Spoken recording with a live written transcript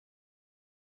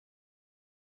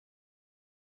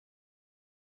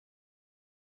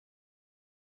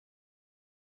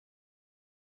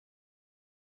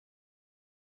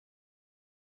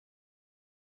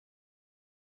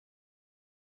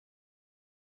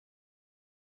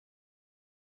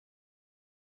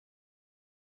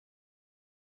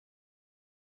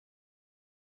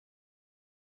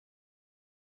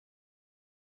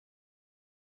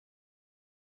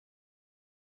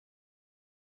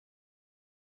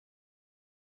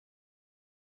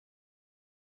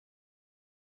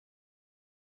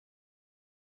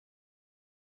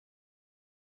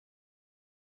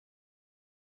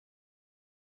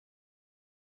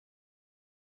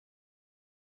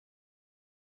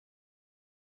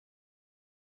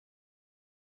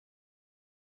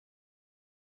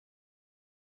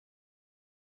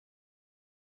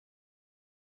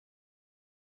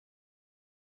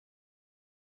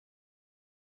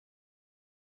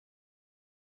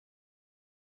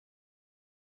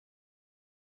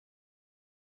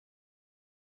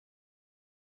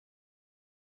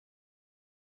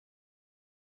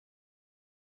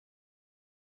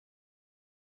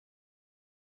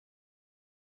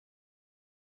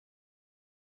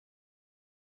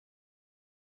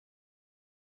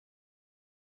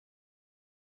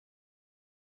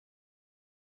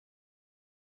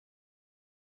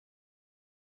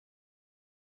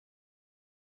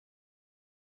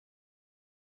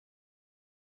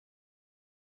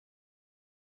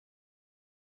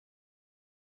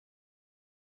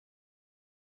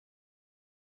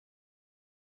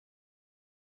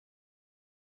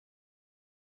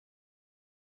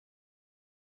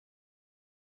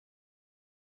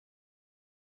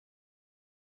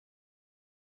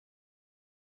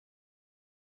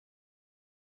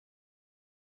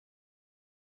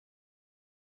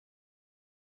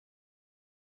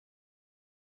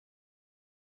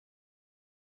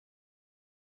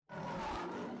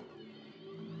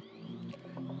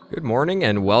Good morning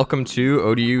and welcome to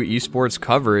ODU esports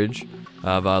coverage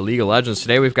of League of Legends.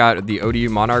 Today we've got the ODU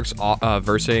Monarchs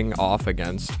versing off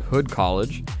against Hood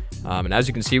College, and as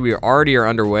you can see, we already are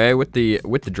underway with the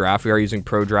draft. We are using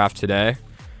Pro Draft today,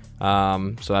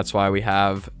 so that's why we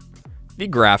have the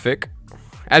graphic.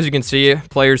 As you can see,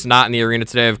 players not in the arena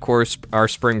today. Of course, our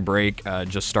spring break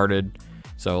just started,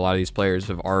 so a lot of these players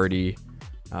have already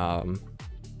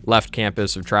left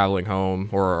campus or traveling home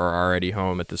or are already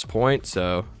home at this point.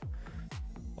 So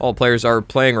all players are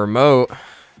playing remote.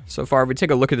 So far, if we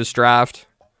take a look at this draft,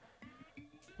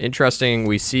 interesting,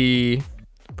 we see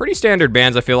pretty standard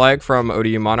bans, I feel like, from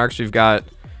ODU Monarchs. We've got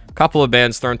a couple of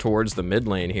bans thrown towards the mid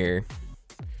lane here.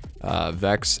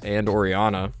 Vex and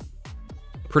Orianna.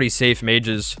 Pretty safe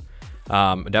mages.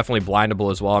 Definitely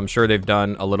blindable as well. I'm sure they've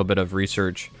done a little bit of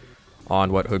research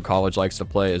on what Hood College likes to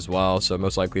play as well. So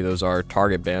most likely those are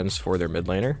target bans for their mid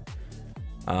laner.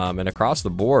 And across the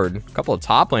board, a couple of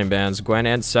top lane bans, Gwen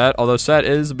and Set, although Set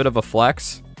is a bit of a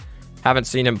flex. Haven't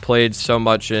seen him played so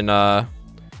much in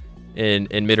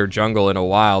mid or jungle in a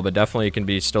while, but definitely can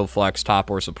be still flex top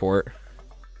or support.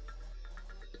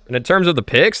 And in terms of the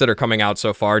picks that are coming out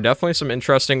so far, definitely some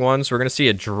interesting ones. We're going to see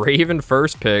a Draven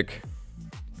first pick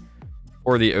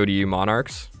for the ODU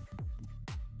Monarchs.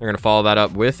 They're going to follow that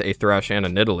up with a Thresh and a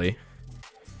Nidalee.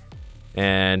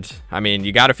 And, I mean,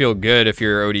 you got to feel good if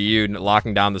you're ODU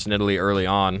locking down this Nidalee early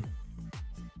on.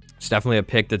 It's definitely a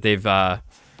pick that they've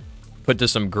put to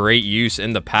some great use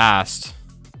in the past.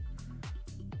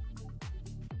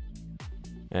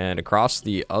 And across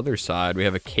the other side, we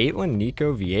have a Caitlyn,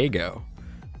 Nico, Viego.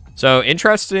 So,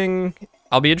 interesting.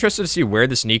 I'll be interested to see where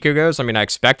this Nico goes. I mean, I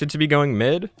expect it to be going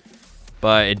mid,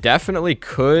 but it definitely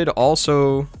could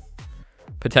also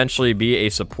potentially be a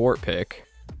support pick.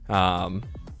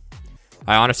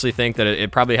 I honestly think that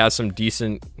it probably has some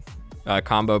decent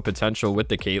combo potential with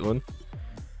the Caitlyn.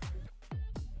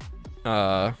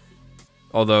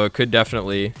 Although it could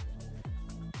definitely...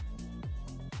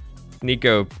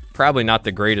 Nico, probably not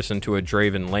the greatest into a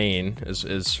Draven lane,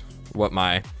 is what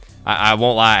my... I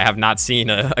won't lie, I have not seen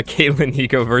a Caitlyn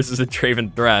Nico versus a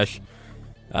Draven Thresh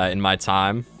in my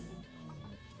time.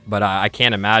 But I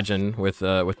can't imagine with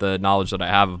the knowledge that I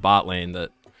have of bot lane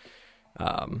that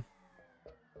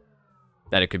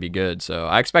that it could be good. So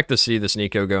I expect to see this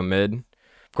Nico go mid.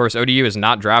 Of course, ODU has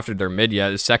not drafted their mid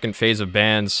yet. The second phase of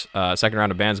bans, second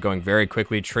round of bans going very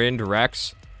quickly. Trind,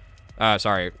 Rex,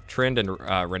 Trind and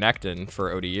Renekton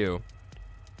for ODU.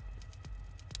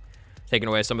 Taking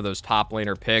away some of those top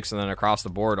laner picks, and then across the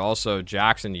board also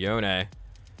Jackson, Yone.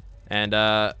 And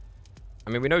I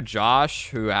mean, we know Josh,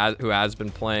 who has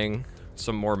been playing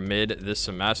some more mid this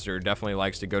semester, definitely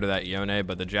likes to go to that Yone,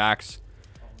 but the Jax...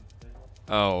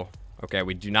 Oh, okay,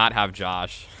 we do not have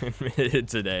Josh mid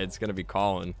today. It's going to be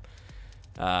Colin.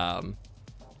 But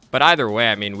either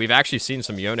way, I mean, we've actually seen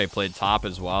some Yone played top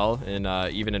as well, in,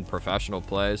 even in professional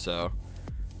play, so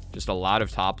just a lot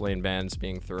of top lane bans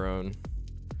being thrown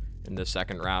in the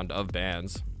second round of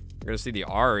bans. We're going to see the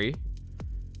Ahri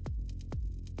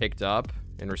picked up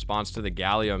in response to the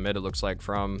Galio mid, it looks like,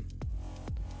 from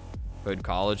Hood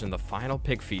College. And the final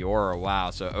pick, Fiora.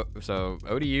 Wow. So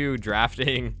ODU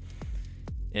drafting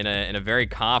in a very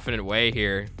confident way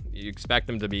here. You expect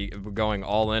them to be going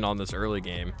all in on this early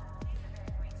game.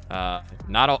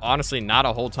 Honestly, not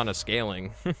a whole ton of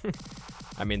scaling.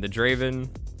 I mean, the Draven,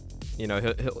 you know,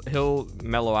 he'll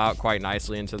mellow out quite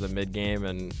nicely into the mid game,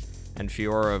 and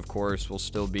Fiora, of course, will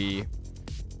still be...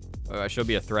 she'll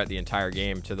be a threat the entire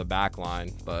game to the back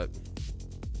line, but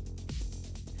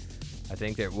I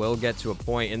think it will get to a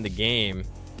point in the game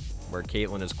where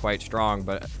Caitlyn is quite strong,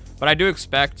 but I do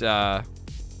expect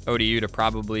ODU to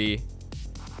probably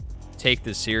take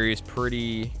this series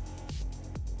pretty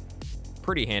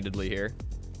handedly here,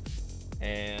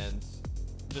 and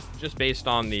just based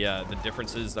on the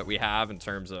differences that we have in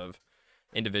terms of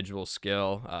individual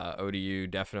skill, ODU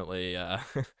definitely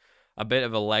a bit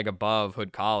of a leg above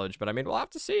Hood College, but I mean, we'll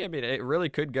have to see. I mean, it really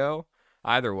could go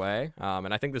either way,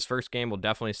 and I think this first game will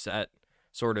definitely set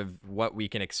sort of what we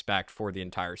can expect for the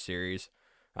entire series.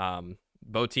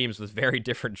 Both teams with very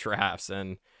different drafts,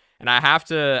 and I have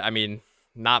to, I mean,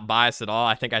 not biased at all,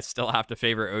 I think I still have to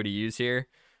favor ODUs here.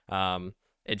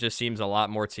 It just seems a lot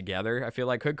more together. I feel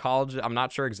like Hood College, I'm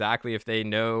not sure exactly if they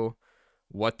know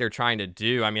what they're trying to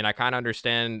do. I mean, I kind of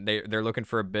understand they're looking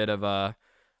for a bit of a,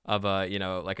 you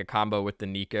know, like a combo with the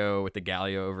Nico, with the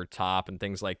Galio over top and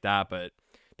things like that, but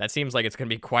that seems like it's going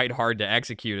to be quite hard to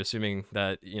execute, assuming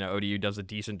that, you know, ODU does a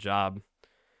decent job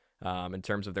in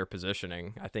terms of their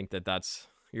positioning. I think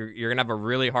you're going to have a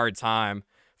really hard time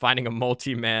finding a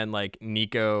multi-man like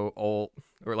Nico ult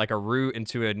or like a root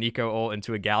into a Nico ult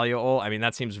into a Galio ult. I mean,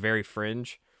 that seems very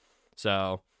fringe.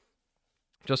 So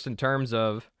just in terms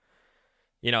of,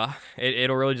 you know,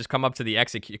 it'll really just come down to the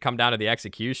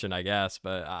execution, I guess.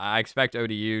 But I expect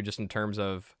ODU just in terms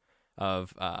of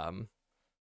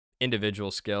individual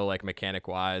skill, like mechanic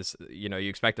wise, you know, you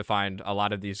expect to find a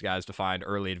lot of these guys to find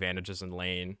early advantages in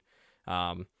lane.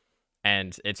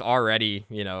 And it's already,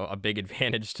 you know, a big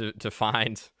advantage to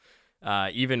find,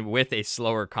 even with a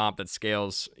slower comp that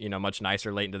scales, you know, much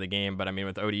nicer late into the game. But I mean,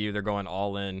 with ODU, they're going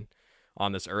all in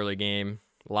on this early game.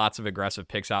 Lots of aggressive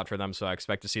picks out for them, so I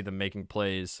expect to see them making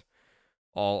plays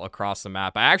all across the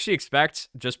map. I actually expect,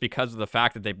 just because of the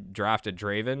fact that they drafted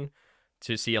Draven,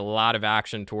 to see a lot of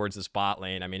action towards this bot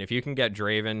lane. I mean, if you can get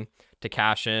Draven to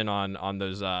cash in on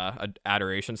those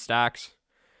adoration stacks,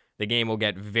 the game will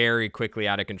get very quickly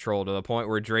out of control to the point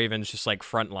where Draven's just like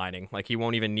frontlining. Like, he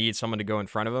won't even need someone to go in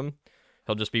front of him.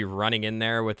 He'll just be running in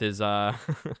there with his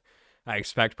I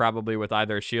expect probably with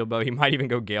either a shield bow. He might even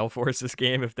go Gale Force this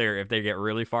game if they get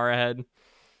really far ahead,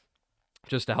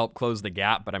 just to help close the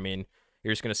gap. But I mean,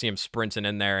 you're just gonna see him sprinting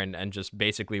in there and just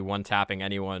basically one tapping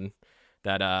anyone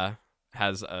that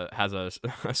has a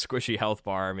squishy health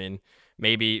bar. I mean,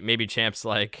 maybe champs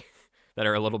like that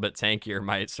are a little bit tankier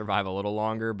might survive a little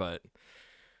longer, but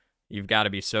you've got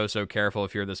to be so careful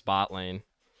if you're this bot lane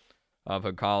of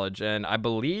Hood College. And I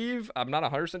believe, I'm not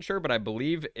 100% sure, but I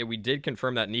believe we did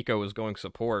confirm that Nico was going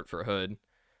support for Hood,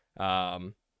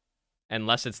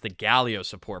 unless it's the Galio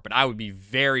support. But I would be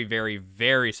very, very,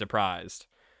 very surprised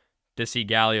to see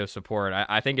Galio support.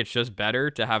 I think it's just better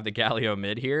to have the Galio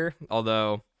mid here,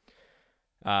 although,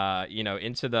 you know,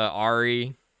 into the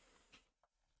Ahri,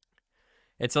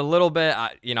 it's a little bit,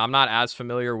 you know, I'm not as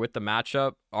familiar with the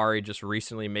matchup. Ahri just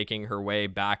recently making her way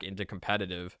back into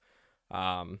competitive.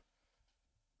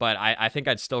 But I think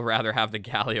I'd still rather have the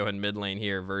Galio in mid lane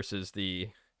here versus the,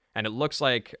 and it looks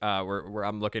like where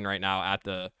I'm looking right now at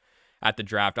the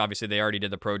draft. Obviously, they already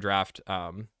did the pro draft,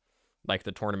 like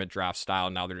the tournament draft style.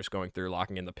 Now they're just going through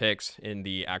locking in the picks in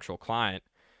the actual client.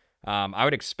 I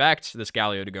would expect this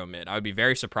Galio to go mid. I would be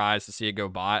very surprised to see it go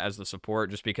bot as the support,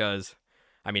 just because,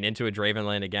 I mean, into a Draven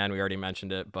lane again. We already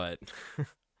mentioned it, but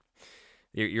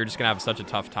you're just gonna have such a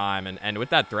tough time. And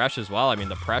with that Thresh as well, I mean,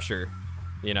 the pressure.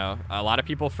 You know, a lot of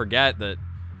people forget that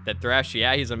Thresh,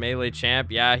 yeah, he's a melee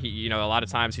champ. Yeah, he, you know, a lot of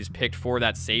times he's picked for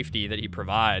that safety that he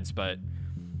provides. But,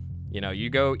 you know, you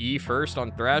go E first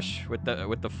on Thresh with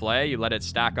the Flay, you let it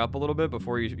stack up a little bit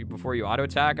before you auto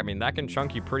attack. I mean, that can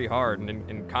chunk you pretty hard, and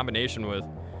in combination with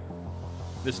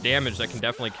this damage, that can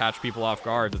definitely catch people off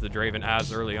guard that the Draven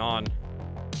has early on.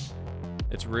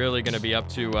 It's really going to be up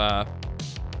to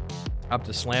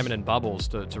Slamming and Bubbles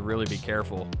to really be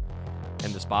careful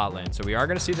in this bot lane. So we are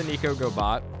going to see the Nico go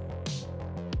bot,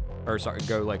 or sorry,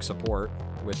 go like support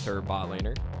with her bot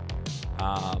laner.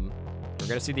 We're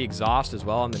going to see the exhaust as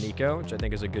well on the Nico, which I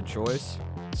think is a good choice.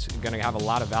 It's going to have a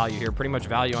lot of value here, pretty much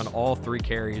value on all three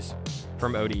carries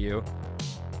from ODU.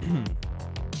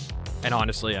 And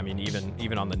honestly, I mean,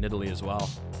 even on the Nidalee as well.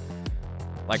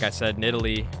 Like I said,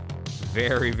 Nidalee,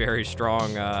 very, very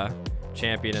strong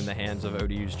champion in the hands of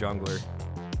ODU's jungler.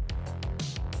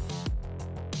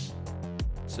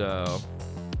 So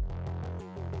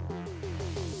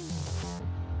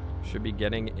should be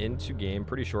getting into game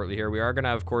pretty shortly here. We are going to,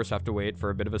 of course, have to wait for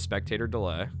a bit of a spectator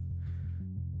delay,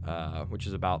 which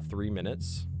is about 3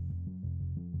 minutes.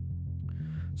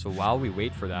 So while we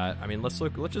wait for that, I mean, let's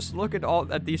just look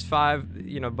at these five,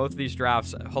 you know, both of these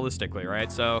drafts holistically,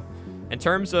 right? So in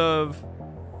terms of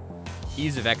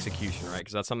ease of execution, right?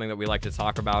 Because that's something that we like to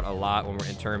talk about a lot when we're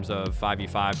in terms of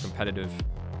 5v5 competitive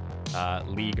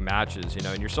league matches. You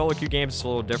know, in your solo queue games, it's a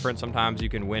little different. Sometimes you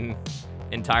can win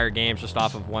entire games just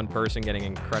off of one person getting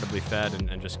incredibly fed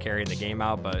and just carrying the game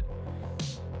out. But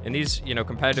in these, you know,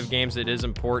 competitive games, it is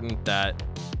important that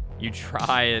you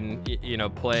try and, you know,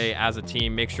 play as a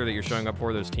team. Make sure that you're showing up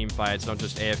for those team fights. Don't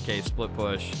just AFK split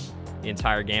push the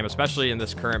entire game, especially in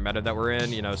this current meta that we're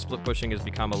in. You know, split pushing has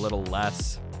become a little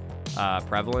less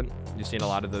prevalent. You've seen a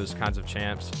lot of those kinds of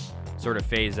champs sort of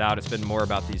phase out. It's been more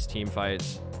about these team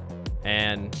fights,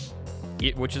 and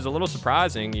which is a little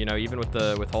surprising. You know, even with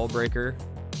Hullbreaker,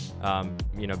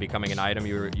 you know, becoming an item,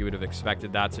 you would have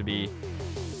expected that to be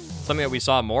something that we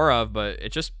saw more of, but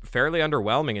it's just fairly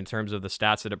underwhelming in terms of the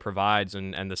stats that it provides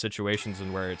and the situations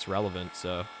and where it's relevant.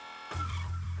 So,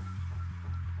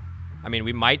 I mean,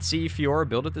 we might see Fiora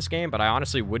build at this game, but I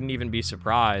honestly wouldn't even be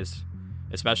surprised,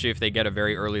 especially if they get a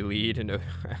very early lead into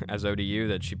as ODU,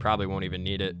 that she probably won't even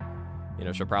need it. You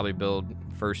know, she'll probably build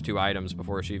first 2 items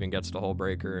before she even gets to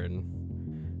Hullbreaker,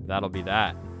 and that'll be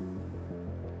that.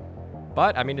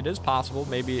 But I mean, it is possible.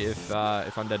 Maybe if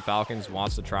Undead Falcons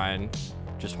wants to try and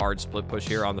just hard split push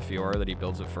here on the Fiora, that he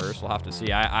builds it first. We'll have to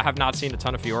see. I have not seen a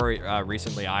ton of Fiora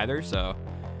recently either, so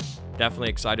definitely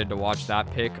excited to watch that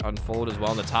pick unfold as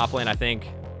well. In the top lane, I think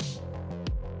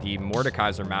the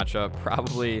Mordekaiser matchup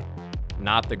probably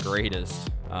not the greatest.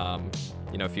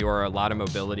 You know, Fiora, a lot of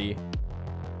mobility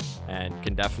and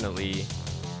can definitely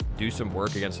do some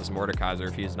work against this Mordekaiser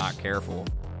if he's not careful.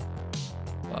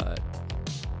 But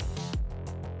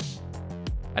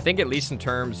I think at least in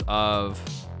terms of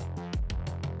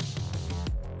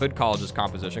Hood College's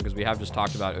composition, because we have just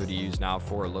talked about ODUs now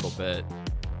for a little bit,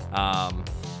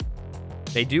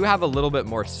 they do have a little bit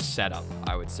more setup,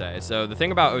 I would say. So the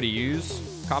thing about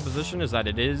ODU's composition is that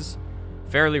it is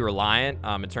fairly reliant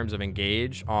in terms of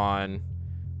engage on,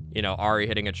 you know, Ahri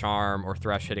hitting a charm or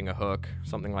Thresh hitting a hook,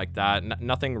 something like that.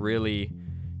 Nothing really,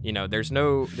 you know, there's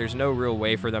no real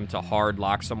way for them to hard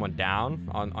lock someone down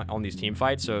on these team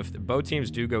fights. So if both teams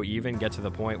do go even, get to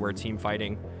the point where team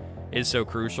fighting is so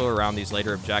crucial around these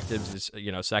later objectives, is,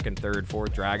 you know, second, third,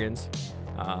 fourth dragons,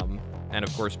 and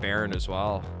of course Baron as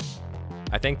well.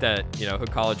 I think that, you know,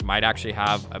 Hood College might actually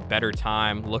have a better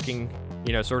time looking,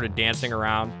 you know, sort of dancing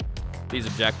around these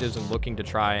objectives and looking to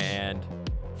try and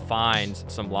find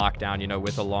some lockdown, you know,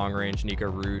 with a long range Nico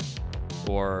root,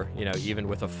 or, you know, even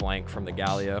with a flank from the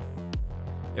Galio,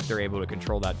 if they're able to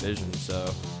control that vision.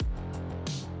 So,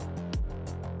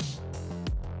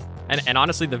 and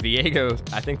honestly, the Viego,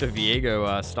 I think the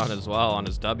Viego stun as well on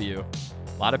his W.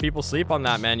 A lot of people sleep on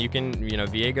that, man. You can, you know,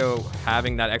 Viego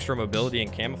having that extra mobility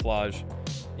and camouflage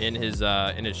in his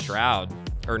shroud,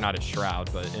 or not his shroud,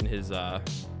 but in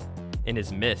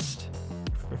his mist,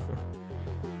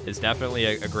 is definitely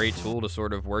a great tool to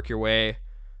sort of work your way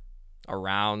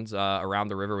around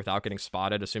the river without getting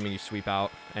spotted, assuming you sweep out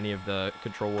any of the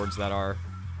control wards that are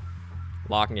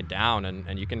locking it down.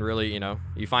 And you can really, you know,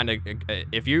 you find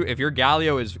if your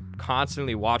Galio is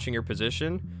constantly watching your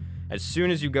position, as soon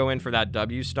as you go in for that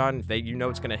W stun, you know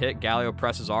it's going to hit, Galio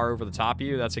presses R over the top of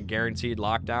you, that's a guaranteed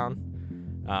lockdown.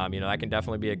 You know, that can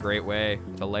definitely be a great way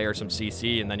to layer some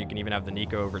CC, and then you can even have the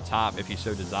Nico over top if you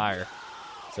so desire.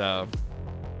 So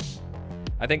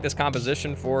I think this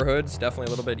composition for Hood's definitely a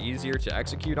little bit easier to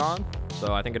execute on.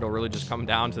 So I think it'll really just come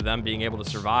down to them being able to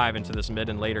survive into this mid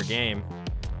and later game,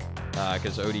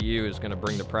 because ODU is going to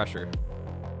bring the pressure.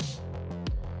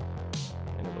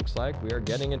 And it looks like we are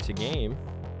getting into game.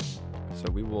 So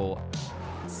we will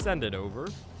send it over.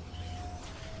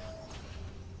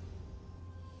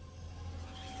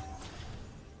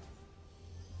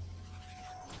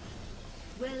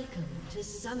 Welcome to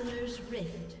Summoner's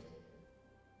Rift.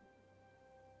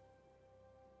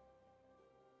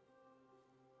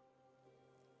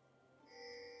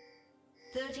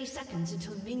 "30 seconds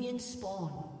until minions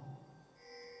spawn."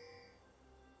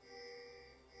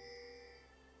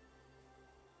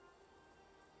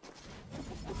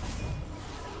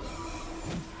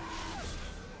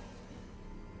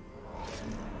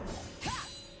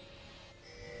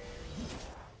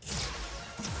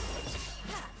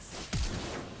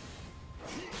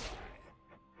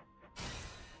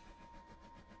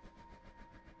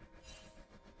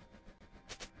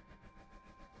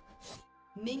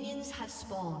 Minions have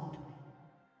spawned.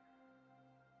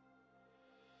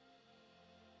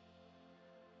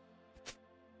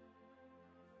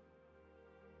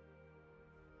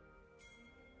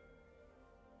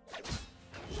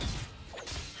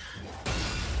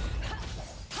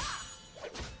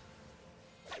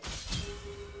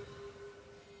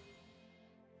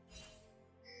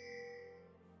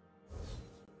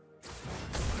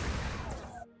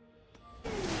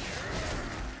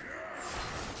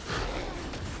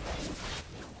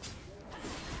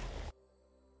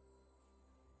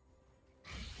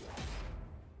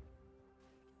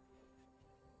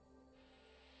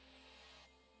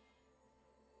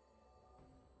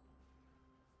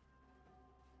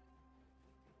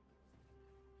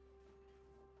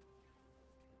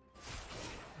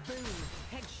 Boom,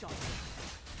 headshot.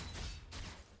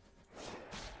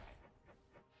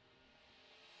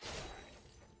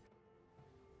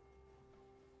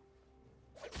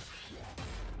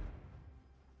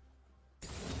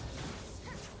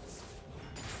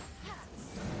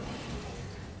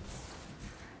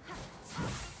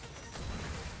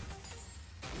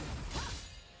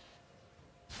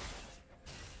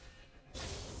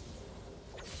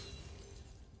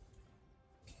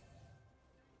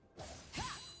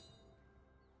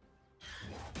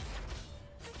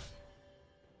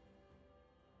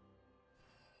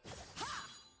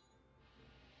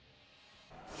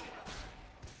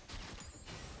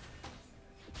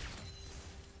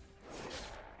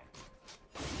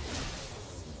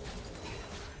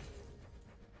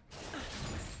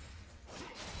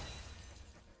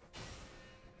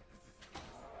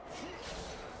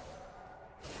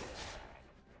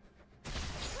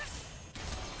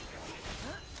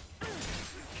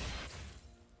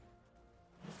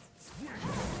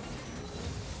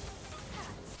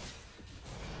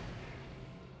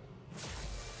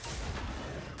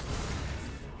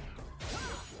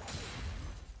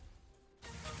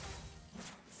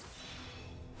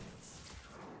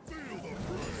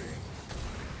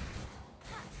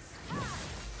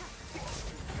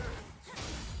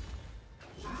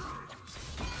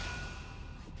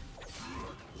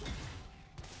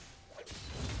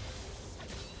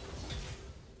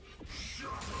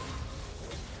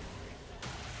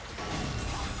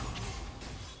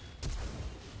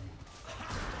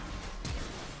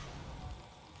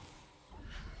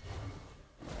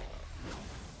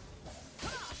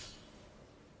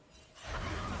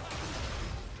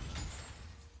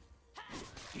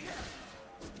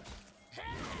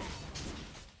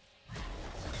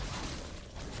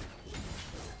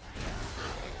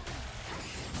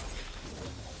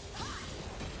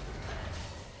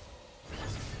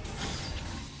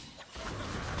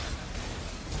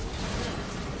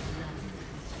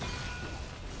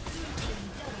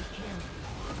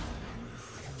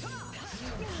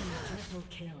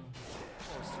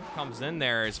 comes in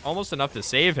there. It's almost enough to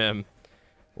save him.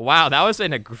 Wow, that was a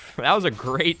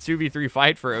great 2v3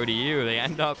 fight for ODU. They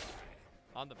end up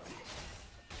on the...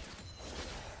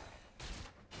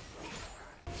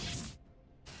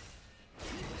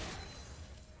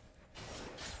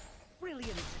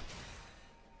 Brilliant.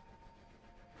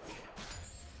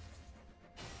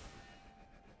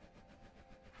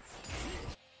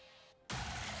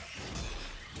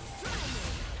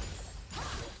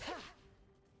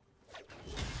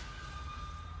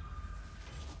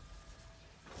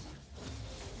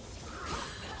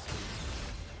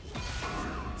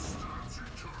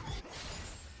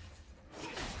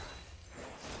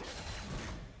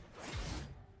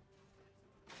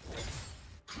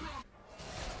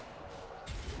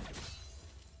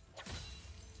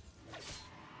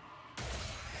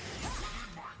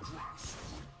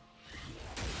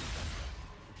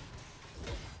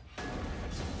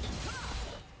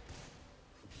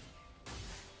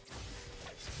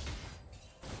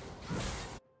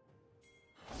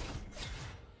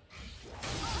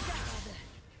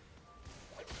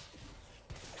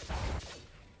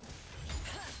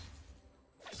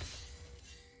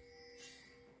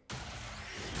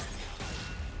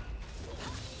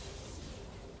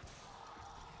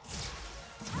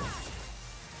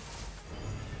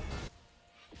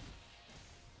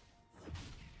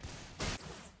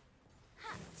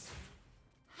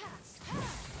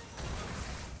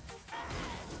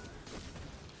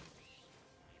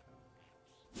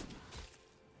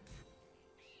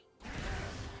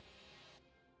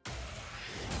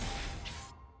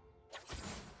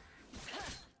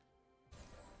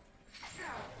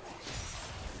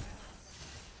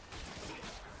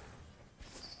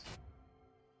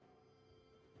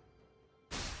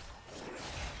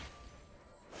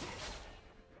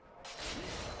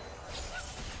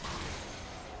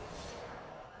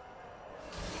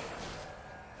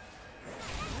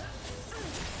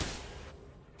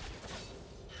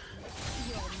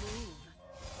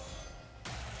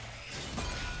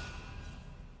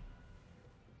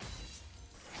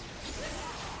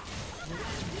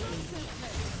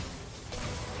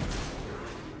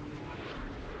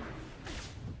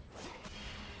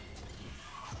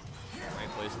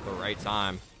 Place at the right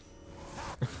time.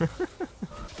 You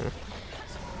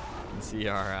can see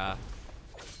our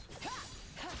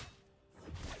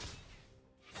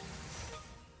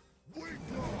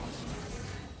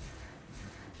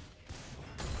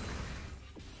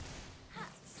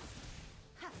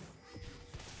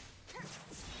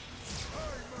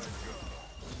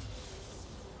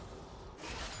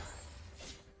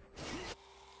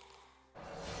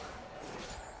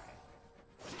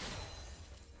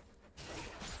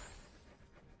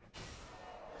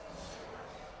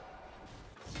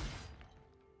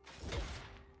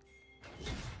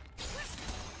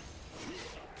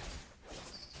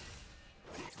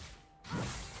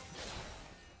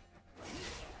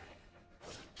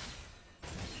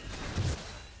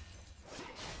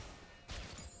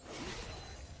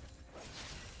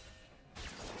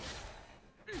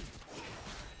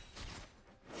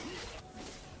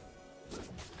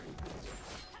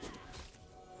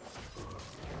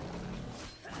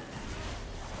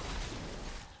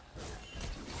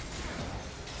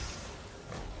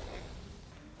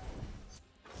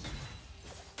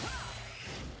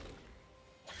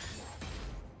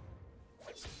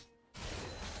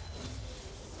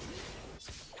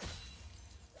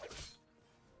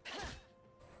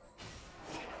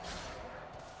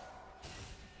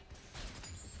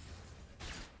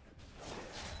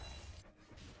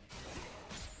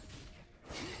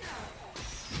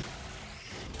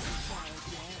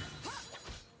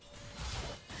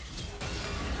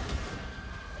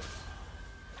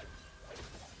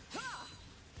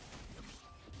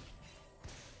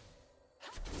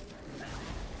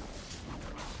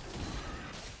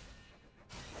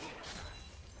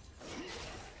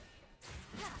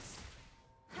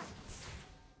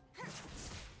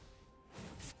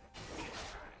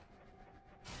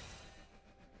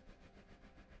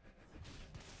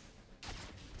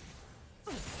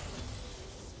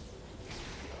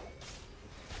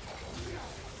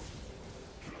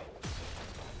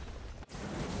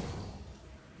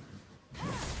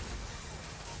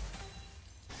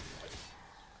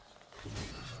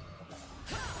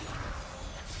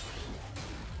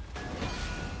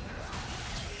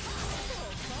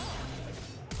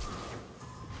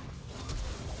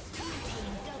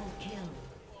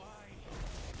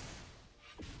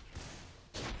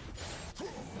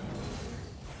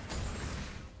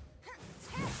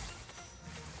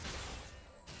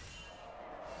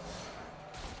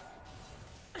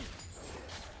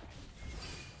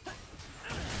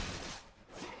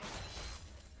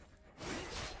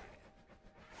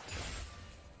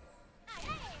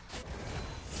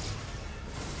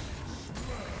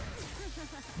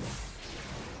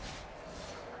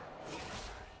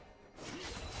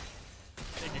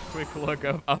Quick look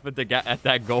up at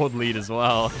that gold lead as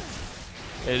well.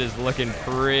 It is looking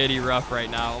pretty rough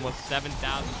right now. Almost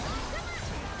 7,000.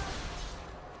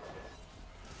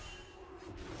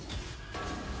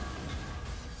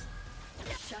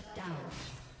 Shut down.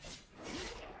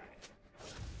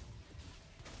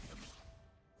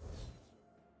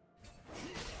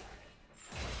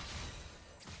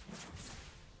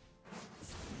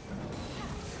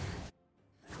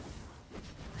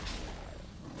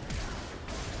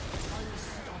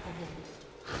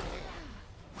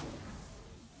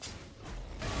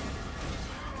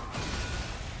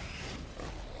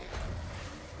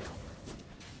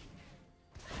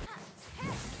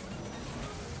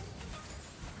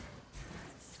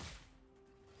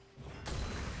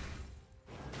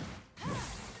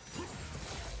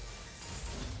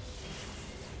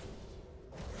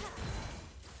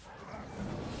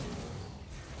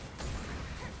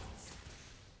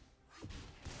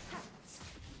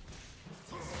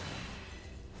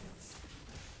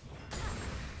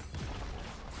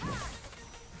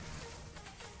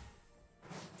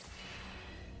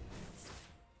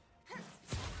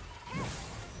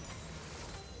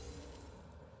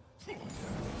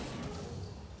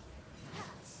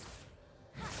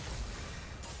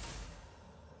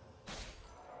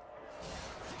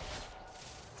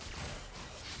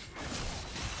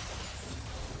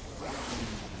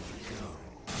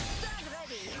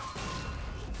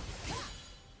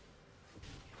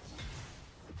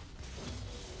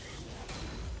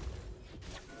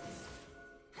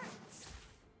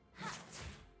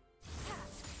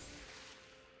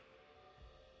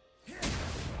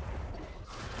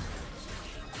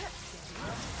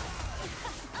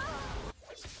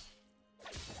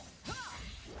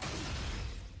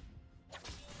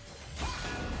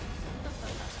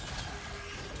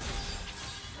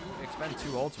 Spend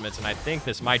 2 ultimates, and I think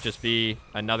this might just be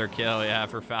another kill, yeah,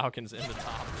 for Falcons in the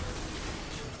top.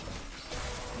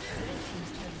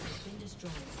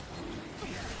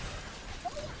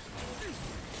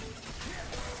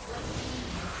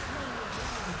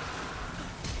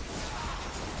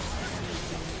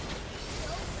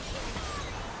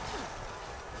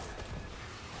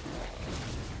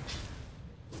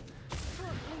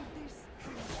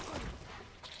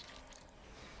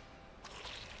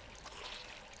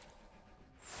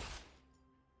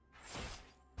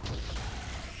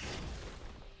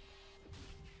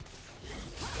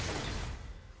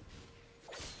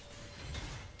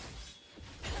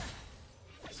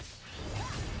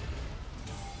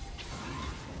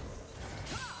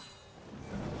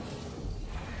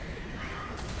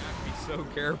 So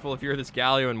careful if you're this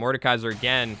Galio, and Mordekaiser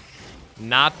again,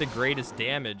 not the greatest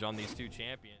damage on these 2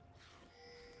 champions.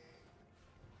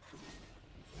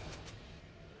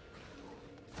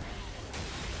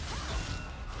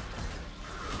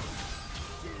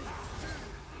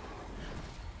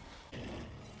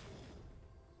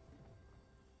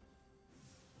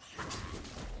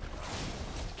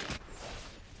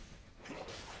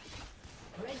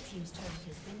 Red team's turret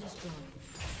has been destroyed.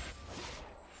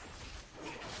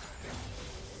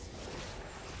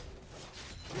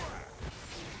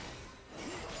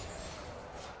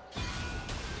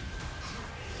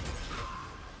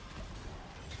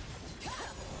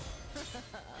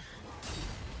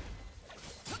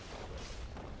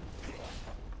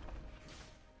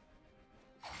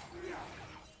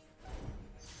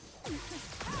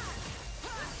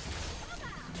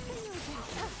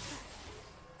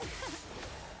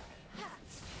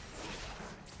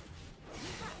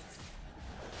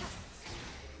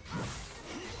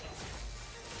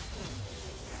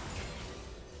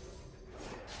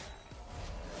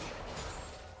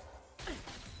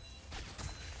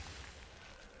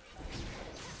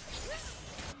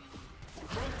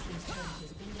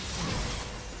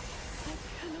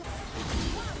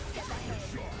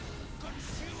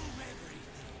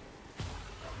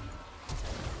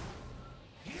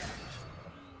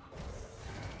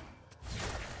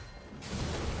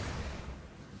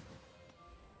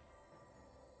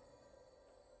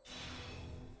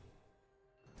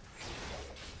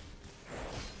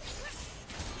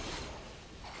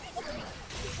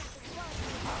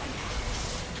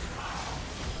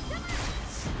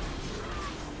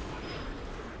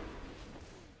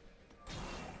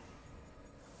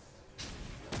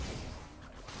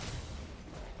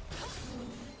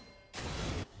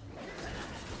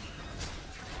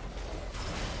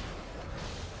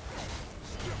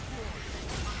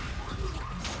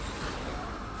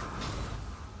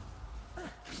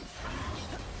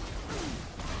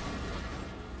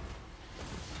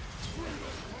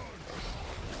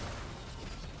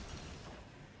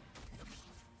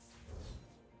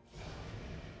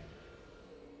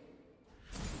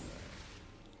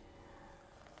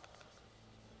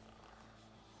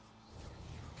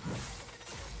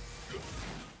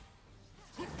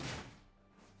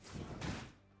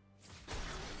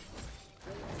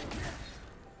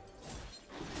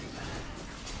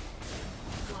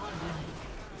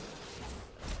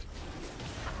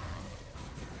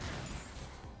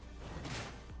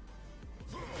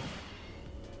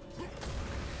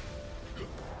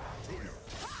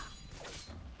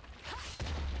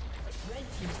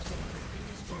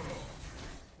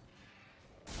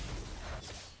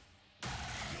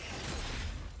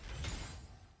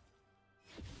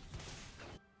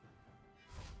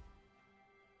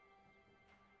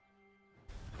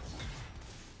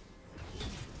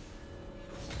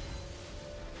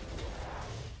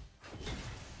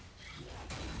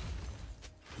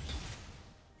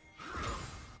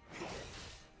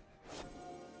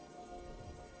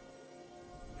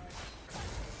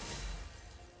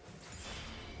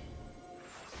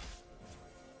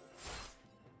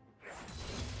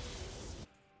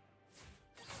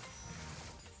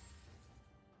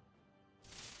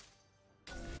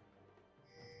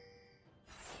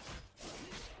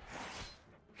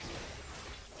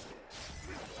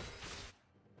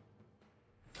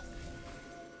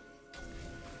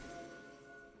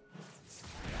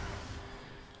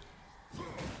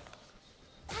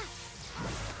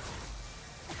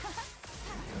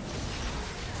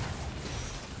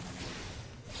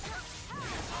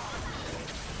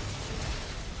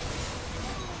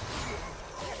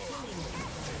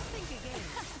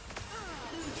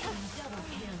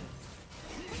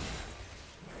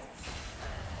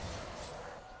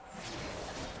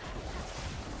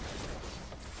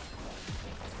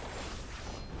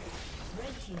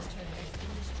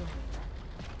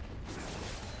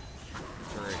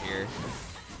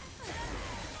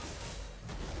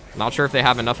 Not sure if they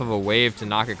have enough of a wave to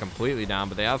knock it completely down,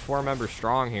 but they have 4 members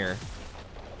strong here.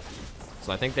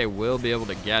 So I think they will be able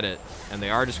to get it. And they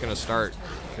are just going to start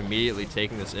immediately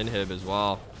taking this inhib as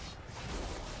well.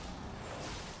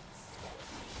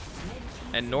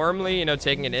 And normally, you know,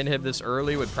 taking an inhib this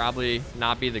early would probably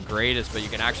not be the greatest, but you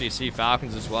can actually see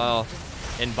Falcons as well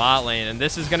in bot lane. And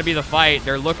this is going to be the fight.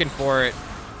 They're looking for it.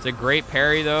 It's a great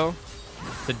parry, though,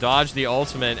 to dodge the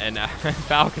ultimate. And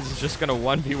Falcons is just going to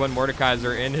 1v1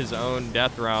 Mordekaiser in his own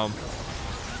death realm.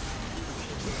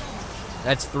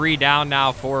 That's 3 down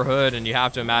now for Hood, and you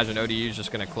have to imagine ODU is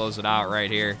just going to close it out right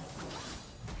here.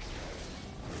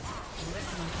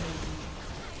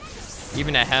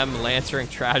 Even a Hem lancering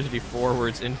Tragedy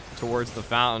forwards in towards the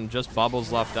fountain. Just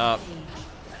bubbles left up.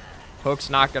 Hook's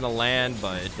not going to land,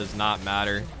 but it does not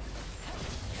matter.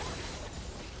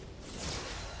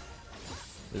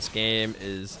 This game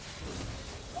is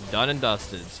done and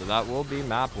dusted. So that will be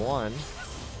map 1.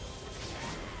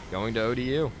 Going to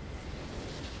ODU.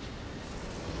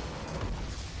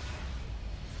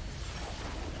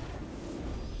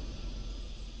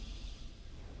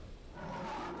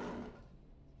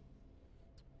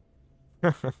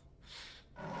 You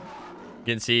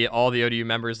can see all the ODU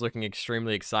members looking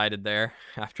extremely excited there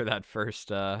after that first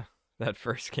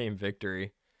game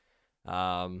victory.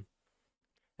 And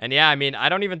yeah, I mean, I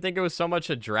don't even think it was so much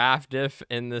a draft diff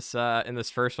in this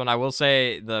first one. I will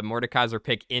say the Mordekaiser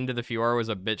pick into the Fiora was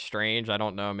a bit strange. I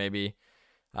don't know, maybe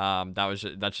that's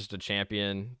just a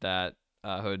champion that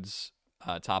Hood's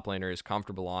top laner is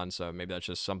comfortable on, so maybe that's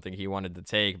just something he wanted to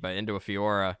take. But into a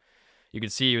Fiora, you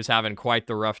could see he was having quite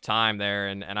the rough time there,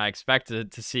 and I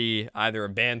expected to see either a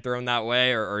ban thrown that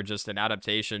way or just an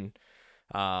adaptation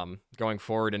going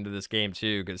forward into this game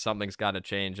too, because something's got to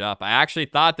change up. I actually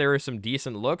thought there were some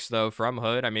decent looks, though, from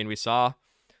Hood. I mean, we saw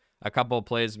a couple of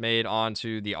plays made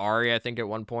onto the Ahri, I think, at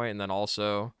one point, and then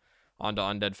also onto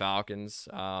Undead Falcons.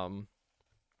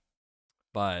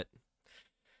 But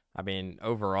I mean,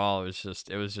 overall, it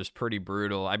was just pretty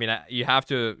brutal. I mean, you have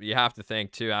to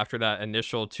think too, after that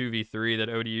initial 2v3 that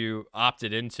ODU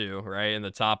opted into, right, in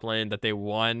the top lane, that they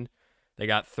won. They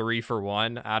got 3 for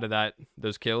 1 out of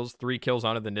those kills, 3 kills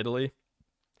onto the Nidalee.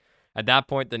 At that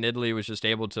point, the Nidalee was just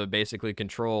able to basically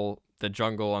control the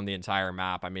jungle on the entire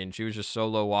map. I mean, she was just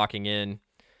solo walking in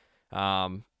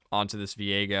onto this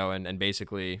Viego and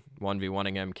basically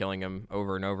 1v1ing him, killing him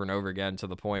over and over and over again, to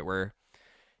the point where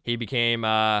he became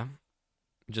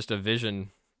just a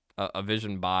vision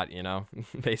bot, you know,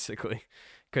 basically.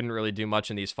 Couldn't really do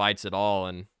much in these fights at all.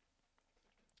 And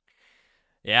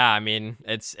yeah, I mean,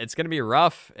 it's going to be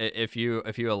rough if you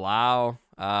allow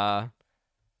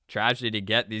Tragedy to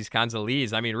get these kinds of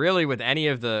leads. I mean, really, with any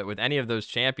of those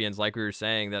champions, like we were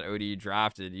saying, that ODU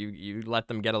drafted, you let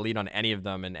them get a lead on any of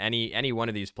them, and any one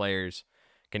of these players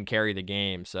can carry the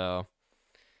game. So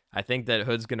I think that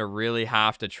Hood's going to really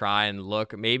have to try and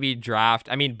look, maybe draft.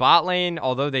 I mean, bot lane,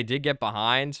 although they did get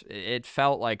behind, it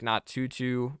felt like not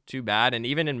too bad. And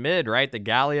even in mid, right, the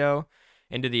Galio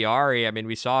into the Ahri, I mean,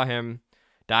 we saw him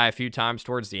die a few times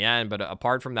towards the end, but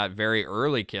apart from that very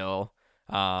early kill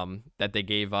that they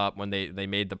gave up when they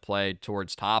made the play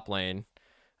towards top lane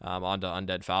onto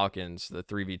Undead Falcons, the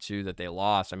 3v2 that they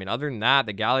lost. I mean, other than that,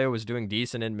 the Galio was doing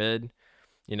decent in mid.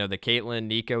 You know, the Caitlyn,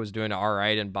 Nico was doing all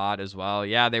right in bot as well.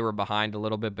 Yeah, they were behind a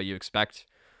little bit, but you expect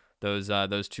those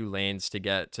 2 lanes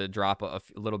to drop a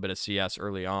little bit of CS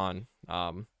early on,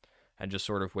 and just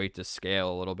sort of wait to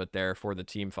scale a little bit there for the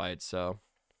team fights. So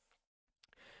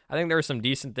I think there were some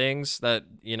decent things that,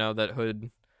 you know, that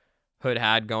Hood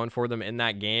had going for them in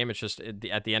that game. It's just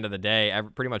at the end of the day,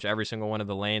 pretty much every single one of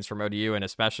the lanes from ODU, and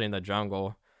especially in the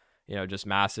jungle, you know, just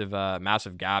massive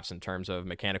gaps in terms of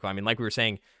mechanical. I mean, like we were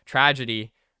saying,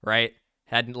 Tragedy, right,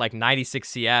 had like 96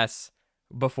 CS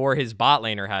before his bot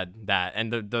laner had that,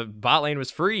 and the bot lane was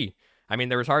free. I mean,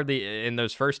 there was hardly, in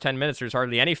those first 10 minutes, there's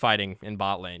hardly any fighting in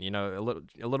bot lane. You know,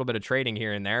 a little bit of trading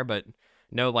here and there, but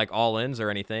no like all-ins or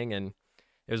anything, and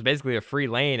it was basically a free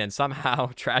lane. And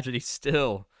somehow Tragedy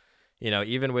still, you know,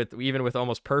 even with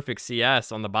almost perfect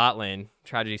CS on the bot lane,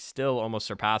 Tragedy still almost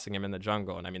surpassing him in the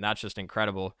jungle. And I mean, that's just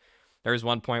incredible. There was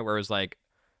one point where it was like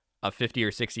a 50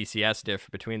 or 60 CS diff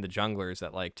between the junglers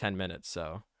at like 10 minutes.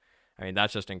 So, I mean,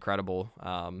 that's just incredible.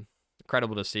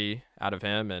 Incredible to see out of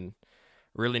him, and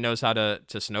really knows how to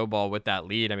snowball with that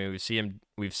lead. I mean,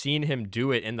 we've seen him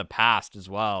do it in the past as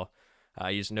well.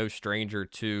 He's no stranger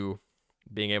to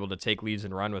being able to take leads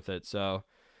and run with it. So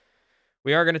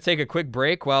we are going to take a quick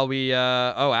break while we,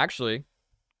 actually,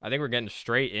 I think we're getting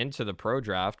straight into the pro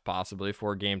draft, possibly,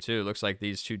 for game 2. It looks like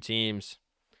these two teams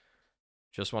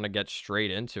just want to get straight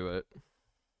into it.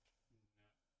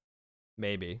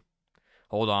 Maybe.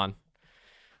 Hold on.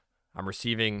 I'm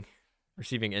receiving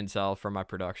intel from my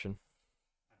production.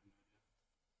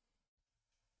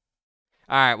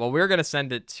 All right, well, we're going to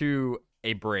send it to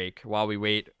a break while we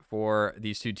wait for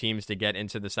these two teams to get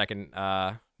into the second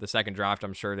draft.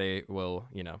 I'm sure they will,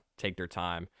 take their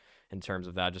time in terms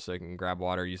of that, just so they can grab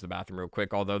water, use the bathroom real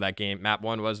quick. Although that game, map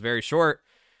 1, was very short.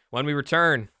 When we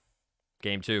return,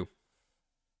 game 2.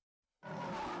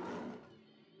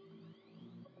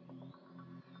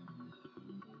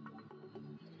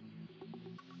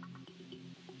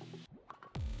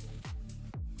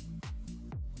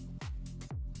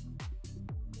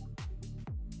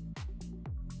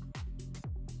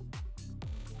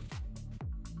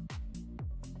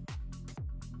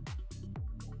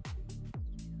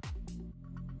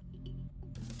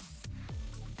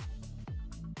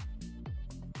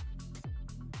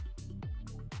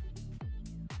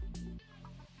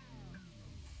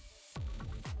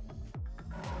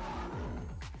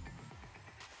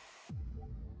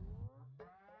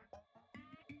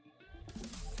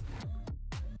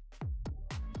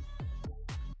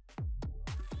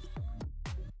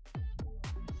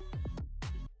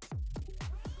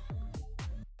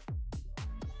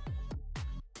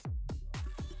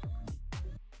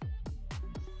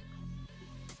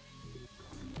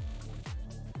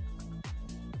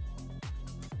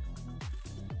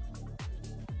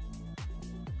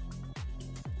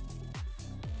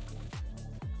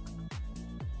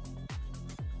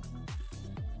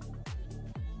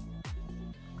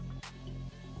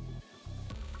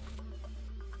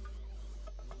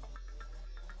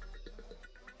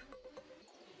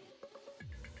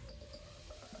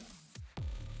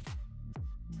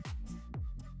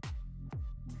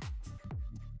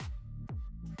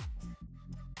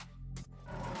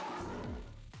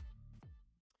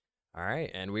 All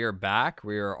right, and we are back.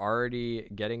 We are already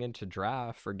getting into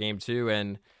draft for game 2,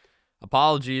 and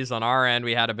apologies on our end.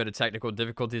 We had a bit of technical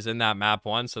difficulties in that map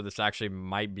 1, so this actually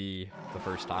might be the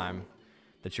first time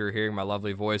that you're hearing my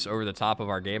lovely voice over the top of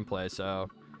our gameplay. So,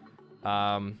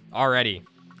 already,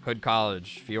 Hood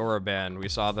College, Fiora ban. We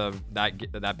saw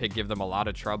that pick give them a lot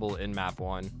of trouble in map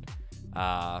 1.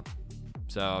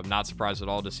 So I'm not surprised at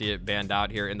all to see it banned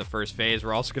out here in the first phase.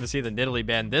 We're also going to see the Nidalee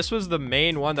ban. This was the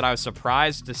main one that I was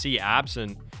surprised to see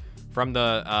absent from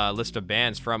the list of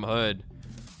bans from Hood.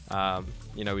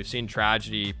 We've seen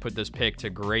Tragedy put this pick to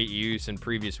great use in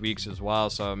previous weeks as well.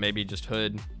 So maybe just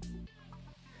Hood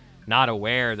not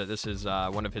aware that this is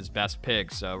one of his best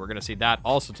picks. So we're going to see that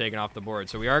also taken off the board.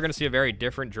 So we are going to see a very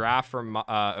different draft from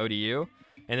ODU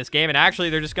in this game, and actually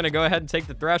they're just going to go ahead and take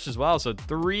the Thresh as well. So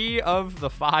 3 of the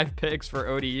 5 picks for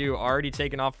ODU already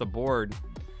taken off the board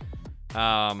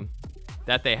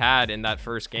that they had in that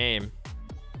first game.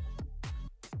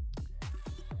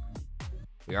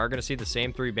 We are going to see the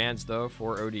same 3 bans though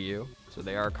for ODU, so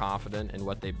they are confident in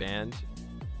what they banned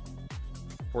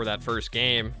for that first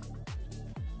game.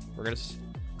 We're going to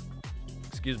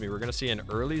see an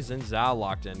early Xin Zhao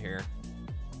locked in here.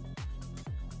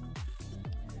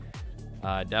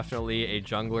 Definitely a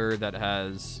jungler that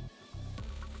has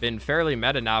been fairly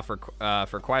meta now for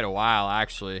quite a while,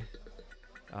 actually.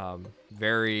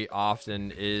 Very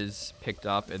often is picked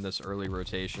up in this early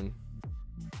rotation.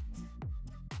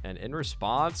 And in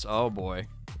response, oh boy,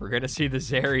 we're gonna see the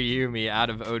Zeri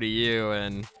out of ODU,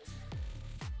 and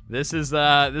this is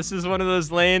one of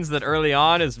those lanes that early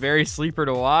on is very sleeper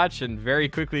to watch and very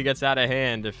quickly gets out of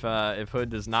hand if Hood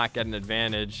does not get an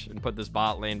advantage and put this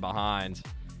bot lane behind.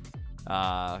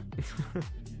 Oh,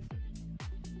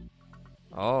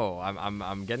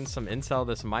 I'm getting some intel.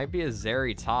 This might be a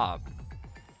Zeri top.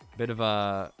 Bit of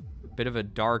a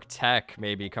dark tech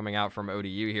maybe coming out from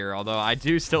ODU here. Although I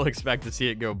do still expect to see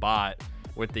it go bot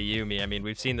with the Yuumi. I mean,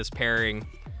 we've seen this pairing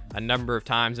a number of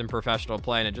times in professional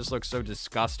play, and it just looks so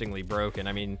disgustingly broken.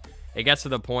 I mean, it gets to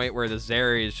the point where the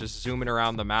Zeri is just zooming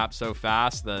around the map so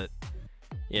fast that,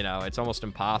 it's almost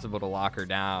impossible to lock her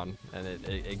down, and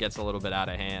it gets a little bit out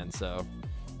of hand. So,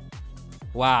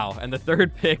 wow. And the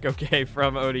third pick, okay,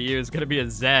 from ODU is going to be a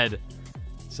Zed.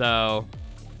 So,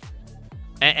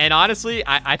 and honestly,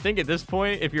 I think at this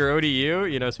point, if you're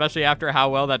ODU, especially after how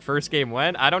well that first game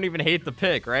went, I don't even hate the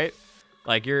pick, right?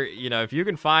 Like, if you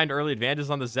can find early advantages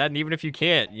on the Zed, and even if you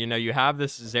can't, you have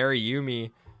this Zeri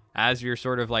Yuumi as your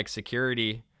sort of like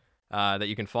security that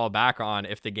you can fall back on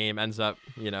if the game ends up,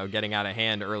 getting out of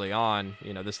hand early on.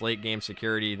 This late game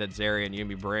security that Zeri and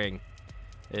Yuumi bring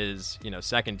is,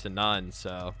 second to none.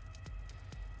 So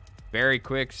very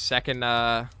quick second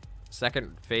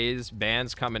phase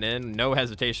bans coming in. No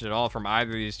hesitation at all from either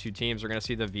of these two teams. We're going to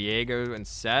see the Viego and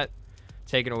Set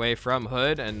taken away from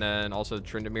Hood, and then also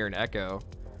Tryndamere and Echo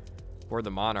for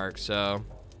the Monarchs. So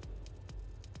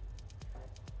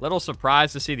Little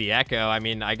surprised to see the Echo. I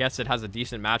mean, I guess it has a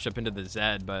decent matchup into the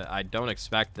Zed, but I don't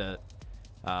expect that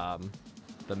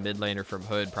the mid laner from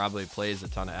Hood probably plays a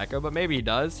ton of Echo, but maybe he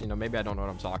does. You know, maybe I don't know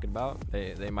what I'm talking about.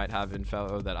 They might have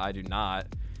info that I do not.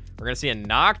 We're going to see a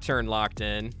Nocturne locked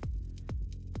in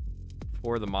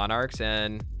for the Monarchs,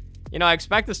 and you know, I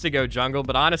expect this to go jungle,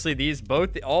 but honestly,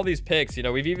 all these picks, you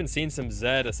know, we've even seen some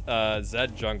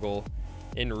Zed jungle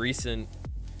in recent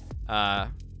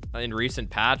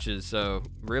patches, so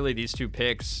really these two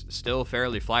picks still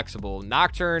fairly flexible.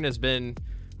 Nocturne has been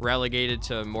relegated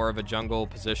to more of a jungle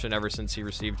position ever since he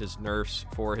received his nerfs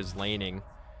for his laning,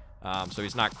 so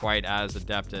he's not quite as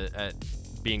adept at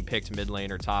being picked mid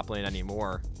lane or top lane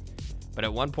anymore. But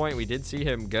at one point we did see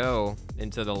him go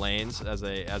into the lanes as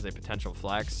a potential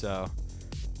flex, so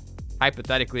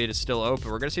hypothetically it is still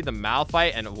open. We're gonna see the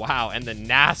Malphite, and wow, and the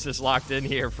Nas is locked in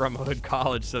here from Hood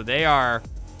College, so they are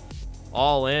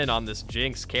all in on this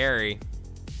Jinx carry.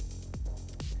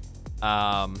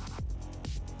 Wow,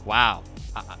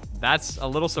 that's a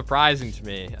little surprising to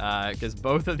me, because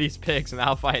both of these picks,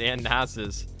 Malphite and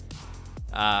Nasus,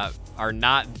 are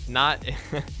not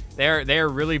they're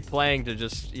really playing to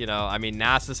just, you know, I mean,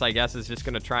 Nasus, I guess, is just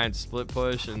gonna try and split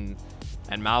push, and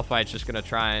Malphite's just gonna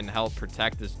try and help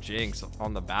protect this Jinx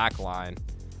on the back line.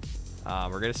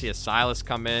 We're gonna see a Sylas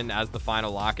come in as the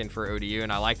final lock-in for ODU,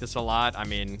 and I like this a lot. I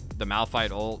mean, the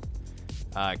Malphite ult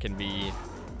can be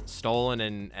stolen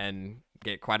and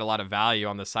get quite a lot of value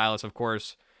on the Sylas, of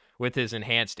course, with his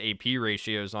enhanced AP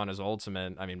ratios on his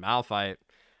ultimate. I mean, Malphite,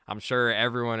 I'm sure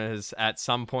everyone has at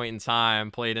some point in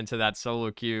time played into that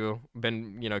solo queue,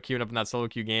 been, you know, queuing up in that solo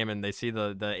queue game, and they see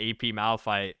the AP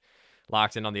Malphite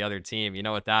locked in on the other team. You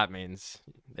know what that means.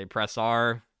 They press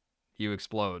R, you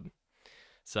explode.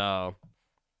 So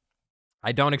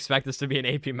I don't expect this to be an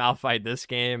AP Malphite this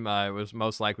game. It was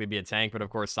most likely be a tank, but of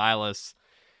course Sylas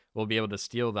will be able to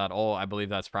steal that ult. I believe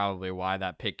that's probably why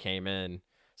that pick came in,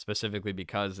 specifically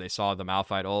because they saw the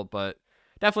Malphite ult, but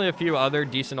definitely a few other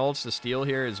decent ults to steal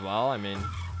here as well. I mean,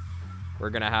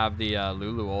 we're going to have the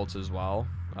Lulu ults as well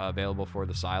available for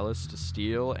the Sylas to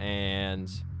steal,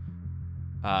 and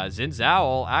Xin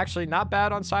Zhao, actually not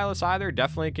bad on Sylas either.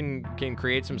 Definitely can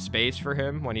create some space for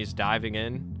him when he's diving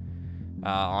in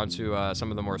onto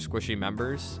some of the more squishy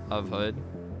members of Hood.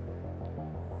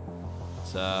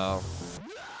 So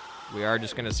we are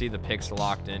just going to see the picks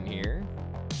locked in here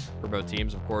for both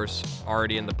teams. Of course,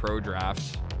 already in the pro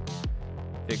draft,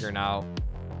 figuring out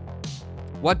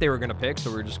what they were going to pick. So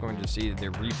we're just going to see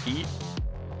the repeat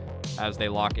as they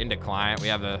lock into client. We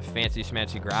have a fancy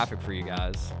schmancy graphic for you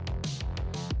guys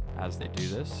as they do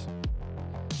this.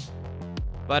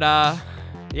 But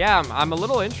yeah, I'm a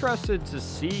little interested to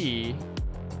see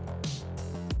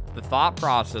the thought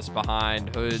process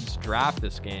behind Hood's draft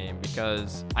this game,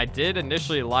 because I did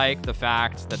initially like the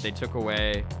fact that they took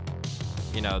away,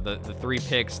 you know, the 3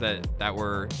 picks that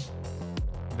were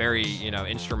very, you know,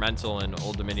 instrumental in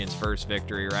Old Dominion's first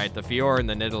victory, right? The Fiora and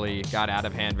the Nidalee got out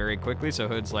of hand very quickly, so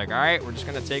Hood's like, all right, we're just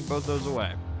going to take both those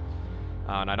away.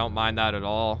 And I don't mind that at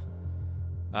all.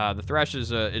 The Thresh is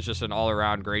just an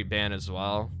all-around great ban as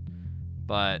well.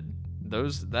 But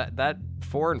that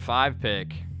 4 and 5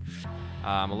 pick,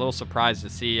 I'm a little surprised to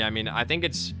see. I mean, I think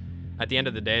it's, at the end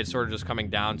of the day, it's sort of just coming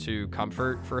down to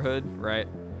comfort for Hood, right?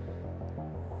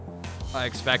 I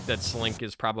expect that Slink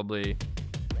is probably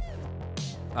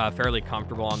fairly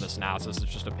comfortable on this Nasus.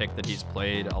 It's just a pick that he's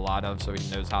played a lot of, so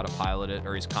he knows how to pilot it,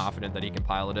 or he's confident that he can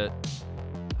pilot it.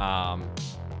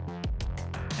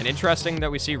 And interesting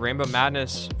that we see Rainbow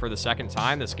Madness for the second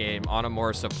time this game on a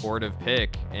more supportive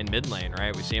pick in mid lane,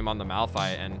 right? We see him on the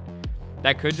Malphite, and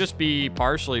that could just be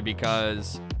partially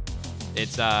because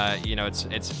it's you know,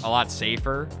 it's a lot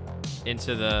safer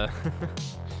into the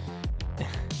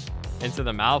into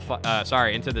the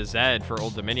into the Zed for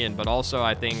Old Dominion, but also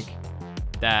I think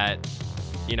that,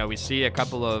 you know, we see a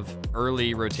couple of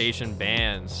early rotation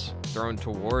bans thrown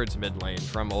towards mid lane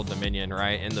from Old Dominion,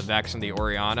 right? In the Vex and the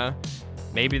Orianna.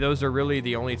 Maybe those are really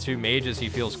the only 2 mages he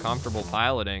feels comfortable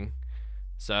piloting.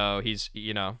 So he's,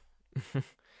 you know,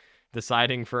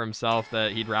 deciding for himself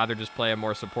that he'd rather just play a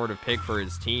more supportive pick for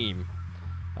his team,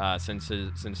 since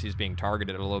he's being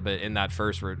targeted a little bit in that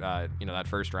first, you know, that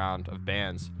first round of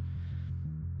bans.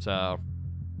 So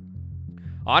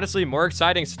honestly, more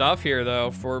exciting stuff here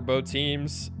though for both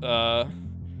teams. Have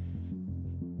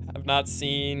not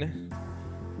seen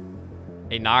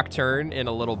a Nocturne in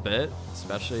a little bit,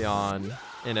 especially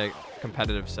in a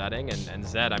competitive setting, and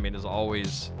Zed, I mean, is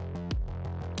always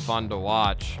fun to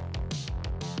watch.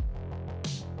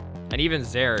 And even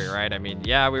Zeri, right? I mean,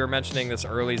 yeah, we were mentioning this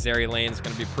early Zeri lane is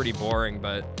going to be pretty boring,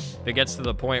 but if it gets to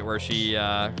the point where she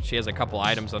has a couple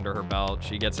items under her belt,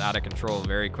 she gets out of control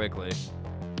very quickly.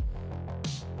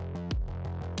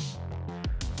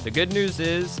 The good news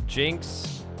is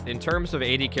Jinx, in terms of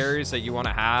AD carries that you want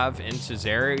to have into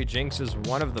Zeri, Jinx is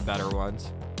one of the better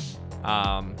ones.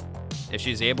 If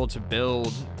she's able to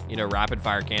build, you know, rapid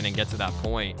fire cannon, get to that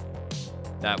point,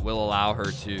 that will allow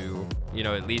her to, you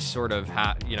know, at least sort of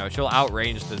you know, she'll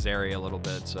outrange the Zeri a little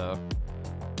bit. So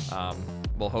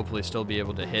we'll hopefully still be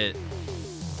able to hit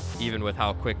even with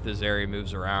how quick the Zeri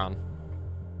moves around.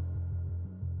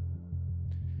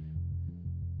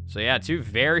 So yeah, two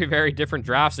very, very different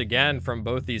drafts again from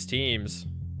both these teams.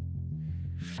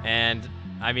 And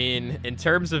I mean, in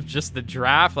terms of just the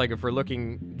draft, like if we're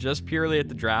looking just purely at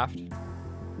the draft,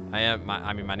 I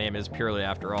mean, my name is Purely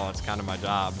after all. It's kind of my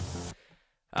job.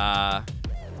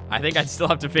 I think I'd still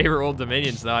have to favor Old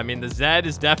Dominions though. I mean, the Zed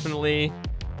is definitely,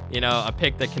 you know, a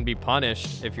pick that can be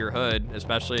punished if you're Hood,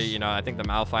 especially, you know, I think the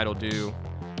Malphite will do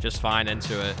just fine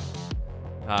into it.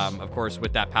 Of course,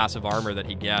 with that passive armor that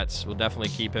he gets, will definitely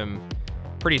keep him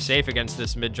pretty safe against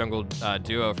this mid-jungle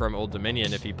duo from Old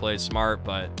Dominion if he plays smart.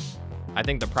 But I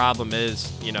think the problem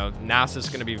is, you know, Nasa's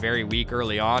going to be very weak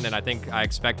early on, and I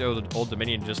expect Old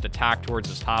Dominion to just attack towards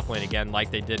his top lane again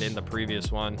like they did in the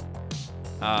previous one.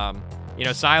 You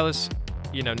know, Sylas,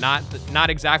 you know, not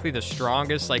exactly the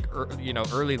strongest, like, you know,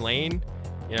 early lane.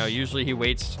 You know, usually he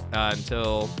waits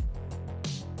until,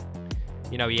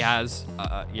 you know, he has,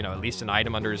 you know, at least an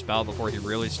item under his belt before he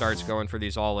really starts going for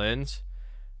these all-ins.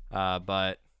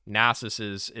 But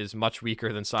Nasus is much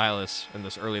weaker than Sylas in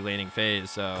this early laning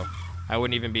phase, so I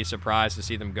wouldn't even be surprised to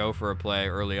see them go for a play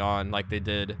early on like they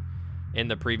did in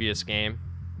the previous game.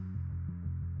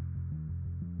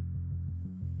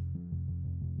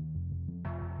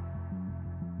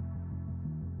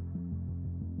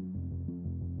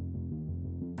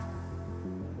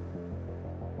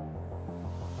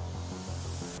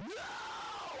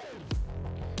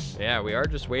 Yeah, we are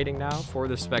just waiting now for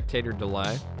the spectator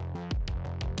delay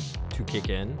to kick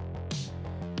in.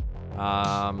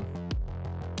 I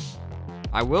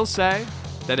will say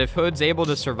that if Hood's able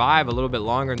to survive a little bit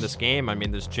longer in this game, I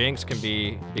mean, this Jinx can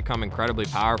become incredibly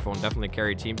powerful and definitely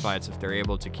carry team fights if they're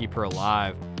able to keep her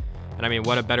alive. And I mean,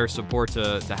 what a better support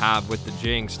to have with the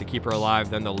Jinx to keep her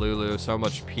alive than the Lulu. So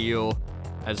much peel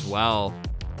as well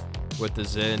with the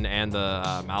Xin and the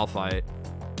Malphite.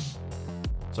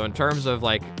 So in terms of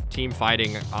like team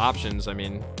fighting options, I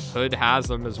mean, Hood has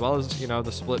them, as well as, you know,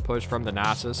 the split push from the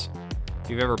Nasus. If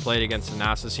you've ever played against the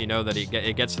Nasus, you know that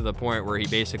it gets to the point where he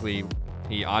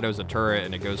autos a turret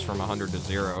and it goes from 100 to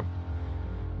 0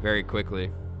 very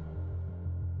quickly.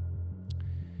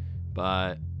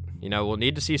 But, you know, we'll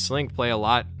need to see Slink play a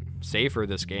lot safer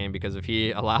this game, because if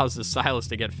he allows the Sylas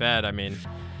to get fed, I mean,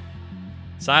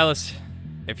 Sylas,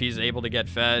 if he's able to get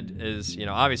fed, is, you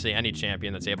know, obviously any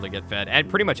champion that's able to get fed, and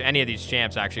pretty much any of these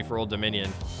champs actually for Old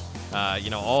Dominion, you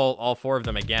know, all four of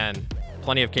them, again,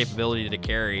 plenty of capability to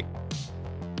carry,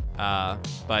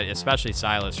 but especially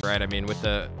Sylas, right? I mean,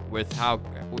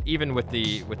 even with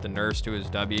the nerfs to his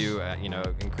W, you know,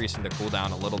 increasing the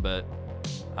cooldown a little bit,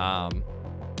 I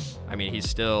mean, he's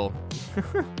still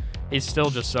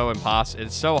just so impossible.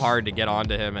 It's so hard to get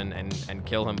onto him and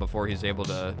kill him before he's able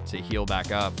to heal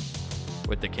back up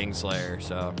with the Kingslayer.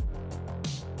 So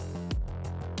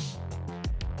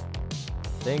I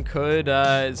think Hood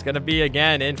is going to be,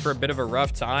 again, in for a bit of a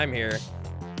rough time here.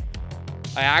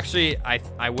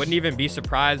 I wouldn't even be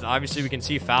surprised. Obviously, we can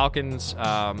see Falcons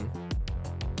and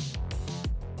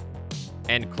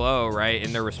CLoL, right,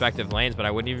 in their respective lanes, but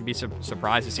I wouldn't even be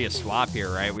surprised to see a swap here,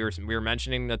 right? We were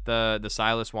mentioning that the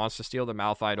Sylas wants to steal the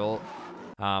Malphite ult.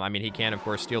 I mean, he can, of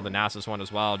course, steal the Nasus one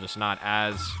as well, just not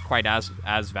quite as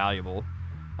valuable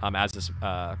as this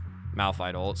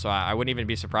Malphite ult. So I wouldn't even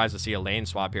be surprised to see a lane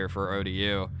swap here for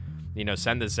ODU. You know,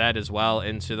 send the Zed as well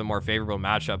into the more favorable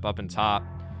matchup up in top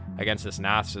against this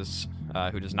Nasus,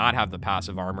 who does not have the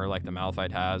passive armor like the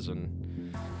Malphite has,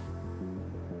 and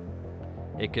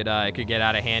it could get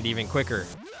out of hand even quicker,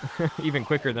 even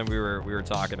quicker than we were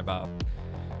talking about.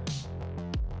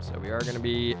 So we are going to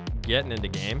be getting into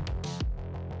game.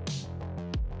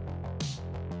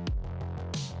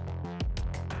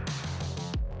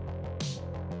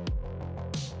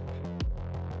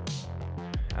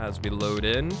 As we load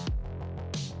in,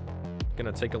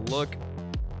 gonna take a look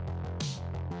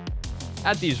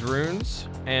at these runes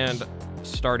and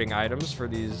starting items for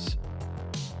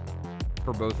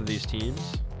both of these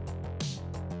teams.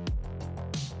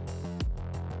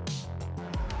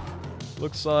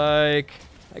 Looks like,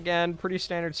 again, pretty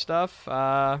standard stuff.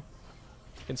 Gonna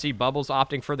can see Bubbles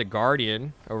opting for the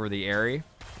Guardian over the Airy.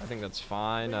 I think that's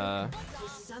fine. You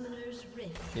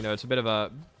know, it's a bit of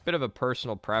a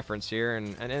personal preference here, and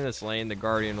in this lane, the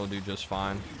Guardian will do just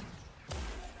fine.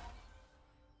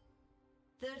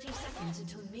 30 seconds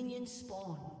until minions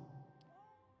spawn.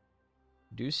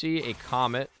 Do see a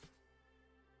Comet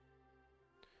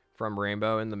from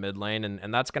Rainbow in the mid lane,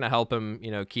 and that's going to help him,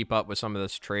 you know, keep up with some of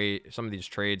these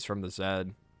trades from the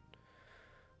Zed,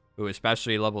 who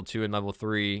especially level 2 and level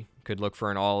 3 could look for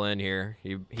an all-in here.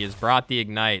 He has brought the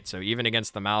Ignite, so even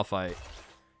against the Malphite,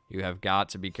 you have got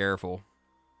to be careful.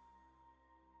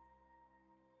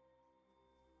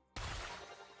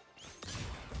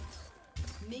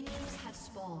 Minions have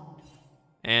spawned.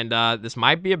 And this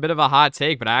might be a bit of a hot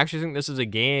take, but I actually think this is a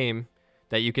game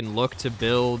that you can look to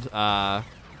build,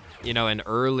 you know, an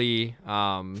early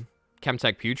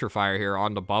Chemtech Putrefier here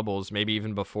on the Bubbles, maybe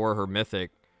even before her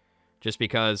Mythic, just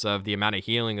because of the amount of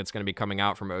healing that's going to be coming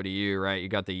out from ODU, right? You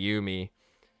got the Yuumi,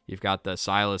 you've got the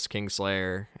Sylas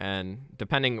Kingslayer, and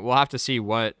depending, we'll have to see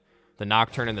what the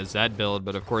Nocturne and the Zed build,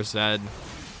 but of course Zed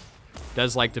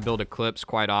does like to build Eclipse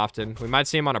quite often. We might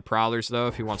see him on a Prowlers, though,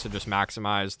 if he wants to just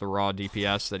maximize the raw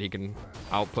DPS that he can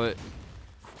output.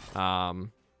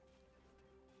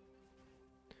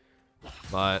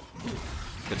 But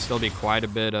could still be quite a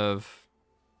bit of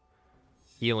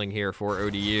healing here for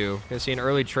ODU. Gonna see an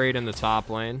early trade in the top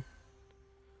lane.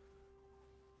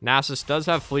 Nasus does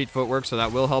have Fleet Footwork, so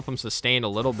that will help him sustain a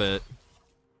little bit.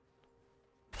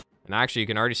 And actually, you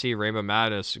can already see Rainbow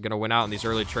Madness going to win out in these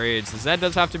early trades. The Zed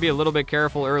does have to be a little bit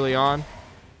careful early on.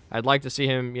 I'd like to see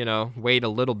him, you know, wait a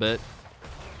little bit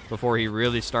before he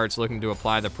really starts looking to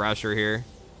apply the pressure here.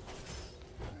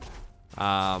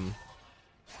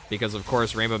 Because, of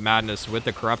course, Rainbow Madness with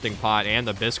the Corrupting Pot and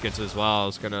the Biscuits as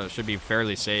well should be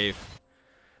fairly safe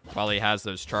while he has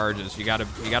those charges. You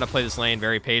gotta play this lane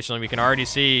very patiently. We can already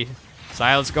see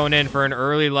Sylas going in for an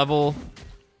early level.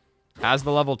 Has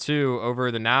the level 2 over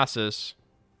the Nasus.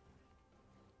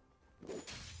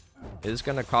 Is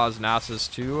going to cause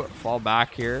Nasus to fall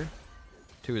back here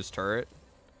to his turret.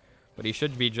 But he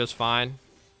should be just fine.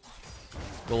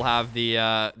 We'll have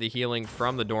the healing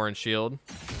from the Doran Shield.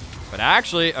 But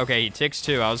actually, okay, he ticks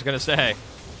 2. I was going to say.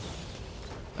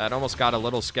 That almost got a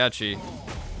little sketchy.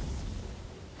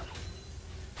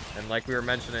 And like we were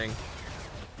mentioning,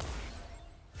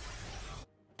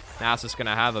 Nasus is going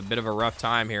to have a bit of a rough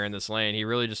time here in this lane. He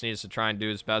really just needs to try and do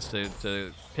his best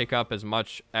to pick up as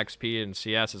much XP and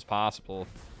CS as possible.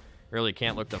 Really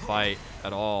can't look to fight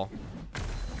at all.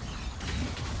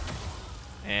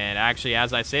 And actually,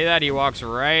 as I say that, he walks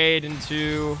right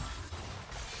into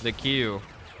the Q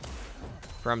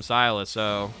from Sylas.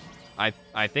 So I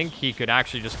think he could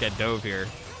actually just get dove here.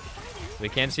 We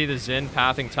can see the Xin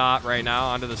pathing top right now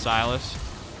onto the Sylas.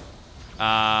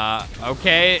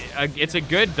 Okay, it's a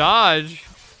good dodge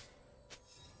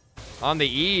on the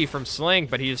E from Slink,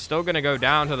 but he's still gonna go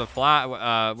down to the flat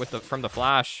from the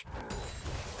flash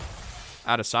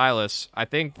out of Sylas. I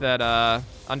think that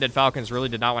Undead Falcons really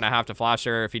did not want to have to flash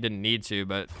there if he didn't need to,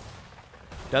 but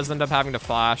does end up having to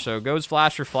flash. So goes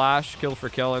flash for flash, kill for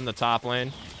kill in the top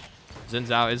lane. Xin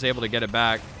Zhao is able to get it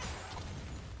back.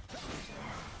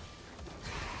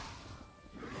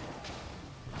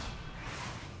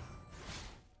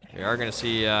 We are going to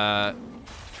see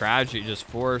Tragedy just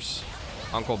force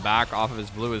Uncle back off of his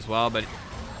blue as well, but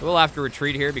we'll have to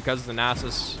retreat here because the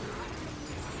Nasus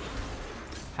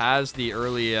has the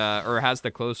early, or has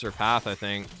the closer path, I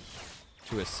think,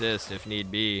 to assist if need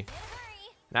be.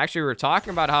 And actually, we were talking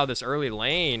about how this early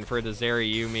lane for the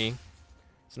Zeri Yuumi,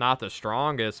 it's not the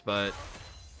strongest, but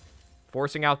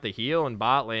forcing out the heal in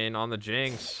bot lane on the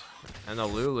Jinx and the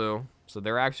Lulu. So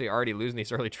they're actually already losing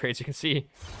these early trades. You can see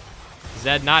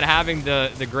Zed not having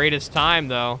the greatest time,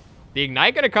 though. The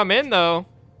Ignite going to come in, though,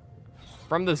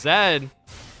 from the Zed.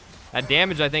 That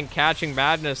damage, I think, catching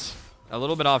Madness a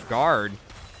little bit off guard.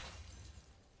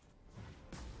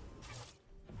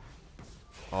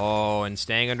 Oh, and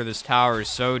staying under this tower is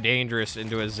so dangerous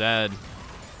into a Zed.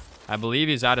 I believe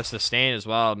he's out of sustain as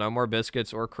well. No more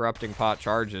Biscuits or Corrupting Pot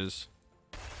charges.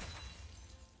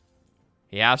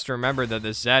 He has to remember that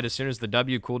this Zed, as soon as the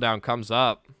W cooldown comes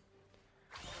up,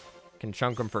 can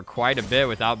chunk him for quite a bit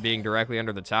without being directly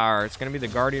under the tower. It's going to be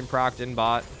the Guardian procced in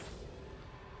bot.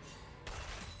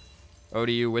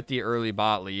 ODU with the early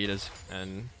bot lead.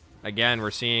 And again,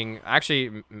 we're seeing,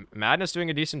 actually, Madness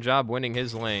doing a decent job winning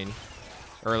his lane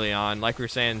early on. Like we were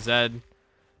saying, Zed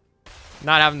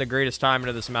not having the greatest time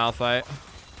into this Malphite.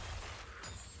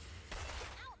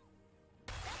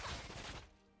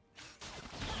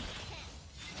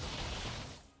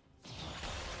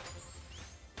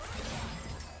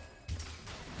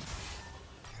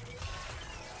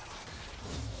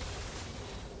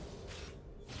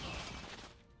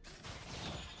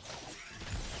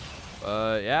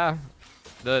 Yeah.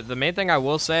 The main thing I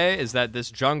will say is that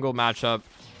this jungle matchup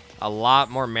a lot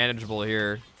more manageable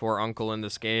here for Uncle in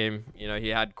this game. You know, he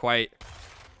had quite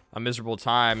a miserable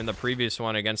time in the previous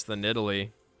one against the Nidalee.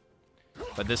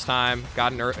 But this time,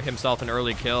 got himself an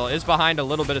early kill. Is behind a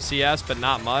little bit of CS, but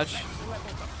not much.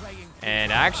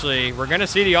 And actually, we're going to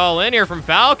see the all-in here from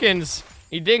Falcons.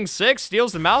 He dings 6,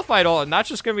 steals the Malphite ult, and that's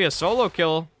just going to be a solo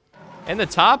kill in the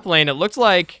top lane. It looked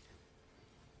like,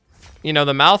 you know,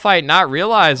 the Malphite not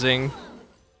realizing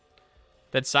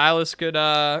that Sylas could,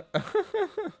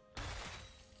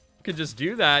 could just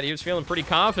do that. He was feeling pretty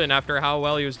confident after how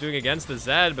well he was doing against the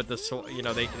Zed, but you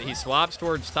know, he swaps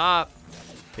towards top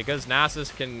because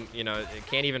Nasus can, you know, it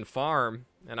can't even farm.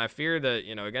 And I fear that,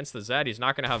 you know, against the Zed, he's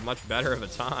not going to have much better of a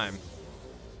time.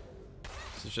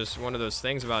 It's just one of those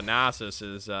things about Nasus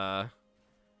is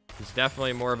he's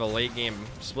definitely more of a late game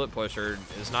split pusher.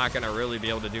 Is not going to really be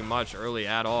able to do much early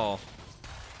at all.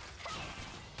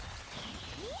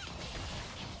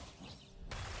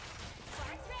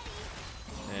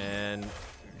 And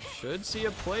should see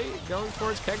a play going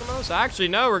towards Kegamos. Actually,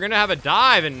 no, we're going to have a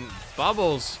dive, and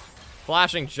Bubbles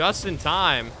flashing just in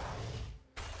time.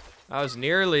 That was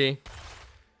nearly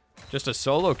just a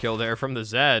solo kill there from the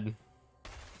Zed.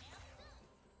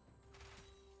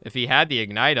 If he had the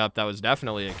Ignite up, that was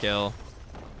definitely a kill.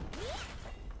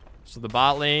 So the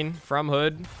bot lane from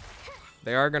Hood,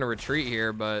 they are going to retreat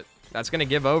here, but that's going to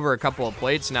give over a couple of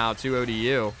plates now to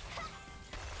ODU.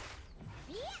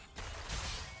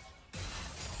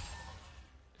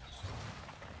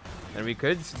 And we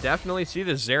could definitely see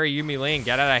the Zeri Yuumi lane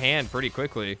get out of hand pretty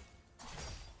quickly.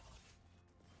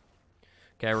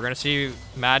 Okay, we're going to see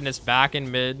Madness back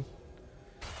in mid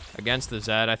against the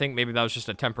Zed. I think maybe that was just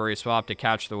a temporary swap to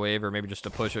catch the wave, or maybe just to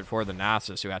push it for the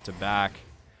Nasus, who had to back.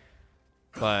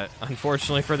 But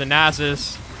unfortunately for the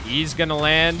Nasus, he's going to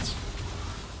land.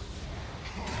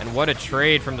 And what a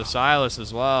trade from the Sylas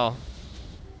as well.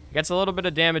 Gets a little bit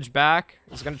of damage back.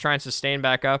 He's going to try and sustain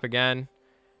back up again.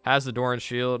 Has the Doran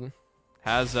shield.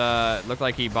 Has, looked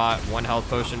like he bought 1 health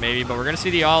potion maybe, but we're going to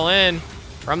see the all-in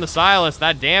from the Sylas.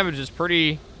 That damage is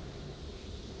pretty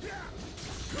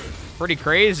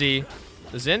crazy.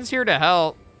 The Zin's here to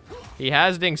help. He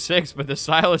has ding 6, but the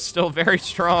Sylas still very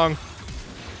strong.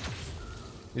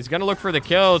 He's going to look for the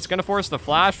kill. It's going to force the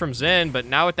flash from Zin, but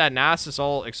now with that Nasus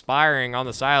ult expiring on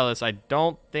the Sylas, I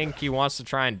don't think he wants to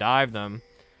try and dive them.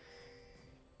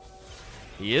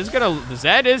 He is going to... The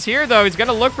Zed is here, though. He's going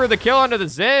to look for the kill onto the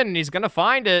Zin, and he's going to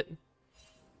find it.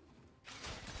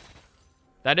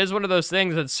 That is one of those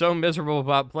things that's so miserable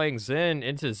about playing Zin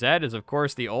into Zed is, of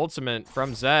course, the ultimate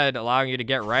from Zed, allowing you to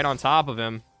get right on top of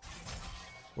him,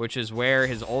 which is where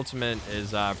his ultimate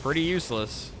is pretty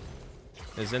useless,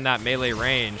 is in that melee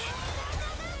range.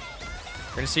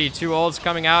 We're going to see 2 ults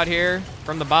coming out here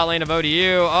from the bot lane of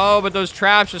ODU. Oh, but those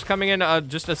traps just coming in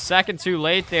just a second too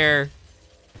late there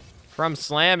from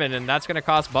Slammin', and that's going to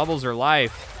cost Bubbles her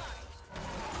life.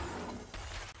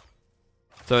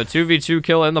 So a 2v2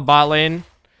 kill in the bot lane.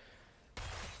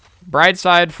 Bright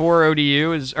side for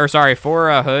ODU is, or sorry,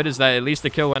 for Hood is that at least the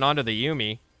kill went onto the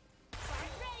Yuumi.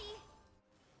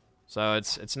 So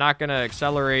it's not going to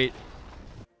accelerate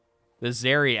the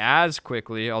Zeri as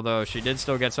quickly, although she did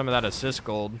still get some of that assist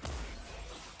gold.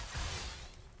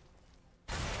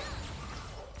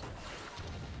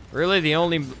 Really, the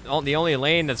only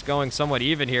lane that's going somewhat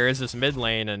even here is this mid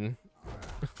lane, and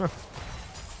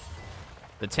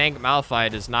the tank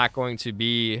Malphite is not going to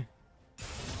be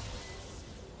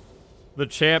the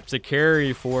champ to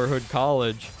carry for Hood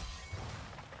College.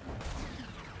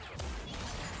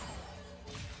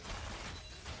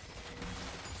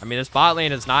 I mean, this bot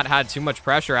lane has not had too much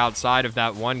pressure outside of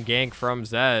that one gank from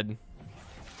Zed,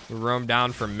 who roamed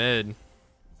down from mid.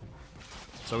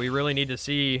 So we really need to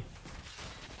see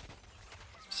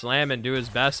Slam and do his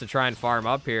best to try and farm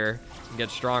up here and get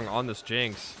strong on this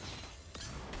Jinx.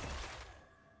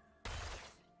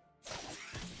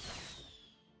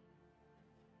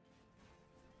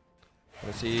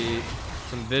 We'll see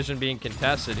some vision being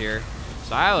contested here.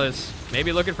 Sylas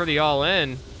maybe looking for the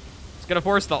all-in. It's going to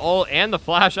force the ult and the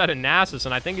flash out of Nasus,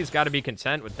 and I think he's got to be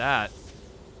content with that.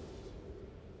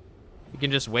 He can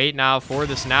just wait now for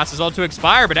this Nasus ult to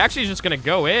expire, but actually he's just going to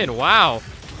go in. Wow.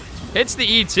 Hits the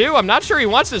E2. I'm not sure he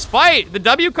wants this fight. The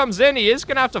W comes in. He is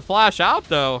going to have to flash out,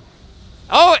 though.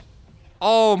 Oh!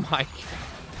 Oh, my God.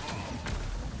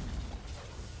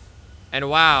 And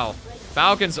wow.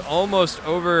 Falcons almost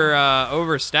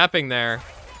overstepping there.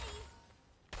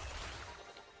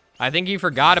 I think he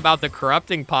forgot about the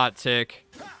corrupting pot tick.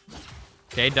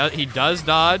 Okay, he does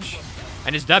dodge.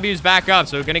 And his W's back up,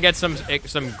 so we're going to get some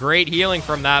great healing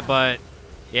from that, but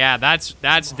Yeah, that's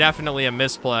definitely a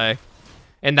misplay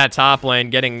in that top lane,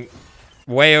 getting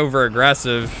way over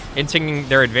aggressive and taking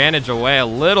their advantage away a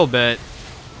little bit.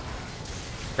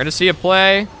 We're going to see a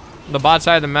play on the bot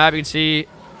side of the map. You can see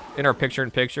in our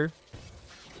picture-in-picture.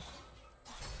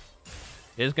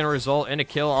 It is going to result in a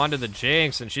kill onto the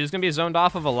Jinx, and she's going to be zoned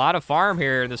off of a lot of farm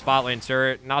here in this bot lane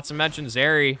turret. Not to mention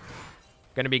Zeri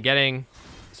going to be getting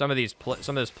some of this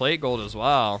plate gold as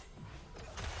well.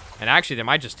 And actually, they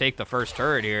might just take the first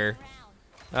turret here.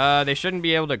 They shouldn't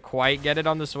be able to quite get it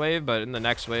on this wave, but in the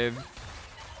next wave,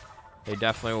 they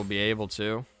definitely will be able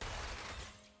to.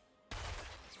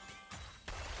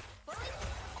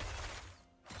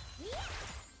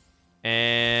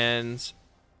 And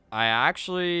I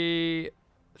actually...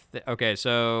 okay,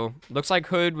 so looks like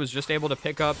Hood was just able to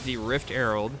pick up the Rift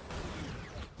Herald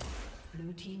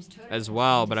as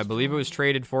well, but I believe it was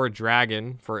traded for a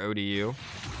Dragon for ODU.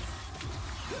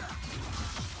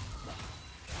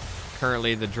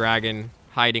 Currently, the Dragon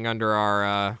hiding under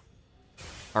our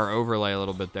overlay a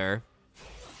little bit there.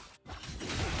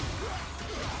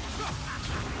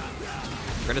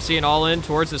 We're going to see an all-in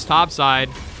towards this top side.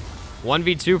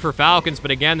 1v2 for Falcons, but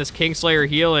again, this Kingslayer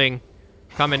healing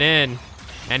coming in.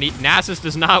 And Nasus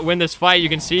does not win this fight. You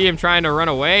can see him trying to run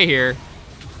away here.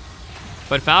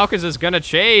 But Falcons is going to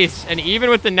chase. And even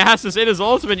with the Nasus in his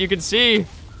ultimate, you can see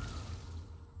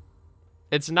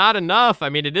it's not enough. I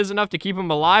mean, it is enough to keep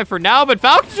him alive for now, but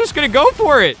Falcon's just going to go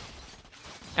for it.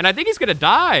 And I think he's going to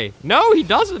die. No, he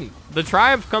doesn't. The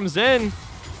Triumph comes in,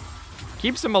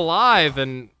 keeps him alive,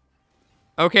 and...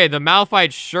 okay, the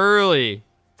Malphite surely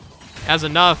has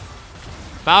enough.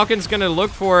 Falcon's going to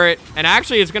look for it, and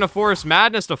actually it's going to force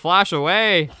Madness to flash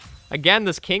away. Again,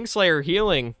 this Kingslayer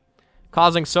healing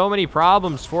causing so many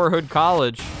problems for Hood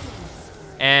College.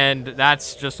 And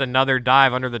that's just another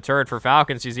dive under the turret for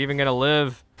Falcons. He's even going to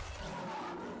live.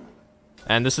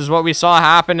 And this is what we saw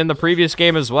happen in the previous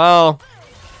game as well.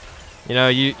 You know,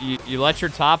 you let your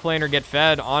top laner get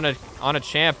fed on a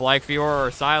champ like Fiora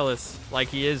or Silas, like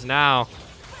he is now.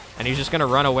 And he's just going to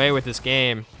run away with this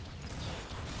game.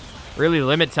 Really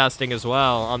limit testing as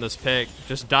well on this pick.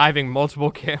 Just diving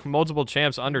multiple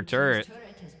champs under turret.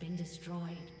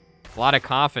 A lot of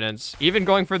confidence. Even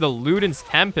going for the Luden's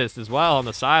Tempest as well on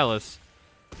the Silas.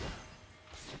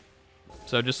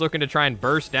 So just looking to try and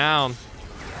burst down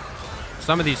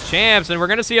some of these champs. And we're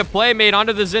going to see a play made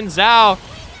onto the Xin Zhao.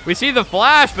 We see the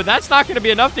flash, but that's not going to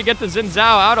be enough to get the Xin Zhao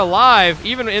out alive,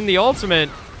 even in the ultimate.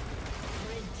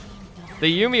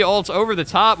 The Yuumi ult over the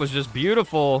top was just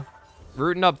beautiful.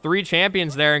 Rooting up 3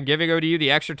 champions there and giving ODU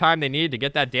the extra time they need to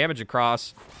get that damage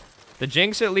across. The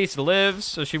Jinx at least lives,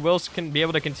 so she can be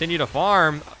able to continue to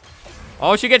farm.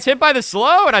 Oh, she gets hit by the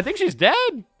slow, and I think she's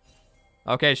dead.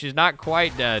 Okay, she's not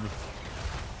quite dead.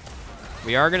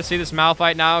 We are going to see this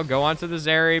Malphite now go onto the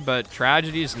Zeri, but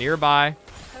Tragedy is nearby.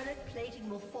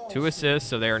 2 assists,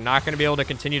 so they are not going to be able to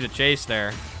continue to chase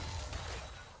there.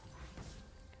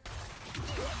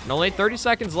 And only 30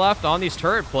 seconds left on these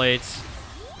turret plates.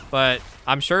 But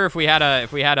I'm sure if we had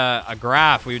a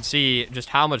graph, we would see just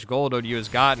how much gold ODU has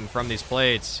gotten from these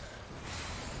plates.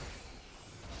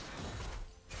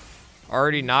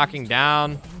 Already knocking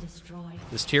down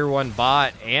this tier 1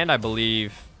 bot, and I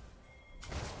believe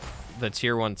the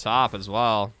tier 1 top as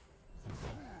well.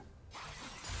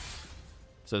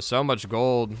 So much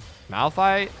gold.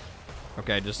 Malphite?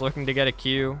 Okay, just looking to get a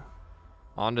Q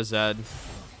onto Zed.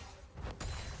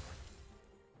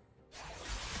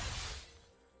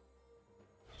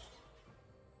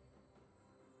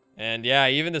 And yeah,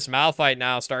 even this Malphite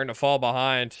now starting to fall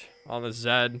behind on the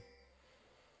Zed.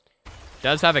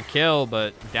 Does have a kill,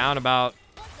 but down about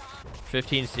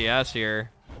 15 CS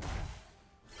here.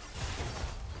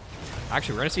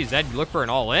 Actually, we're going to see Zed look for an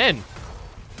all-in.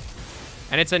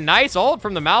 And it's a nice ult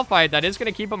from the Malphite that is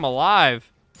going to keep him alive.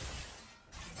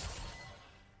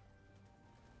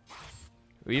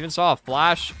 We even saw a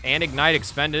flash and ignite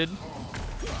expended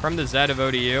from the Zed of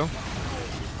ODU.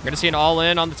 We're going to see an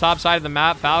all-in on the top side of the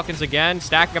map. Falcons again,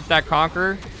 stacking up that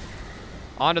Conqueror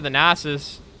onto the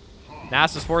Nasus.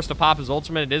 Nasus forced to pop his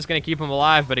ultimate. It is going to keep him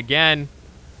alive, but again,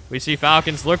 we see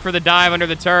Falcons look for the dive under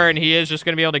the turret, and he is just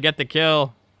going to be able to get the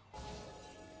kill.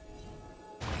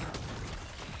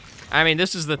 I mean,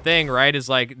 this is the thing, right? Is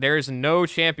like, there's no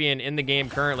champion in the game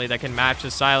currently that can match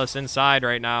the Silas inside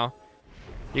right now.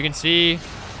 You can see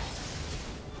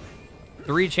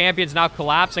 3 champions now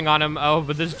collapsing on him. Oh,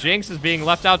 but this Jinx is being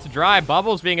left out to dry.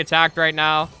 Bubble's being attacked right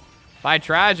now by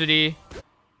Tragedy.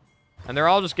 And they're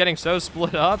all just getting so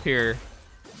split up here.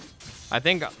 I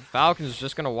think Falcons is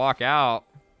just going to walk out.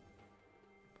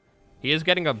 He is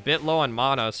getting a bit low on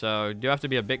mana, so you do have to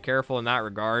be a bit careful in that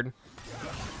regard.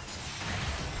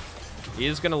 He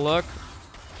is going to look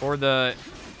for the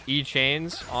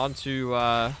E-chains onto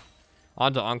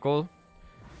Uncle.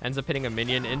 Ends up hitting a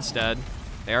minion instead.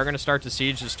 They are going to start to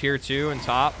siege this tier 2 and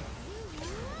top.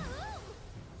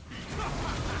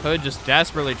 Hood just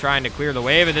desperately trying to clear the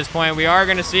wave at this point. We are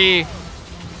going to see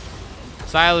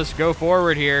Silas go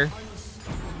forward here.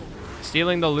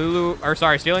 Stealing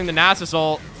the stealing the Nasus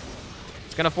ult.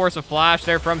 It's going to force a flash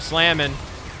there from Slammin'.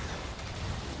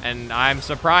 And I'm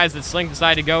surprised that Slink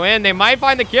decided to go in. They might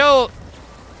find the kill.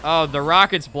 Oh, the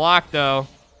rocket's blocked, though.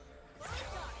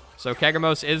 So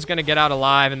Kegamos is going to get out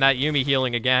alive, and that Yuumi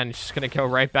healing again. She's going to go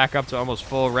right back up to almost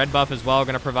full. Red buff as well,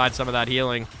 going to provide some of that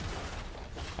healing.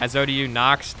 As ODU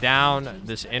knocks down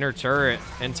this inner turret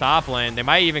in top lane. They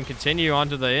might even continue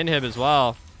onto the inhib as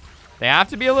well. They have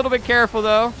to be a little bit careful,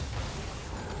 though.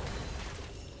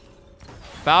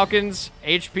 Falcon's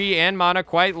HP and mana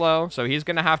quite low, so he's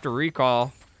going to have to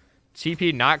recall.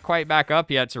 TP not quite back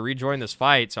up yet to rejoin this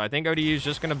fight, so I think ODU is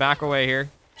just going to back away here,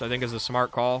 which I think is a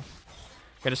smart call.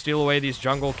 Going to steal away these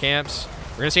jungle camps.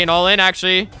 We're going to see an all-in,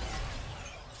 actually.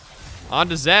 On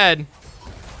to Zed.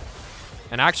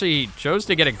 And actually chose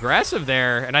to get aggressive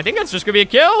there, and I think that's just going to be a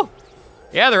kill.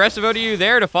 Yeah, the rest of ODU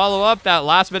there to follow up that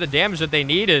last bit of damage that they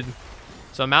needed.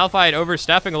 So Malphite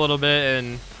overstepping a little bit,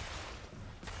 and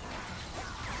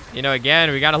you know, again,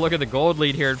 we got to look at the gold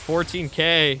lead here at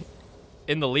 14K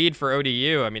in the lead for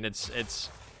ODU. I mean, it's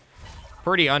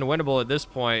pretty unwinnable at this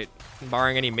point,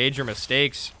 barring any major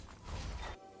mistakes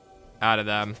out of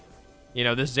them. You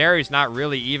know, this Zeri's not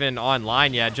really even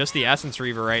online yet, just the Essence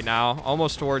Reaver right now,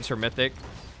 almost towards her Mythic.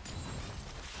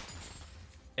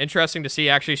 Interesting to see,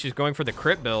 actually, she's going for the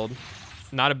crit build.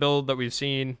 Not a build that we've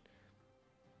seen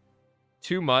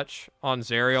too much on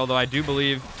Zeri, although I do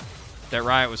believe that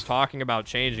Riot was talking about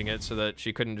changing it so that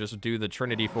she couldn't just do the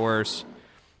Trinity Force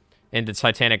into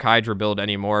Titanic Hydra build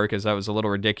anymore, because that was a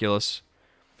little ridiculous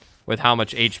with how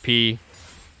much HP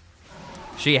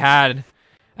she had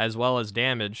as well as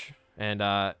damage, and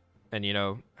you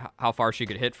know how far she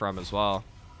could hit from as well.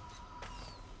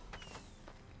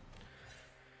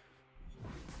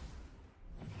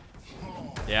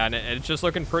 Yeah, and it's just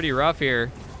looking pretty rough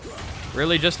here.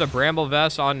 Really just a Bramble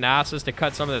Vest on Nasus to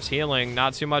cut some of this healing.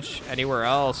 Not too much anywhere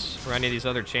else for any of these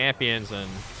other champions, and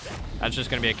that's just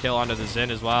going to be a kill onto the Xin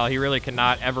as well. He really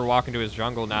cannot ever walk into his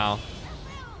jungle now,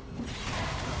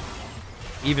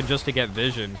 even just to get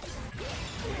vision.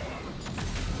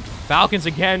 Falcons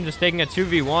again just taking a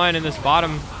 2v1 in this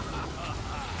bottom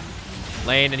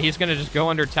lane, and he's going to just go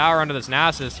under tower onto this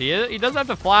Nasus. He does have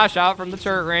to flash out from the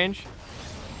turret range.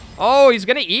 Oh, he's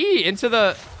going to E into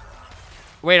the...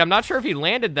 Wait, I'm not sure if he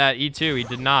landed that E2. He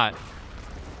did not.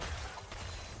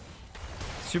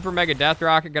 Super Mega Death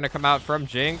Rocket going to come out from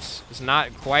Jinx. It's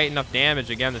not quite enough damage.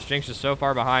 Again, this Jinx is so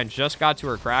far behind. Just got to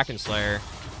her Kraken Slayer.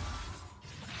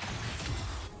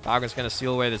 Falcon's going to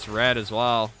steal away this red as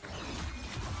well.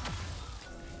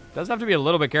 Does have to be a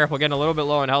little bit careful. Getting a little bit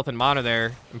low in health and mana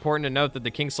there. Important to note that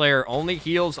the Kingslayer only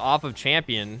heals off of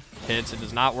champion hits. It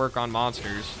does not work on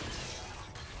monsters.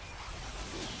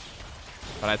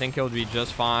 But I think he'll be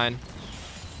just fine.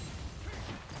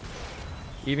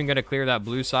 Even going to clear that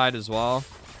blue side as well.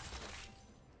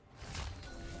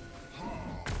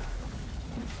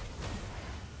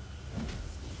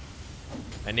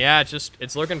 And yeah,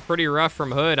 it's looking pretty rough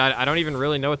from Hood. I don't even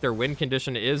really know what their win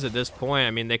condition is at this point.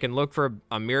 I mean, they can look for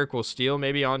a Miracle Steal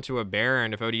maybe onto a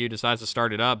Baron if ODU decides to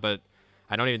start it up, but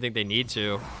I don't even think they need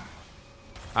to.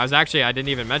 I didn't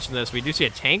even mention this. We do see a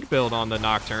tank build on the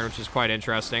Nocturne, which is quite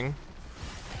interesting.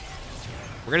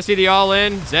 We're going to see the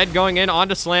all-in. Zed going in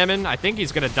onto Slammin'. I think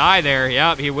he's going to die there.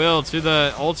 Yep, he will to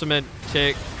the ultimate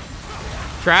tick.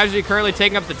 Tragedy currently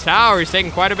taking up the tower. He's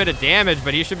taking quite a bit of damage,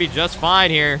 but he should be just fine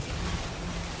here.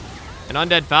 And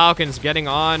Undead Falcon's getting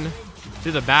on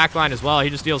to the backline as well.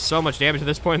 He just deals so much damage at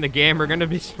this point in the game. We're going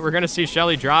to see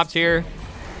Shelly dropped here.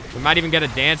 We might even get a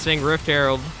dancing Rift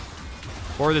Herald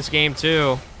for this game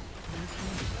too,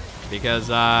 because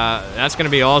that's going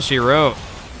to be all she wrote.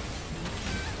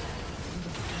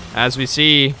 As we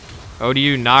see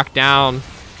ODU knock down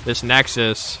this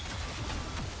Nexus.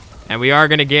 And we are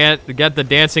going to get the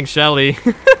dancing Shelly.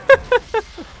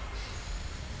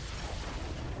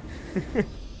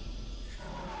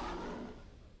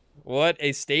 What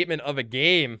a statement of a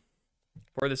game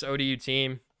for this ODU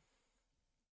team.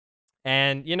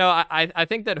 And, you know, I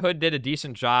think that Hood did a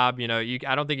decent job. You know,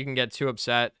 I don't think you can get too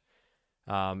upset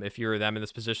if you were them in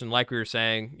this position. Like we were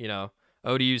saying, you know,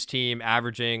 ODU's team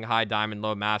averaging high diamond,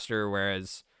 low master,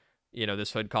 whereas, you know,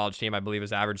 this Hood College team, I believe,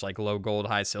 is average like low gold,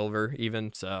 high silver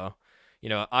even. So, you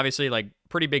know, obviously like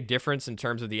pretty big difference in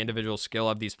terms of the individual skill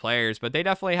of these players, but they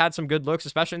definitely had some good looks,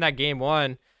 especially in that game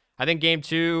one. I think game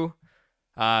 2,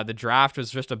 the draft was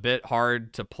just a bit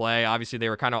hard to play. Obviously, they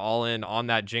were kind of all in on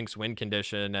that Jinx win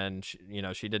condition, and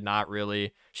she did not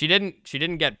really. She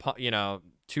didn't get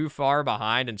too far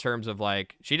behind in terms of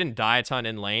like she didn't die a ton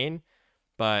in lane,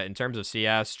 but in terms of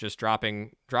CS, just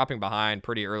dropping behind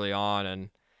pretty early on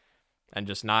and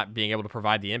just not being able to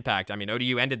provide the impact. I mean,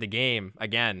 ODU ended the game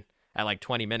again at like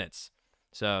 20 minutes.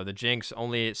 So the Jinx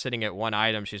only sitting at 1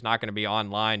 item. She's not going to be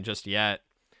online just yet.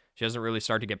 She doesn't really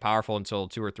start to get powerful until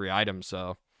 2 or 3 items.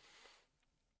 So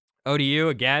ODU,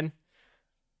 again,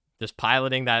 just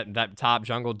piloting that top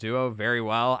jungle duo very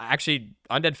well. Actually,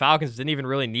 Undead Falcons didn't even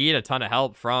really need a ton of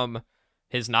help from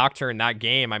his Nocturne that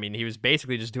game. I mean, he was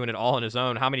basically just doing it all on his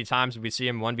own. How many times did we see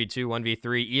him 1v2,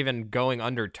 1v3, even going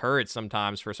under turrets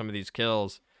sometimes for some of these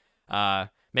kills?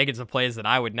 Making some plays that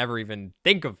I would never even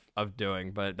think of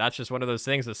doing. But that's just one of those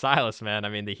things with Silas, man. I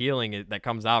mean, the healing that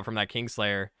comes out from that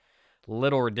Kingslayer,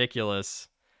 little ridiculous.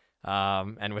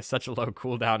 And with such a low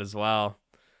cooldown as well.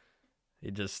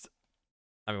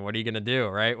 I mean, what are you going to do,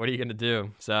 right? What are you going to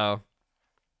do? So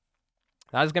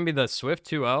that's going to be the Swift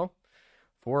 2-0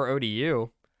 for ODU.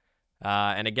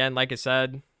 And again, like I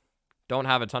said, don't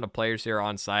have a ton of players here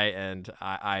on site, and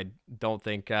I don't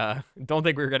think we're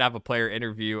going to have a player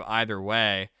interview either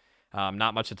way.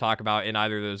 Not much to talk about in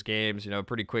either of those games.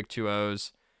 Pretty quick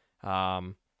 2-0s.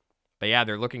 But yeah,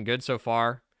 they're looking good so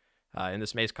far in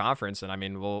this MAEC conference, and I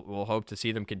mean, we'll hope to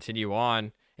see them continue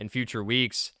on in future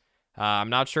weeks. I'm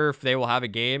not sure if they will have a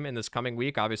game in this coming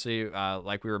week. Obviously,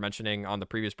 like we were mentioning on the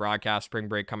previous broadcast, spring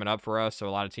break coming up for us, so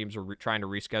a lot of teams are trying to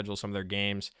reschedule some of their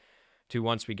games to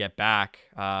once we get back.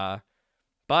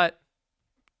 But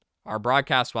our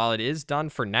broadcast, while it is done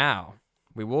for now,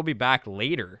 we will be back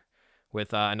later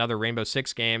with another Rainbow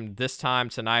Six game. This time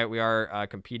tonight, we are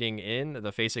competing in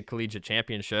the FACEIT Collegiate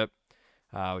Championship,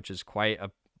 which is quite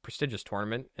a prestigious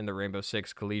tournament in the Rainbow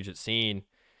Six collegiate scene.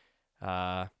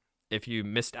 If you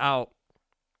missed out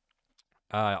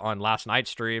on last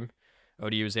night's stream,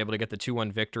 ODU was able to get the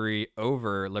 2-1 victory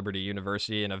over Liberty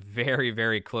University in a very,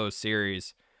 very close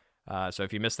series. So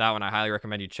if you missed that one, I highly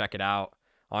recommend you check it out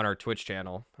on our Twitch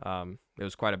channel. It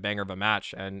was quite a banger of a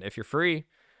match. And if you're free,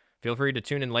 feel free to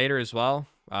tune in later as well.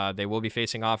 They will be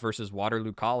facing off versus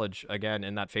Waterloo College again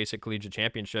in that FACEIT Collegiate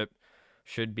Championship.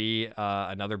 Should be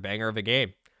another banger of a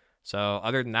game. So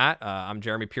other than that, I'm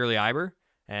Jeremy Purely Iber.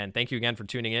 And thank you again for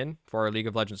tuning in for our League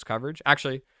of Legends coverage.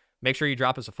 Actually, make sure you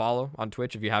drop us a follow on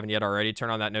Twitch if you haven't yet already. Turn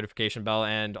on that notification bell.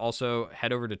 And also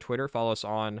head over to Twitter. Follow us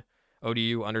on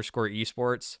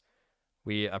ODU_esports.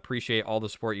 We appreciate all the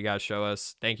support you guys show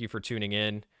us. Thank you for tuning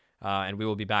in. And we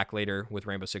will be back later with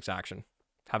Rainbow Six action.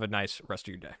 Have a nice rest of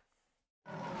your day.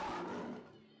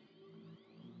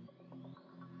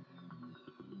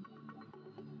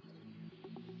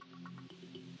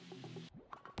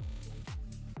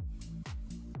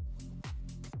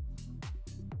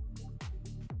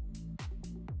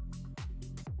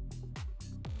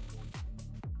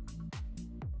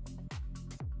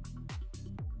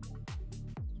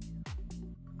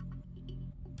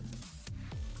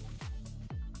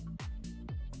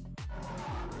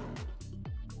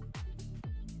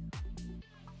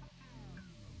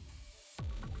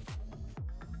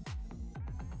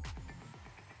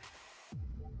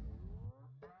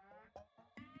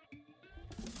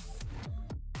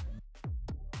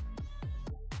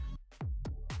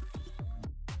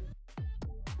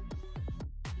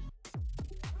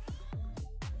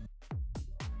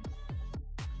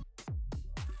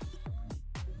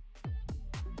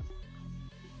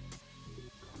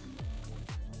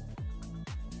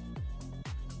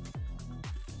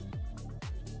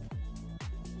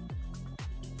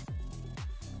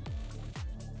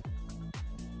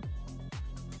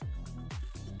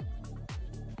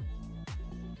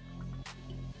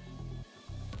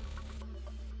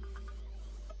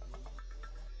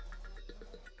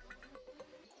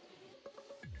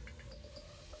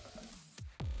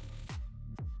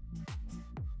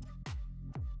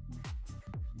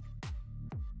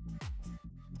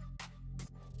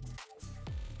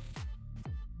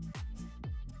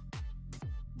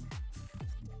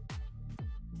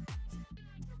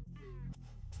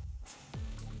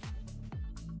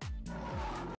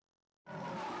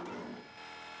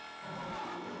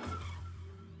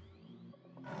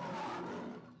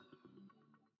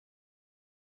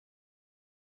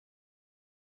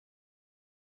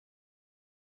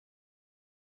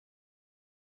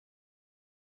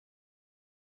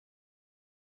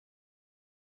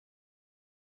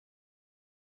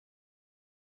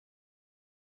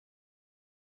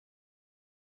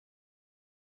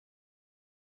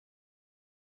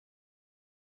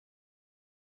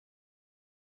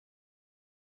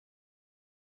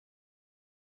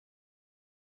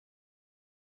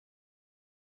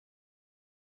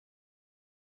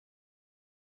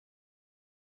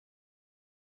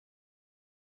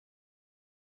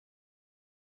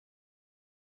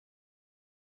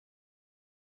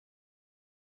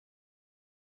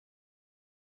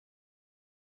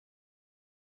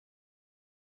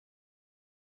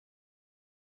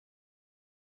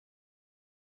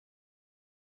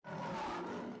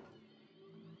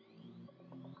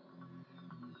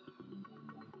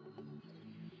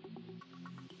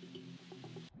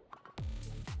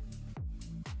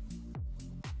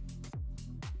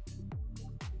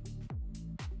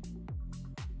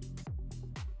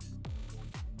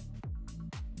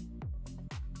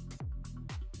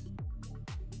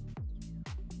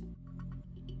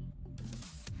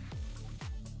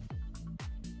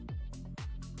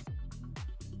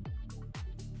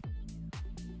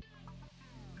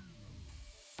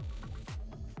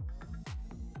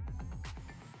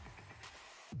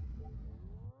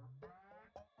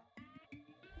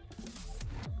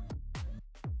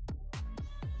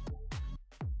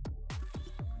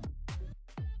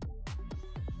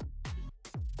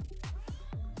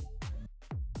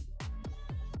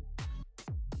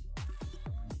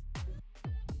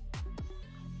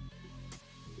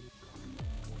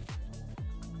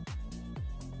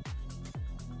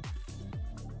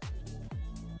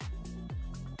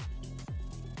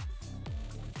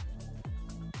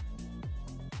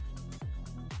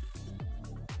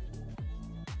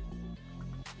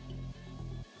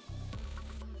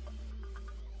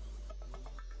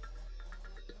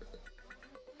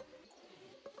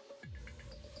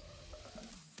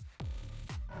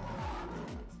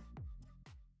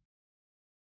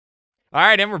 All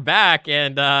right, and we're back,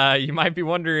 and you might be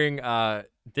wondering,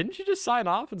 didn't you just sign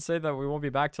off and say that we won't be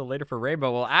back till later for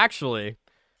Rainbow? Well, actually,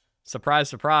 surprise,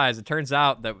 surprise, it turns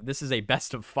out that this is a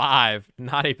best of 5,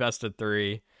 not a best of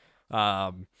 3.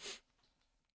 I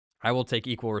will take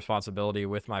equal responsibility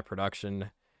with my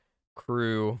production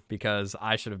crew because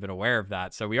I should have been aware of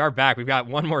that. So we are back. We've got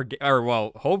one more, or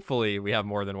well, hopefully we have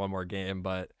more than one more game,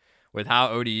 but with how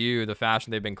ODU, the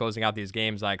fashion they've been closing out these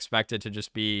games, I expect it to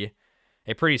just be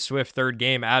a pretty swift third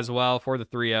game as well for the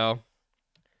 3-0.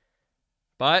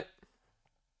 But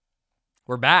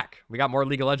we're back. We got more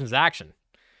League of Legends action.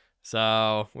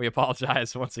 So we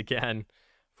apologize once again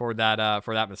for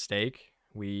that mistake.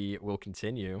 We will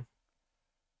continue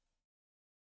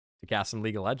to cast some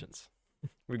League of Legends.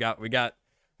 we got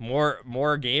more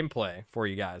gameplay for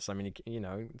you guys. I mean, you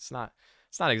know, it's not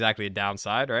exactly a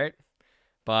downside, right?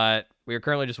 But we are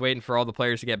currently just waiting for all the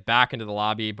players to get back into the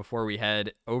lobby before we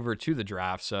head over to the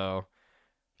draft. So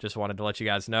just wanted to let you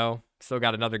guys know. Still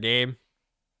got another game.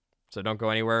 So don't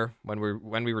go anywhere. When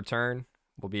we return,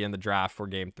 we'll be in the draft for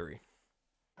game 3.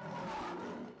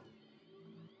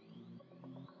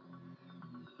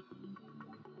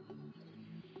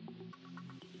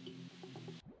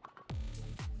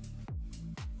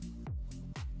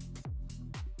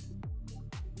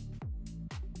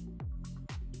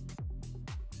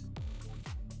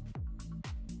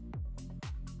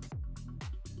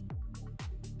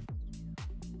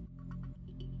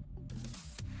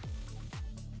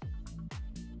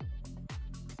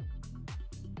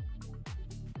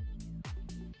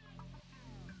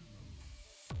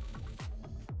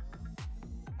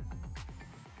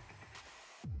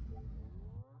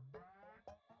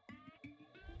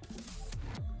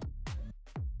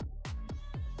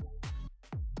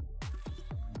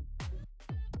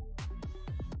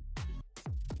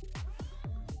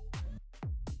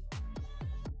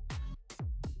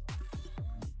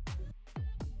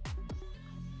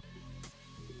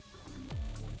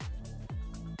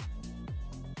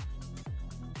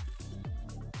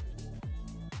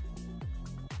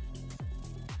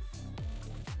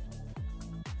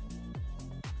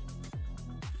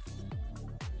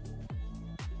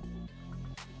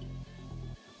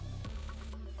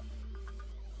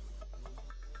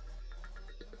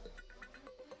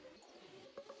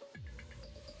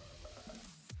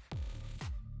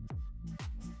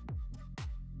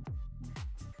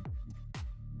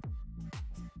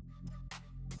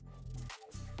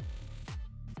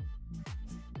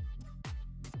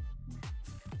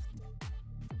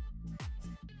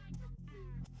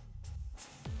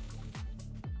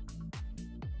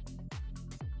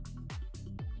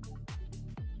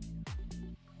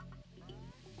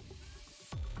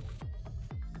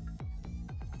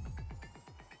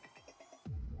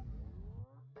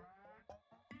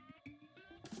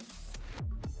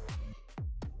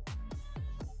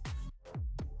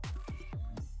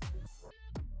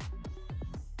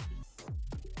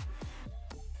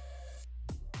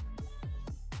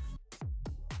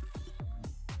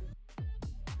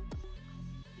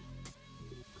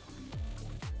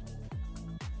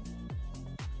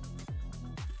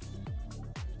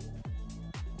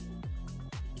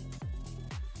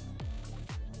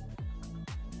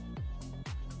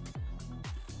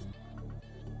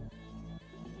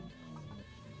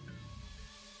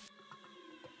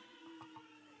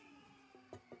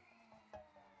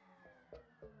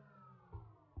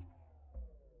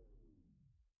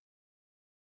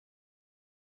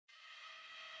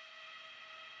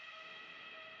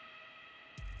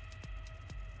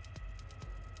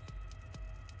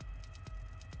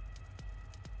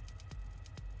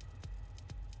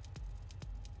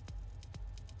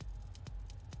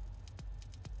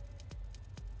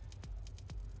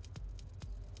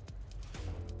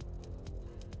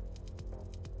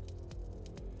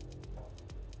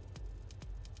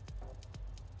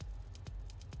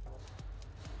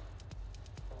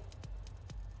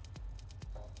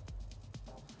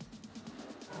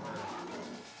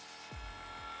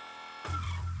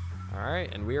 All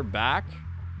right, and we are back.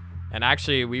 And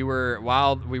actually,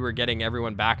 while we were getting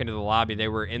everyone back into the lobby, they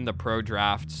were in the pro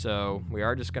draft. So we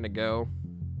are just going to go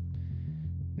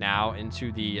now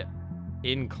into the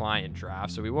in-client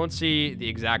draft. So we won't see the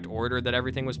exact order that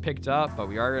everything was picked up, but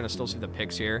we are going to still see the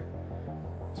picks here.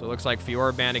 So it looks like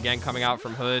Fiora ban again coming out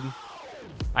from Hood.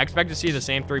 I expect to see the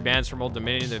same 3 bans from Old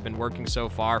Dominion. They've been working so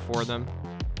far for them.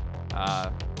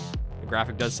 The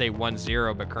graphic does say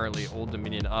 1-0, but currently Old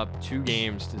Dominion up 2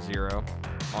 games to 0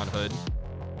 on Hood.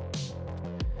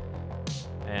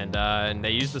 And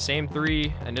they used the same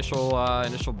 3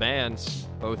 initial bans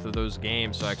both of those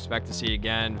games, so I expect to see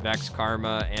again Vex,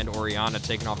 Karma, and Orianna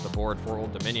taken off the board for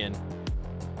Old Dominion.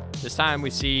 This time we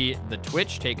see the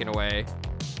Twitch taken away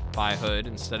by Hood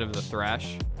instead of the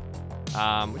Thresh,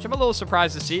 which I'm a little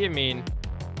surprised to see. I mean,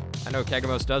 I know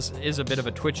Kegamos is a bit of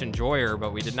a Twitch enjoyer,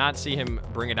 but we did not see him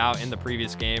bring it out in the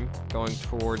previous game, going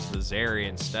towards the Zeri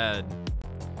instead.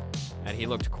 And he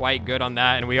looked quite good on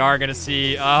that, and we are going to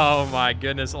see, oh my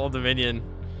goodness, Old Dominion.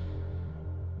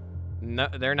 No,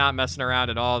 they're not messing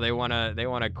around at all. They want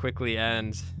to quickly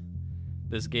end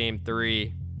this game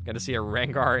 3. Going to see a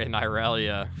Rengar and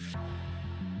Irelia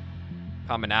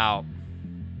coming out.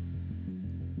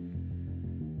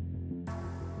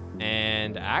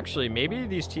 And actually, maybe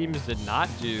these teams did not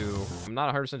do, I'm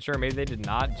not 100% sure, maybe they did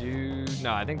not do,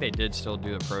 no, I think they did still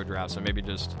do the pro draft, so maybe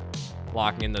just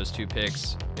locking in those 2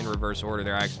 picks in reverse order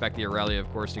there. I expect the Irelia,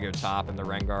 of course, to go top and the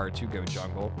Rengar to go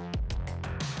jungle.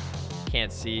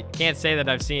 Can't say that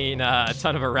I've seen a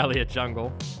ton of Irelia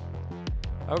jungle.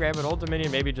 Okay, but Old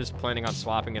Dominion maybe just planning on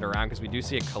swapping it around because we do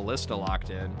see a Kalista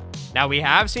locked in. Now, we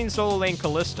have seen solo lane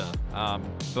Kalista,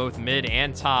 both mid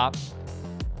and top,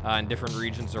 in different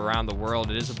regions around the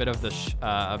world. It is a bit of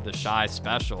the Shy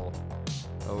special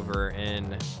over in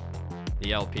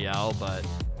the LPL, but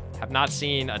have not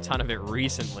seen a ton of it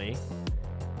recently.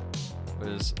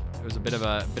 It was a bit of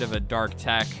a dark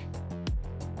tech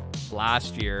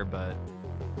last year, but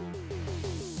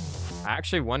I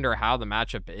actually wonder how the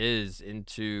matchup is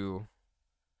into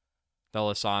the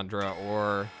Lissandra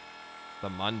or the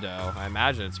Mundo. I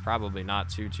imagine it's probably not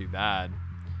too bad.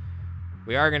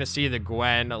 We are going to see the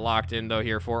Gwen locked in, though,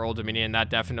 here for Old Dominion. That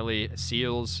definitely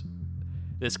seals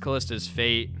this Kalista's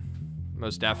fate,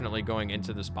 most definitely going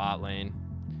into the spot lane.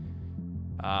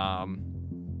 We're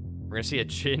going to see a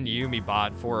Chin Yumi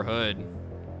bot for Hood.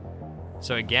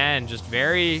 So, again, just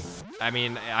very... I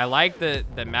mean, I like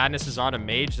that Madness is on a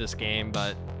mage this game,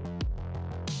 but,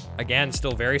 again,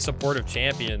 still very supportive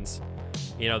champions.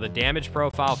 You know, the damage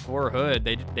profile for Hood,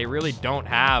 they really don't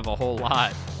have a whole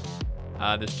lot.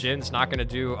 This Jin's not going to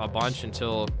do a bunch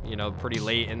until, you know, pretty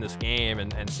late in this game,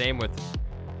 and same with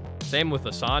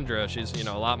Lissandra. She's, you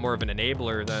know, a lot more of an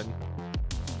enabler than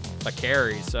a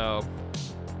carry, so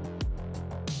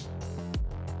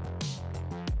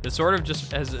this sort of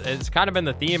just has kind of been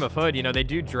the theme of Hood. You know, they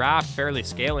do draft fairly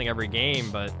scaling every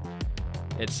game, but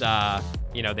it's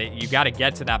you know, you got to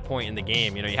get to that point in the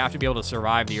game. You know, you have to be able to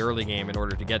survive the early game in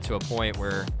order to get to a point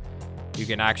where you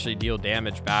can actually deal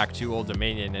damage back to Old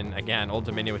Dominion. And again, Old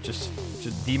Dominion was just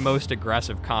the most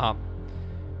aggressive comp.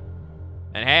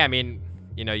 And hey, I mean,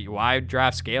 you know, why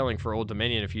draft scaling for Old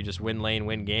Dominion if you just win lane,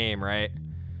 win game, right?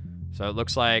 So it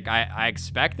looks like I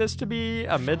expect this to be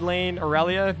a mid lane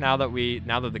Irelia. Now that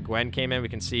the Gwen came in, we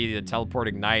can see the teleport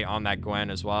ignite on that Gwen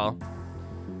as well.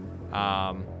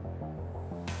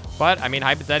 But I mean,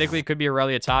 hypothetically, it could be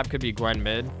Irelia top, could be Gwen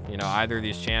mid. You know, either of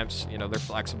these champs, you know, they're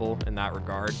flexible in that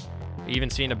regard. Even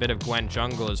seen a bit of Gwen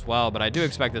jungle as well, but I do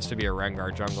expect this to be a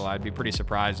Rengar jungle. I'd be pretty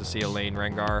surprised to see a lane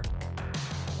Rengar.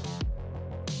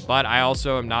 But I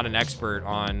also am not an expert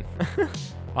on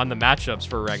on the matchups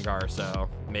for Rengar, so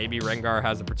maybe Rengar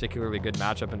has a particularly good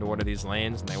matchup into one of these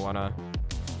lanes and they want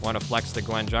to flex the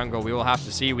Gwen jungle. We will have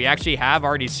to see. We actually have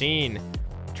already seen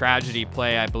Tragedy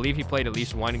play. I believe he played at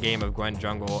least one game of Gwen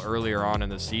jungle earlier on in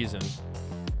the season,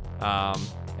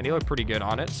 and he looked pretty good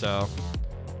on it, so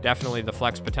definitely the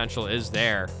flex potential is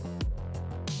there.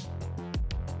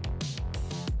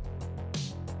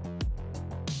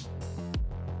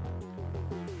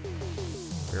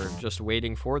 We're just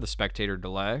waiting for the spectator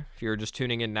delay. If you're just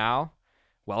tuning in now,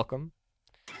 welcome.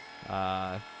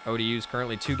 ODU is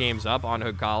currently 2 games up on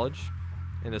Hood College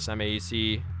in this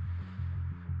MAEC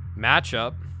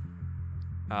matchup.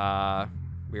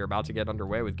 We are about to get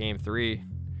underway with game 3.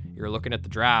 You're looking at the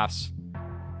drafts.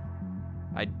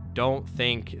 I don't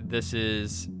think this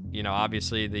is, you know,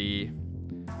 obviously the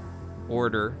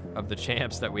order of the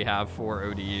champs that we have for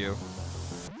ODU.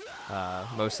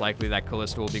 Most likely that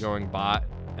Kalista will be going bot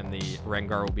and the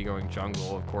Rengar will be going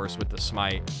jungle, of course, with the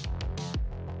smite.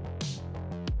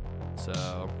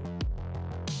 So,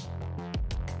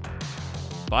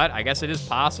 but I guess it is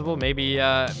possible. Maybe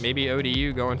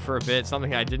ODU going for a bit,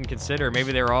 something I didn't consider.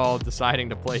 Maybe they were all deciding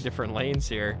to play different lanes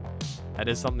here. That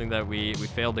is something that we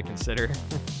failed to consider.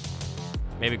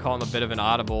 Maybe calling a bit of an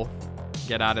audible,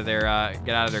 get out of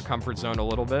their comfort zone a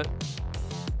little bit.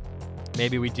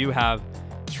 Maybe we do have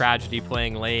Tragedy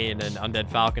playing lane and Undead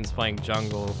Falcons playing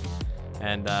jungle,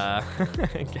 and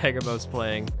Gagabos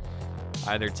playing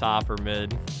either top or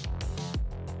mid.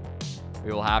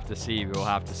 We will have to see. We will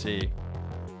have to see.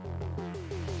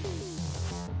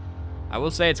 I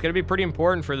will say it's going to be pretty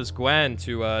important for this Gwen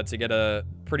to get a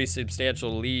pretty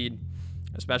substantial lead,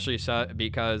 especially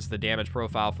because the damage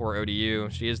profile for ODU,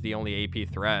 she is the only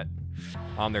AP threat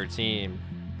on their team.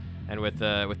 And with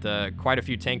the quite a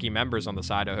few tanky members on the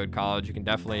side of Hood College, you can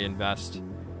definitely invest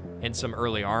in some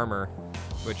early armor,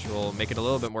 which will make it a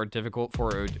little bit more difficult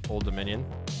for Old Dominion.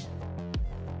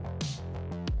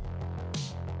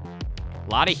 A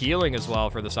lot of healing as well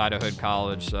for the side of Hood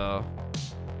College, so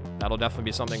that'll definitely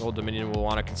be something Old Dominion will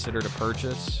want to consider to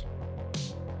purchase.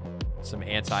 Some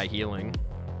anti-healing.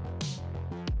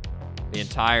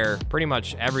 Pretty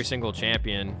much every single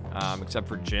champion, except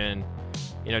for Jhin.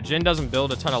 You know, Jhin doesn't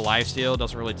build a ton of lifesteal,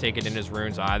 doesn't really take it in his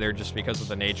runes either, just because of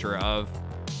the nature of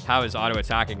how his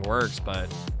auto-attacking works,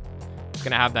 but he's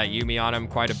going to have that Yuumi on him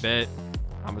quite a bit.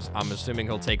 I'm assuming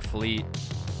he'll take Fleet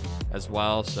as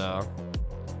well, so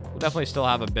we'll definitely still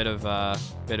have a bit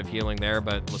of healing there,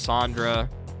 but Lissandra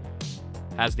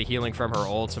has the healing from her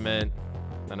ultimate.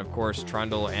 Then, of course,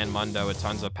 Trundle and Mundo with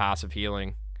tons of passive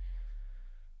healing.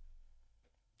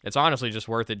 It's honestly just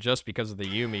worth it just because of the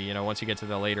Yuumi, you know, once you get to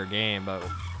the later game, but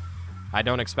I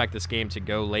don't expect this game to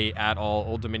go late at all.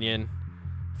 Old Dominion,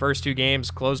 first 2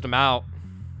 games, closed them out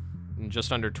in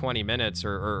just under 20 minutes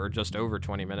or just over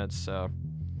 20 minutes, so.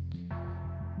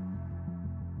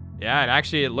 Yeah,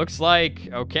 it looks like,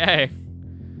 okay.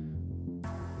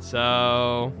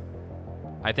 So,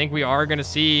 I think we are going to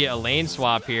see a lane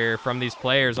swap here from these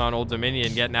players on Old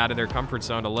Dominion getting out of their comfort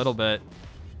zone a little bit.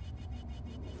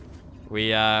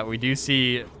 We do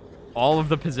see all of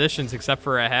the positions except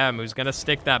for Ahem, who's going to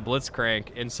stick that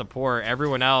Blitzcrank in support.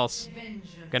 Everyone else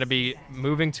going to be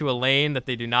moving to a lane that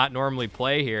they do not normally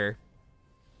play here.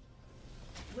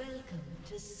 Welcome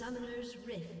to Summoner's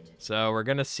Rift. So we're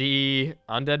going to see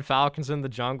Undead Falcons in the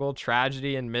jungle,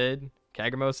 Tragedy in mid,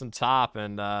 Kegamos in top,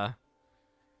 and going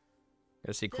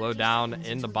to see Clo down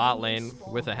in the bot lane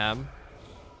with Ahem.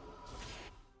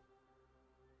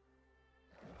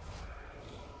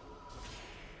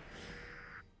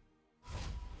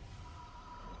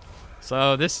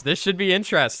 So this should be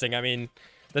interesting. I mean,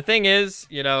 the thing is,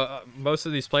 you know, most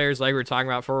of these players, like we were talking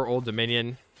about for Old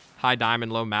Dominion, high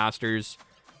diamond, low masters.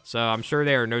 So I'm sure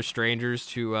they are no strangers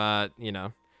to, you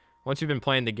know, once you've been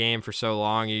playing the game for so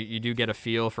long, you do get a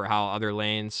feel for how other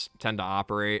lanes tend to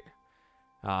operate.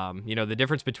 You know, the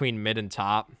difference between mid and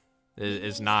top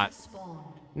is not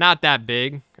that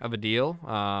big of a deal.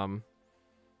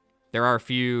 There are a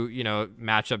few, you know,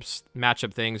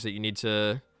 matchup things that you need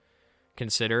to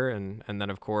consider, and then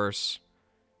of course,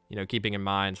 you know, keeping in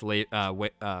mind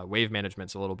wave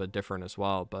management's a little bit different as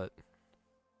well, but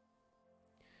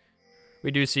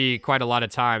we do see quite a lot of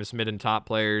times mid and top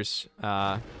players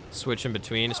switch in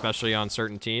between, especially on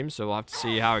certain teams, so we'll have to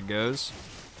see how it goes.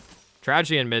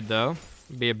 Tragedy in mid, though,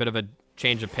 would be a bit of a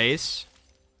change of pace,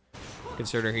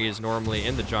 considering he is normally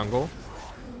in the jungle,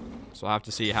 so we'll have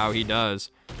to see how he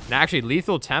does. And actually,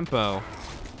 lethal tempo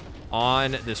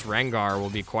on this Rengar will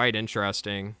be quite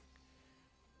interesting.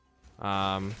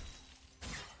 Cannot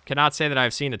say that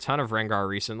I've seen a ton of Rengar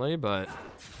recently, but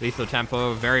lethal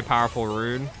tempo, very powerful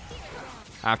rune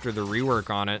after the rework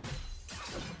on it.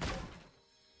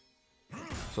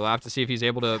 So we'll have to see if he's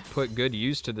able to put good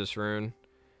use to this rune.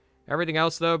 Everything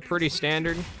else, though, pretty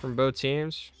standard from both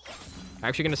teams.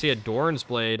 Actually going to see a Doran's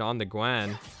Blade on the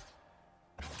Gwen.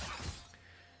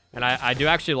 And I do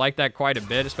actually like that quite a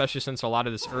bit, especially since a lot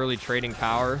of this early trading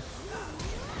power.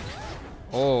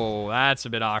 Oh, that's a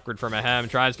bit awkward from Ahem.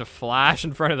 Tries to flash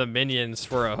in front of the minions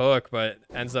for a hook, but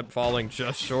ends up falling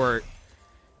just short.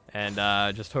 And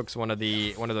just hooks one of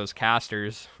those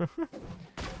casters. So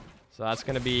that's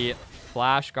going to be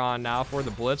flash gone now for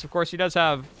the Blitz. Of course, he does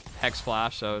have Hex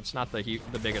Flash, so it's not the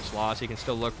biggest loss. He can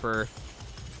still look for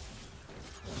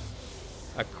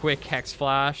a quick Hex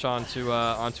Flash onto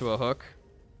a hook.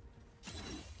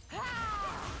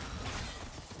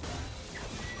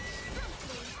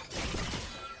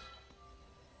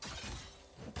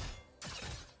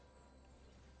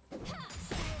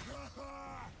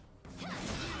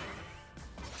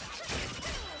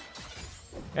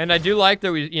 And I do like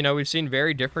that we've seen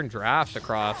very different drafts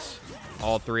across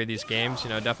all 3 of these games. You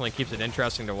know, it definitely keeps it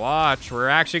interesting to watch. We're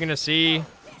actually going to see a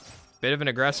bit of an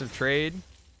aggressive trade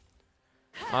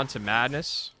onto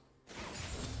Madness.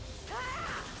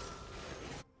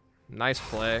 Nice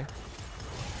play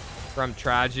from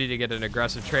Tragedy to get an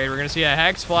aggressive trade. We're going to see a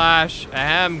Hex Flash.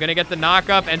 Ahem, going to get the knock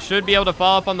up and should be able to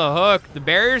follow up on the hook. The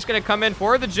barrier's going to come in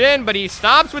for the Jhin, but he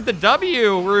stops with the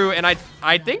W, Rue, and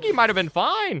I think he might have been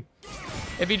fine.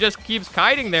 If he just keeps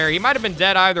kiting there, he might have been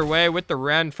dead either way with the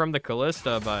Ren from the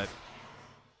Callista, but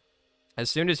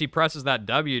as soon as he presses that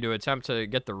W to attempt to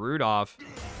get the root off,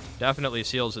 definitely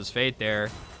seals his fate there.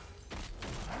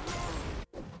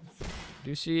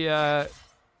 Do you see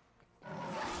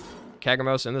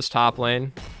Kegamos in this top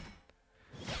lane?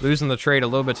 Losing the trade a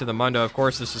little bit to the Mundo. Of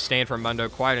course, the sustain from Mundo,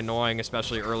 quite annoying,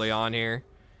 especially early on here.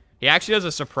 He actually does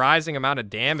a surprising amount of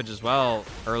damage as well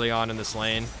early on in this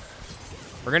lane.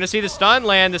 We're going to see the stun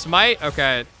land. This might...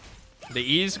 Okay. The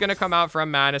E's going to come out from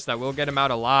Madness. That will get him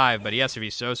out alive, but he has to be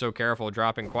so careful,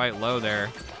 dropping quite low there.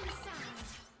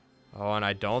 Oh, and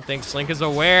I don't think Slink is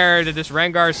aware that this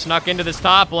Rengar snuck into this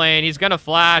top lane. He's going to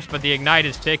flash, but the Ignite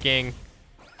is ticking.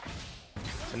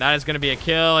 And that is going to be a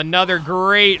kill. Another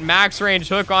great max range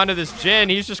hook onto this Jhin.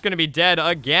 He's just going to be dead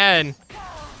again.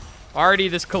 Already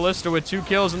this Kalista with 2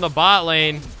 kills in the bot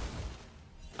lane.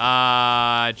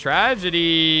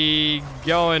 Tragedy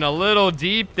going a little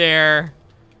deep there.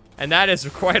 And that is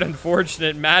quite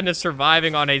unfortunate. Madness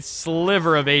surviving on a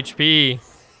sliver of HP.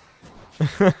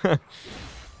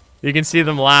 You can see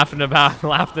them laughed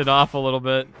it off a little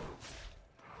bit.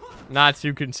 Not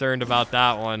too concerned about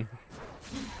that one.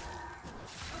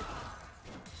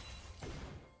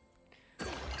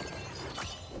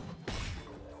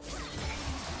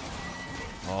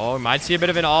 Oh, might see a bit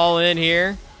of an all-in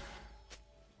here.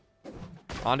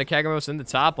 On to Kegamos in the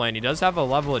top lane. He does have a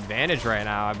level advantage right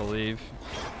now, I believe.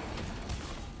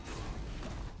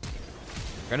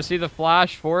 Gonna see the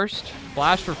flash forced.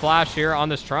 Flash for flash here on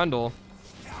this Trundle.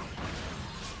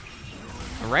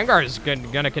 And Rengar is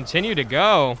gonna continue to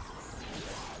go.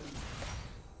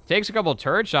 Takes a couple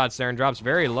turret shots there and drops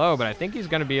very low, but I think he's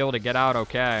gonna be able to get out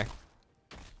okay.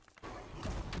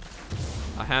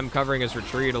 Ahem covering his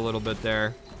retreat a little bit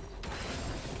there.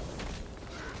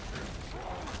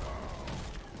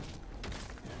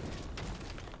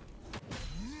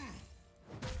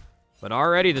 But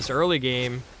already this early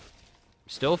game,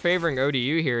 still favoring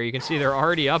ODU here. You can see they're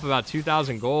already up about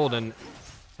 2,000 gold, and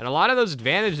a lot of those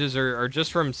advantages are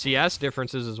just from CS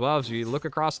differences as well. So you look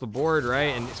across the board,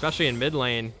 right, and especially in mid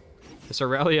lane, this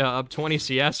Aurelia up 20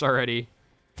 CS already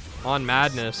on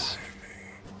Madness.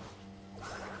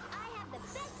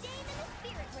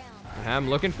 I'm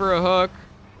looking for a hook.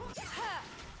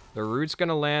 The root's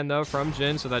gonna land though from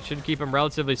Jhin, so that should keep him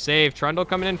relatively safe. Trundle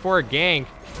coming in for a gank.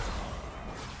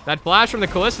 That flash from the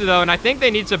Kalista, though, and I think they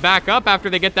need to back up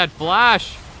after they get that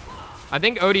flash. I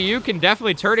think ODU can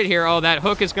definitely turn it here. Oh, that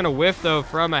hook is going to whiff, though,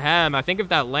 from Ahem. I think if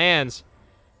that lands,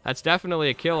 that's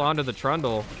definitely a kill onto the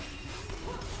Trundle.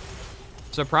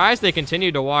 Surprised they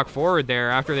continued to walk forward there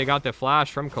after they got the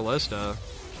flash from Kalista.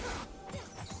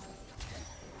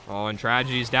 Oh, and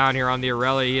Tragedy's down here on the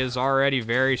Aurelia. He is already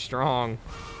very strong.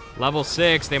 Level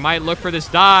 6. They might look for this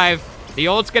dive. The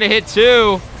ult's going to hit,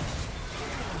 too.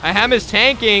 Ahem is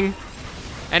tanking,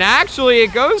 and actually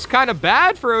it goes kind of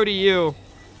bad for ODU.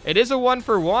 It is a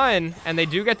 1-for-1, and they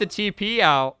do get the TP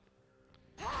out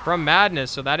from Madness,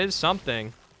 so that is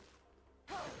something.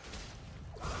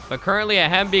 But currently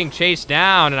Ahem being chased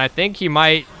down, and I think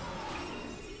he's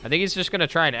just going to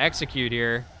try and execute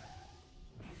here.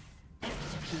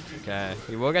 Okay,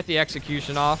 he will get the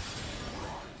execution off.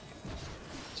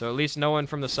 So at least no one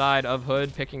from the side of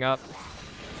Hood picking up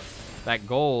that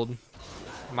gold.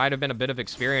 Might have been a bit of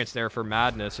experience there for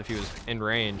Madness if he was in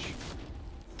range.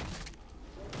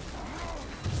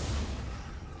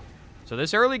 So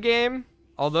this early game,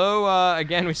 although,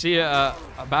 again, we see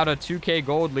about a 2K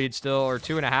gold lead still, or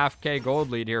 2.5K gold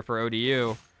lead here for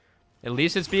ODU. At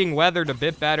least it's being weathered a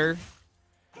bit better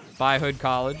by Hood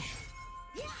College.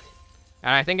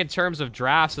 And I think in terms of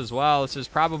drafts as well, this is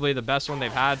probably the best one they've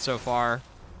had so far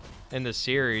in this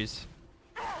series.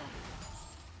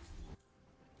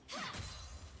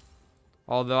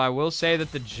 Although I will say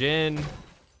that the Jhin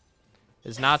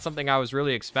is not something I was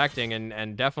really expecting,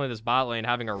 and definitely this bot lane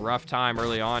having a rough time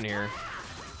early on here.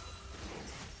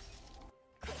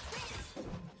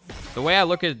 The way I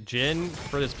look at Jhin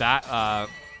for this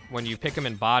when you pick him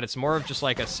in bot, it's more of just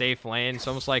like a safe lane. It's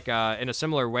almost like in a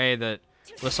similar way that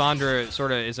Lissandra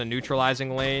sort of is a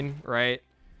neutralizing lane, right?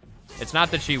 It's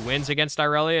not that she wins against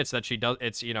Irelia, it's that she does.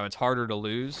 It's, you know, it's harder to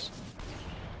lose.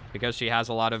 Because she has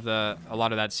a lot of that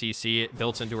CC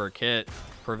built into her kit,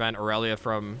 prevent Aurelia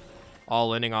from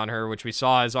all-inning on her, which we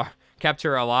saw has kept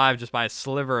her alive just by a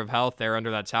sliver of health there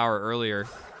under that tower earlier.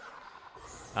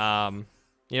 You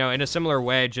know, in a similar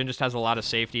way, Jhin just has a lot of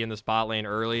safety in this bot lane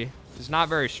early. He's not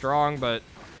very strong, but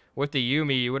with the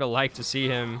Yuumi, you would have liked to see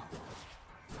him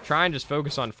try and just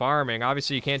focus on farming.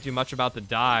 Obviously, you can't do much about the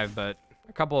dive, but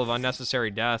a couple of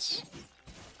unnecessary deaths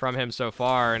from him so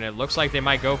far, and it looks like they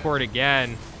might go for it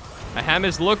again. Ahem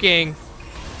is looking.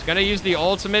 He's going to use the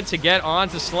ultimate to get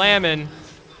onto slamming.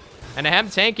 And Ahem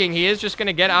tanking. He is just going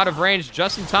to get out of range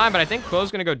just in time, but I think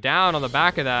Quill's going to go down on the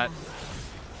back of that.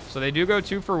 So they do go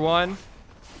 2-for-1.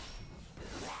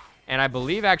 And I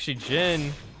believe actually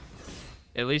Jhin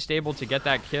at least able to get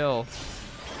that kill.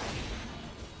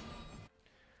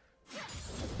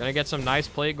 Gonna get some nice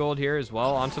plate gold here as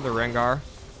well onto the Rengar.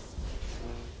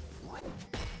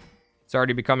 It's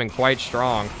already becoming quite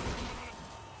strong.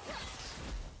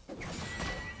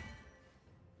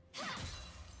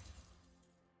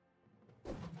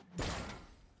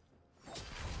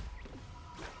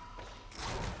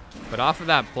 But off of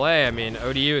that play, I mean,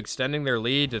 ODU extending their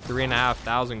lead to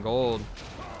 3,500 gold.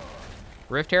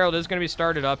 Rift Herald is going to be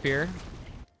started up here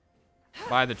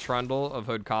by the Trundle of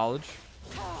Hood College.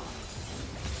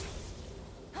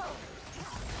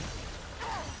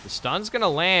 The stun's going to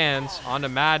land onto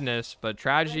Madness, but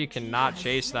Tragedy cannot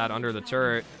chase that under the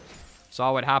turret.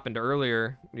 Saw what happened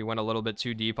earlier. He went a little bit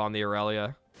too deep on the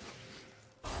Aurelia.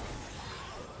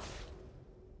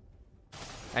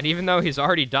 And even though he's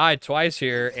already died twice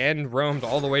here and roamed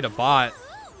all the way to bot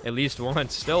at least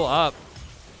once, still up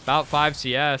about 5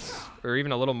 CS, or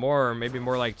even a little more, or maybe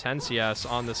more like 10 CS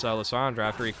on this Lissandra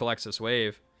after he collects this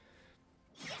wave.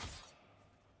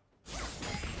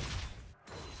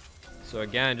 So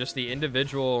again, just the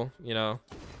individual, you know,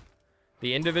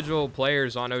 the individual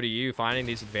players on ODU finding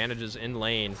these advantages in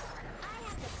lane.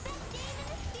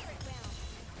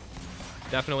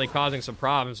 Definitely causing some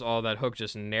problems. Oh, that hook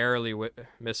just narrowly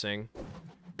missing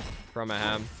from a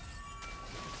hem.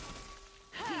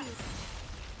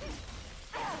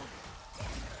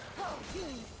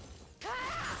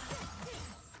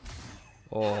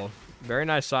 Oh, very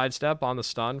nice sidestep on the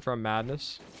stun from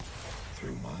Madness.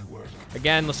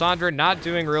 Again, Lissandra not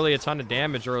doing really a ton of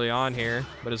damage early on here,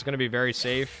 but it's going to be very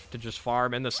safe to just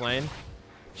farm in this lane.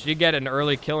 She did get an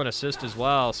early kill and assist as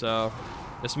well, so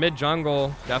this mid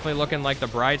jungle definitely looking like the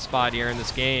bright spot here in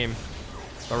this game.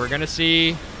 But we're going to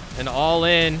see an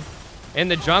all-in in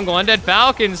the jungle. Undead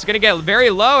Falcon's going to get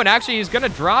very low, and actually he's going to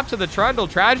drop to the Trundle.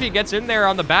 Tragedy gets in there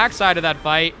on the backside of that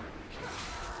fight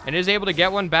and is able to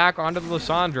get one back onto the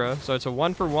Lissandra. So it's a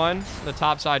 1-for-1 in the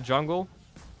top side jungle.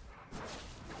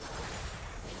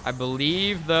 I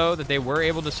believe, though, that they were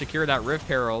able to secure that Rift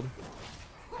Herald.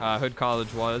 Hood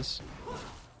College was.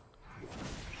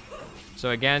 So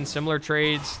again, similar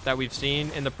trades that we've seen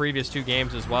in the previous 2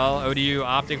 games as well. ODU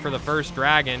opting for the first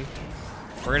dragon.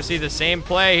 We're going to see the same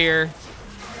play here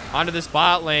onto this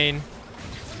bot lane.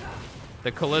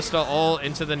 The Callista ult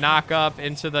into the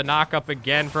knockup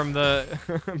again from the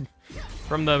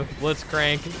from the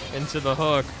Blitzcrank into the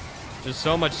hook. Just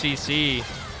so much CC.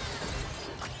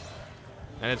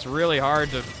 And it's really hard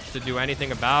to do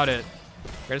anything about it.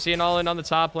 We're gonna see an all-in on the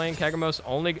top lane. Kegamos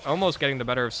almost getting the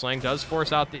better of Sling. Does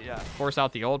force out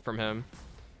the ult from him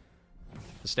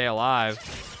to stay alive.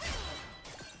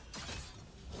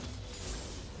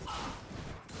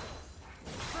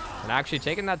 And actually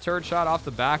taking that turret shot off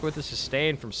the back with the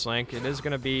sustain from Slink. It is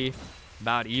gonna be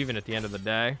about even at the end of the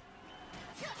day.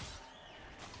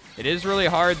 It is really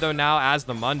hard though now as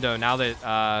the Mundo, now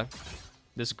that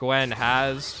this Gwen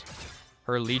has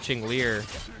her Leeching Leer.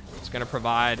 It's gonna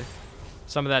provide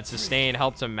some of that sustain,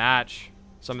 help to match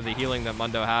some of the healing that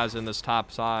Mundo has in this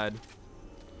top side.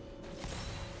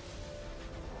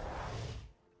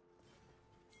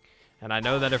 And I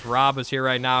know that if Rob was here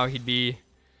right now, he'd be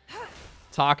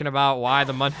talking about why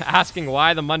the asking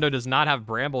why the Mundo does not have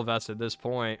Bramble Vest at this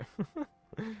point.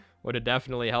 Would have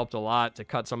definitely helped a lot to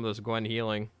cut some of this Gwen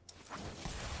healing.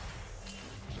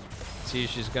 See,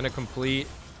 she's gonna complete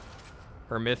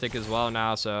her Mythic as well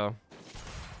now, so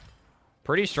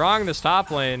pretty strong in this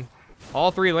top lane.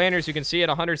 All 3 laners you can see at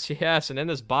 100 CS, and in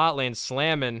this bot lane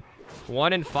slamming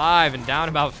 1 and 5 and down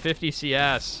about 50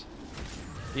 CS.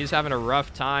 He's having a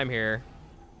rough time here,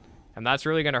 and that's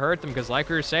really going to hurt them because, like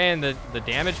we were saying, the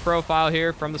damage profile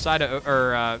here from the side of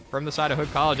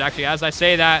Hood College. Actually, as I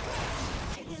say that,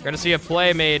 we're going to see a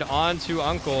play made onto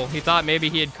Uncle. He thought maybe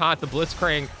he had caught the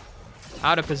Blitzcrank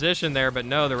out of position there, but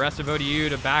no, the rest of ODU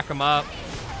to back him up.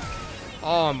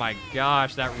 Oh my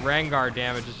gosh, that Rengar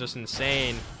damage is just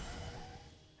insane.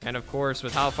 And of course,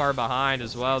 with how far behind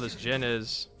as well this Jhin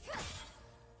is,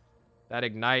 that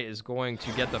Ignite is going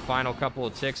to get the final couple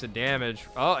of ticks of damage.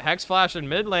 Oh, Hex Flash in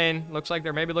mid lane. Looks like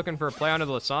they're maybe looking for a play onto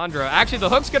the Lissandra. Actually, the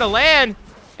hook's going to land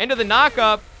into the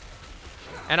knockup.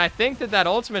 And I think that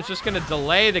ultimate's just going to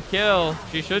delay the kill.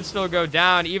 She should still go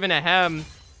down. Even a Hem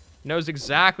knows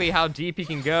exactly how deep he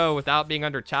can go without being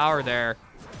under tower there.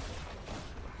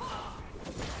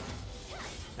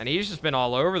 And he's just been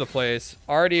all over the place.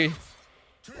 Already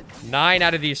 9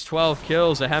 out of these 12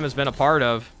 kills that Hem has been a part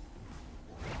of.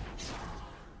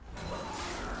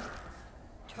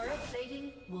 Turret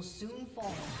plating will soon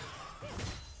fall.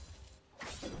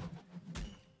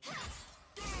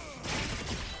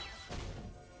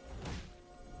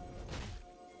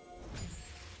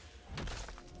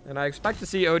 And I expect to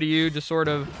see ODU just sort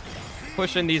of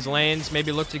push in these lanes.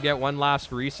 Maybe look to get one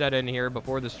last reset in here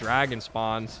before this dragon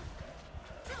spawns.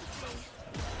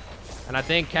 And I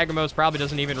think Kegamos probably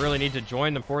doesn't even really need to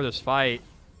join them for this fight.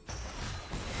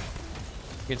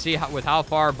 You can see with how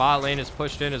far bot lane is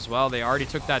pushed in as well. They already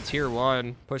took that tier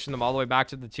 1, pushing them all the way back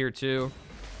to the tier 2.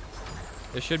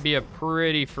 This should be a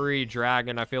pretty free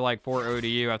dragon, I feel like, for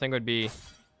ODU. I think it would be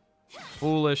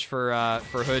foolish for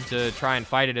Hood to try and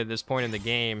fight it at this point in the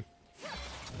game.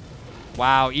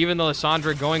 Wow, even the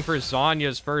Lissandra going for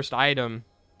Zhonya's first item.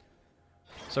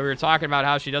 So we were talking about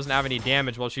how she doesn't have any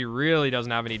damage. Well, she really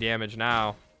doesn't have any damage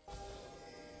now.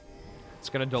 It's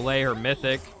going to delay her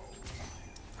mythic.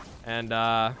 And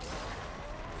we're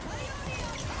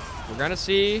going to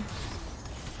see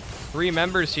 3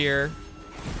 members here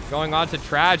going on to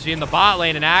Tragedy in the bot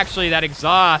lane. And actually, that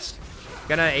exhaust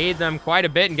going to aid them quite a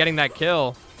bit in getting that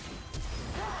kill.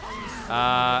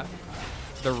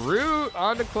 The root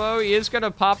onto Chloe is going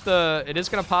to pop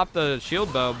the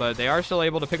shield bow, but they are still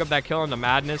able to pick up that kill on the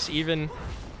Madness, even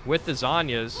with the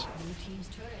Zhonyas.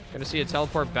 Going to see a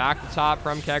teleport back to top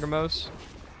from Kegamos.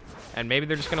 And maybe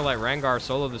they're just going to let Rengar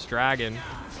solo this dragon.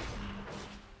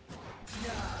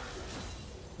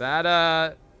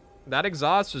 That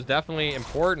exhaust was definitely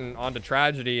important onto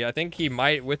Tragedy. I think he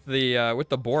might, with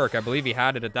the Bork, I believe he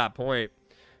had it at that point,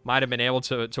 might have been able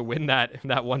to win that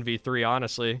 1v3,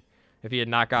 honestly, if he had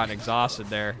not gotten exhausted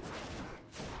there.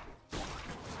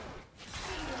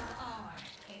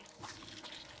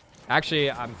 Actually,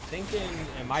 I'm thinking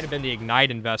it might have been the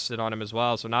Ignite invested on him as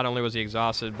well. So not only was he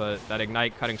exhausted, but that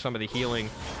Ignite cutting some of the healing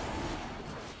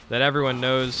that everyone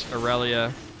knows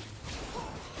Aurelia.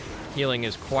 Healing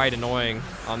is quite annoying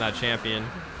on that champion.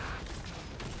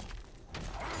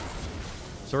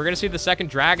 So we're going to see the second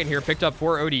dragon here picked up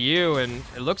for ODU. And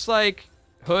it looks like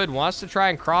Hood wants to try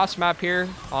and cross map here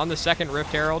on the second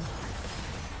Rift Herald.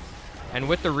 And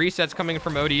with the resets coming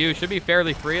from ODU, should be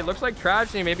fairly free. It looks like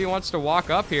Tragedy maybe wants to walk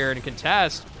up here and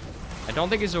contest. I don't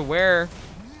think he's aware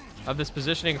of this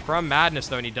positioning from Madness,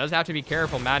 though, and he does have to be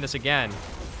careful. Madness, again,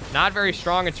 not very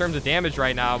strong in terms of damage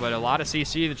right now, but a lot of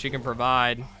CC that she can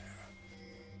provide.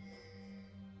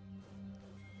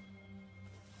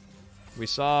 We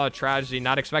saw Tragedy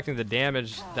not expecting the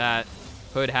damage that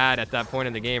Hood had at that point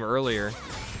in the game earlier.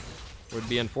 Would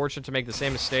be unfortunate to make the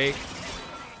same mistake.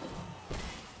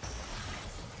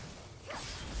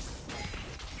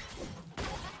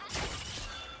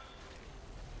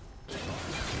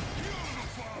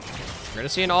 We're going to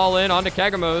see an all-in onto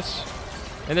Kegamos.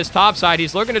 In this top side,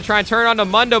 he's looking to try and turn onto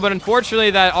Mundo, but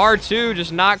unfortunately that R2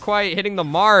 just not quite hitting the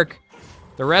mark.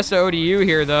 The rest of ODU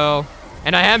here, though.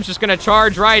 And Ahem's just going to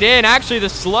charge right in. Actually, the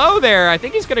slow there, I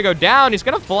think he's going to go down. He's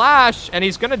going to flash, and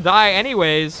he's going to die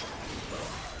anyways.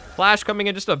 Flash coming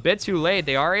in just a bit too late.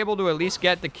 They are able to at least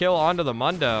get the kill onto the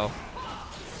Mundo.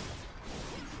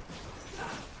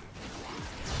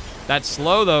 That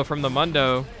slow, though, from the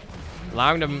Mundo,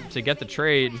 allowing them to get the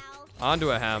trade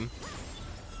onto Ahem.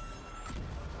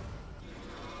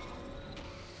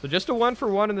 So just a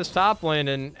 1-for-1 in this top lane,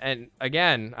 and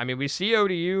again, I mean, we see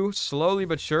ODU slowly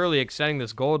but surely extending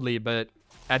this gold lead, but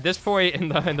at this point in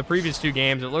the previous 2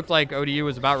 games, it looked like ODU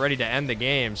was about ready to end the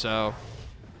game. So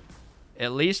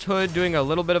at least Hood doing a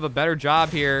little bit of a better job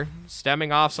here,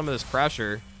 stemming off some of this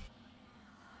pressure.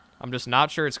 I'm just not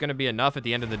sure it's going to be enough at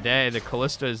the end of the day. The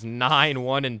Kalista is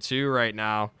 9-1-2 right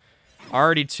now.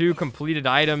 Already 2 completed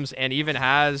items, and even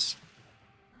has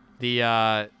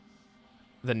the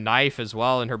knife as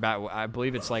well in her back. I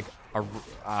believe it's like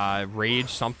a rage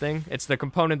something. It's the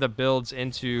component that builds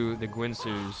into the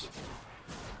Gwynsu's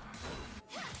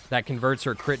that converts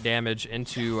her crit damage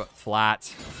into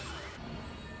flat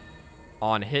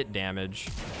on hit damage.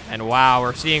 And wow,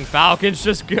 we're seeing Falcons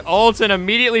just ult and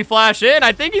immediately flash in.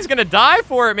 I think he's gonna die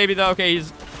for it maybe, though. Okay,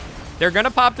 they're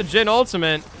gonna pop the Jhin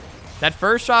ultimate. That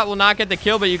first shot will not get the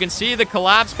kill, but you can see the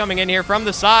collapse coming in here from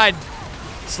the side.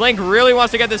 Slink really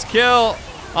wants to get this kill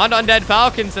onto Undead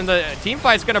Falcons, and the team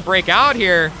fight's gonna break out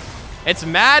here. It's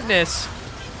Madness.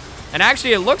 And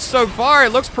actually, it looks so far, it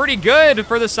looks pretty good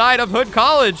for the side of Hood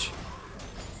College.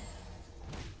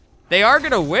 They are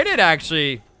gonna win it,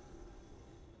 actually,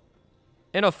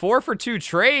 in a 4-for-2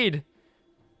 trade.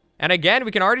 And again,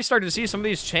 we can already start to see some of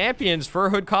these champions for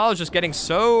Hood College just getting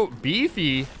so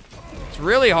beefy. It's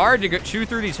really hard to chew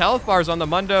through these health bars on the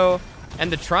Mundo and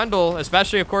the Trundle,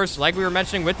 especially, of course, like we were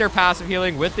mentioning, with their passive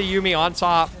healing, with the Yuumi on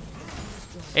top,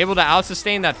 able to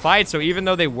out-sustain that fight. So even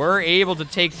though they were able to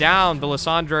take down the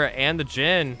Lissandra and the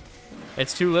Jhin,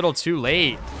 it's too little too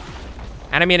late.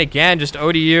 And I mean, again, just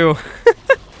ODU.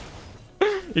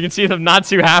 You can see them not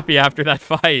too happy after that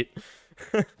fight.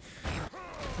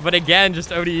 But again,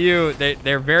 just ODU,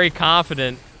 they're very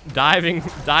confident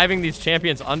diving these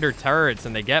champions under turrets,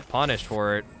 and they get punished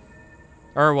for it.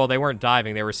 Or, well, they weren't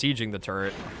diving. They were sieging the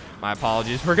turret. My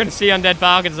apologies. We're going to see Undead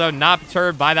Falcons, though, not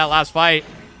perturbed by that last fight.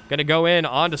 Going to go in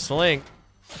onto Slink.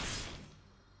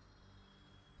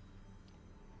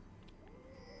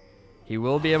 He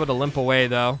will be able to limp away,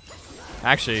 though.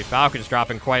 Actually, Falcon's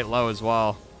dropping quite low as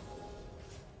well.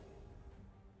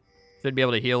 Should be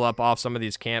able to heal up off some of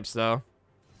these camps, though.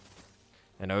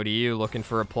 And ODU looking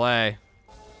for a play.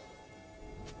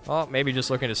 Oh, maybe just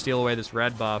looking to steal away this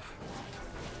red buff.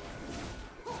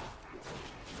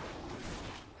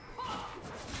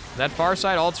 That far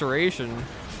side alteration,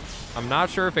 I'm not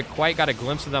sure if it quite got a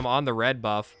glimpse of them on the red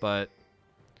buff, but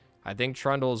I think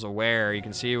Trundle's aware. You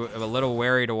can see a little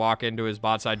wary to walk into his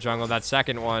bot side jungle. That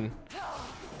second one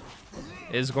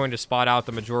is going to spot out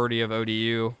the majority of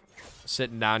ODU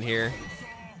sitting down here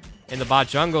in the bot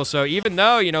jungle. So even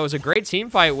though, you know, it was a great team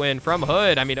fight win from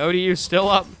Hood, I mean, ODU still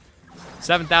up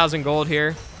 7,000 gold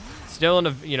here. Still in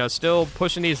a, you know, still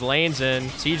pushing these lanes in,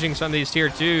 sieging some of these tier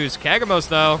 2s. Kagamos,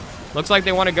 though, looks like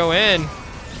they want to go in.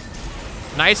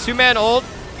 Nice 2-man ult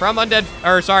from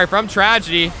from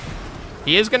Tragedy.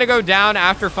 He is going to go down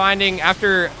after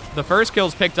the first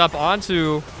kill's picked up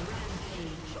onto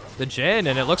the Jhin,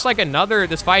 and it looks like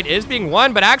this fight is being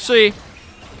won, but actually,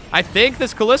 I think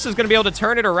this Kalista is going to be able to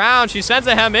turn it around. She sends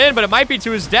a Hem in, but it might be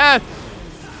to his death.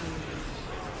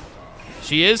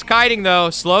 She is kiting, though.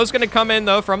 Slow's going to come in,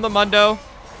 though, from the Mundo.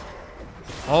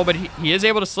 Oh, but he is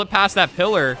able to slip past that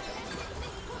pillar.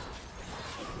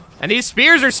 And these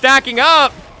spears are stacking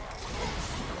up.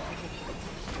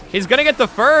 He's going to get the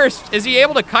first. Is he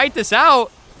able to kite this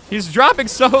out? He's dropping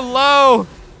so low.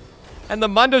 And the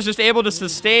Mundo's just able to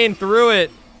sustain through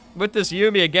it with this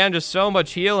Yuumi. Again, just so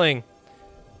much healing.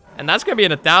 And that's going to be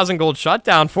an 1,000 gold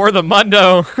shutdown for the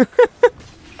Mundo.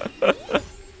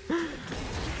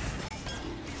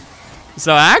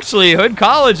 So actually, Hood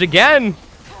College, again,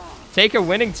 take a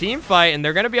winning team fight. And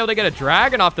they're going to be able to get a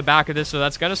Dragon off the back of this. So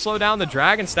that's going to slow down the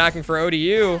Dragon stacking for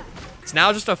ODU. It's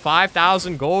now just a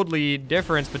 5,000 gold lead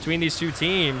difference between these two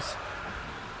teams.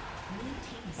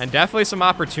 And definitely some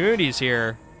opportunities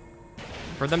here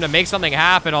for them to make something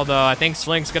happen. Although I think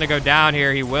Slink's going to go down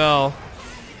here. He will.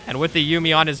 And with the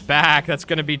Yuumi on his back, that's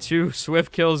going to be 2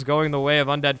 swift kills going the way of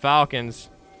Undead Falcons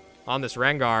on this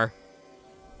Rengar.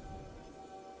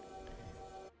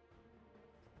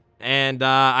 And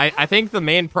I think the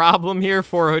main problem here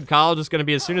for Hood College is going to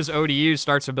be as soon as ODU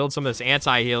starts to build some of this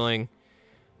anti-healing,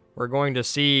 we're going to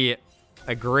see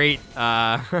a great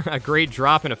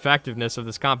drop in effectiveness of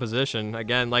this composition.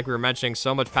 Again, like we were mentioning,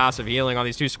 so much passive healing on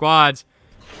these two squads.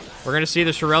 We're going to see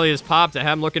the Shurelya's pop to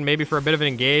Hem looking maybe for a bit of an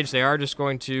engage. They are just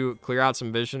going to clear out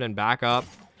some vision and back up.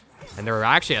 And they're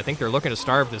actually, I think they're looking to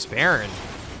starve this Baron.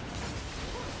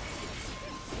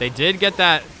 They did get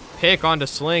that pick onto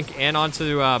Slink and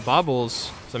onto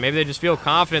Bubbles. So maybe they just feel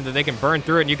confident that they can burn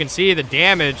through it. And you can see the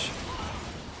damage.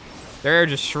 They're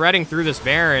just shredding through this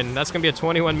Baron. That's going to be a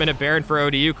 21-minute Baron for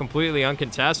ODU, completely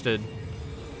uncontested.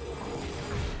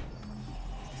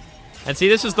 And see,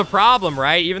 this is the problem,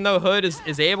 right? Even though Hood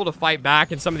is able to fight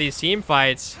back in some of these team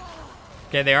fights,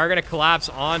 okay, they are going to collapse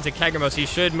onto Kegamos. He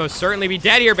should most certainly be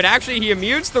dead here, but actually he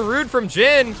immutes the Root from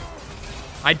Jhin.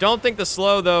 I don't think the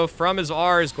slow, though, from his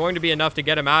R is going to be enough to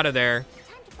get him out of there.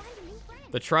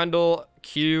 The Trundle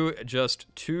Q just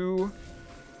too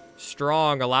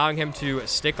strong, allowing him to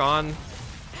stick on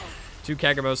to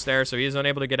Kegamos there, so he's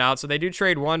unable to get out. So they do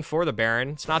trade 1 for the Baron.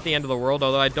 It's not the end of the world,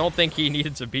 although I don't think he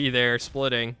needed to be there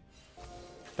splitting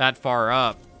that far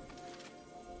up.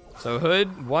 So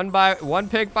Hood, one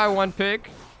pick by one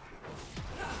pick.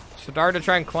 Started to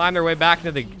try and climb their way back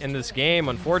into this game.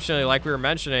 Unfortunately, like we were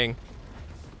mentioning,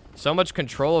 so much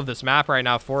control of this map right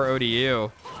now for ODU.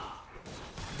 You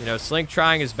know, Slink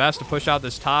trying his best to push out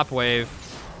this top wave.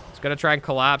 He's going to try and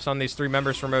collapse on these 3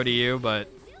 members from ODU, but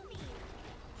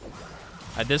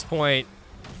at this point,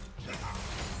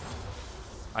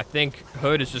 I think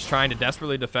Hood is just trying to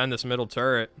desperately defend this middle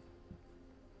turret.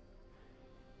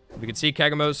 We can see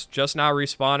Kegamos just now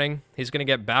respawning. He's going to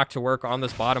get back to work on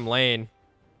this bottom lane.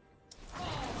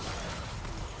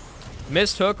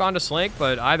 Missed hook onto Slink,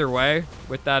 but either way,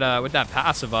 with that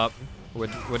passive up,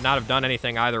 would not have done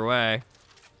anything either way.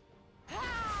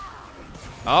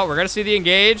 Oh, we're going to see the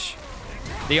engage.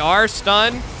 The R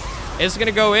stun is going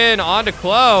to go in onto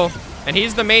Klo, and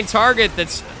he's the main target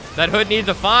that Hood needs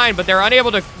to find, but they're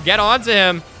unable to get onto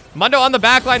him. Mundo on the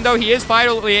backline, though, he is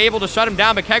finally able to shut him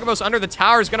down, but Kegamos under the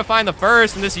tower is going to find the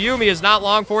first, and this Yuumi is not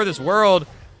long for this world.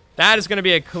 That is going to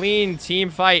be a clean team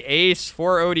fight ace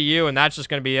for ODU, and that's just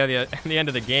going to be at the end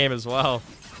of the game as well.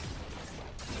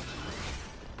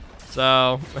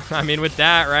 So, I mean, with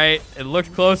that, right, it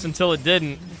looked close until it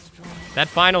didn't. That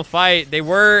final fight,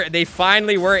 they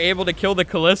finally were able to kill the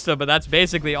Kalista, but that's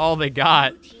basically all they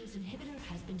got.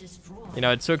 You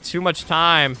know, it took too much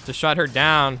time to shut her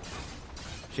down.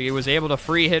 She was able to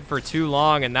free hit for too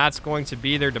long, and that's going to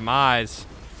be their demise.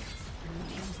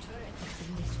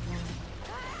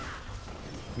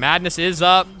 Madness is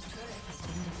up.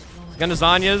 Gonna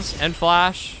Zanya's and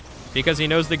Flash because he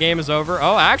knows the game is over.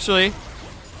 Oh, actually,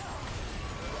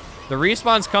 the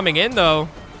respawn's coming in, though.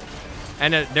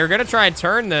 And they're going to try and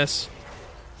turn this.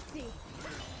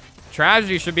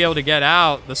 Tragedy should be able to get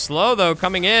out. The slow, though,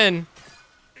 coming in.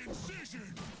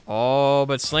 Oh,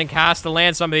 but Slink has to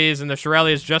land some of these, and the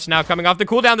Shirelli is just now coming off the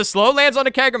cooldown. The slow lands on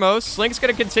the Kegamos. Slink's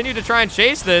going to continue to try and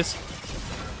chase this.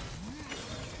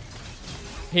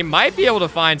 He might be able to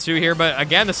find two here, but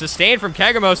again, the sustain from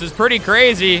Kegamos is pretty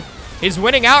crazy. He's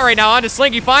winning out right now onto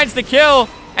Slink. He finds the kill,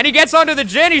 and he gets onto the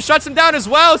Jhin. He shuts him down as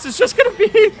well. This is just going to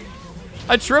be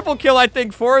a triple kill, I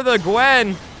think, for the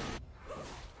Gwen.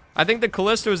 I think the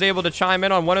Kalista was able to chime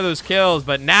in on one of those kills,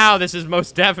 but now this is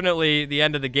most definitely the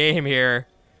end of the game here.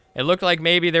 It looked like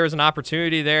maybe there was an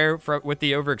opportunity there with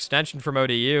the overextension from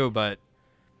ODU, but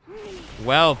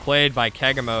well played by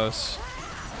Kegamos.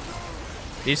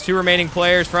 These two remaining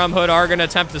players from Hood are going to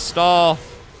attempt to stall.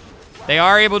 They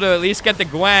are able to at least get the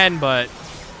Gwen, but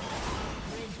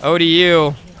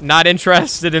ODU not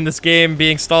interested in this game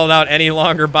being stalled out any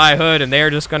longer by Hood, and they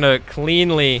are just going to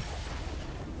cleanly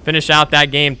finish out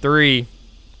that game 3.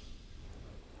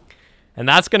 And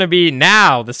that's going to be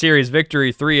now the series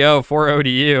victory 3-0 for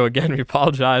ODU. Again, we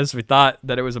apologize. We thought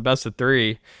that it was a best of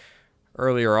 3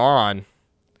 earlier on.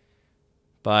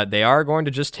 But they are going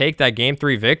to just take that game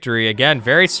 3 victory. Again,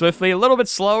 very swiftly, a little bit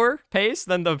slower pace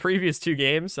than the previous 2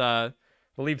 games. I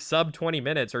believe sub 20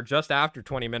 minutes or just after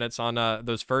 20 minutes on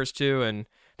those first 2. And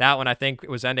that one, I think,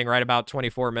 was ending right about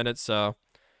 24 minutes. So,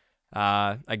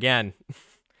 again,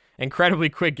 incredibly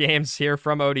quick games here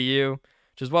from ODU,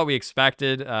 which is what we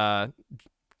expected,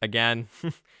 again,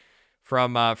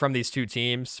 from these 2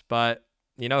 teams. But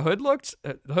you know, Hood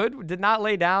did not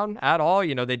lay down at all.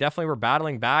 You know, they definitely were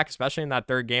battling back, especially in that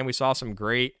 3rd game. We saw some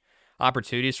great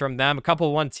opportunities from them. A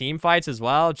couple 1-team fights as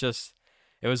well. Just,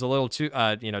 it was a little too,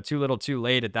 too little too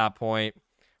late at that point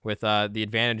with the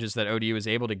advantages that ODU was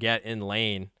able to get in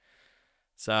lane.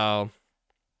 So,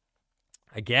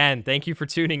 again, thank you for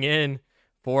tuning in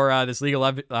for this League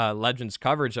of Legends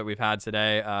coverage that we've had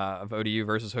today of ODU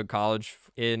versus Hood College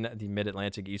in the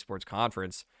Mid-Atlantic Esports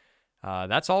Conference.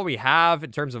 That's all we have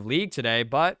in terms of league today,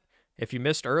 but if you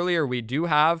missed earlier, we do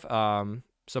have some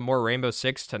more Rainbow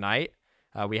Six tonight.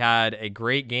 We had a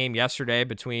great game yesterday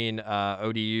between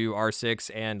ODU, R6,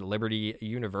 and Liberty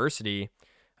University.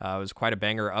 It was quite a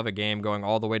banger of a game, going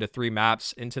all the way to 3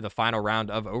 maps into the final round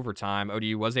of overtime.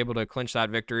 ODU was able to clinch that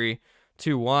victory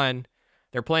 2-1.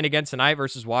 They're playing again tonight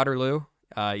versus Waterloo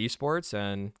Esports,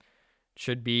 and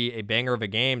should be a banger of a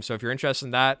game. So if you're interested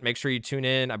in that, make sure you tune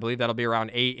in. I believe that'll be around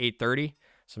 8:30.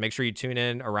 So make sure you tune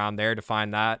in around there to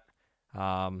find that.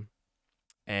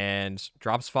 And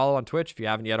drop us a follow on Twitch if you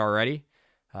haven't yet already.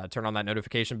 Turn on that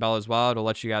notification bell as well. It'll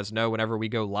let you guys know whenever we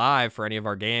go live for any of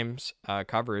our games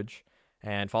coverage.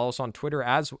 And follow us on Twitter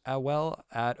as well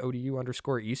at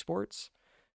ODU_esports.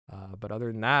 But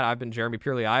other than that, I've been Jeremy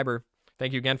Purely Iber.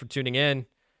 Thank you again for tuning in.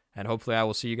 And hopefully I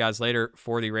will see you guys later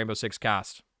for the Rainbow Six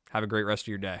cast. Have a great rest of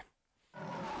your day.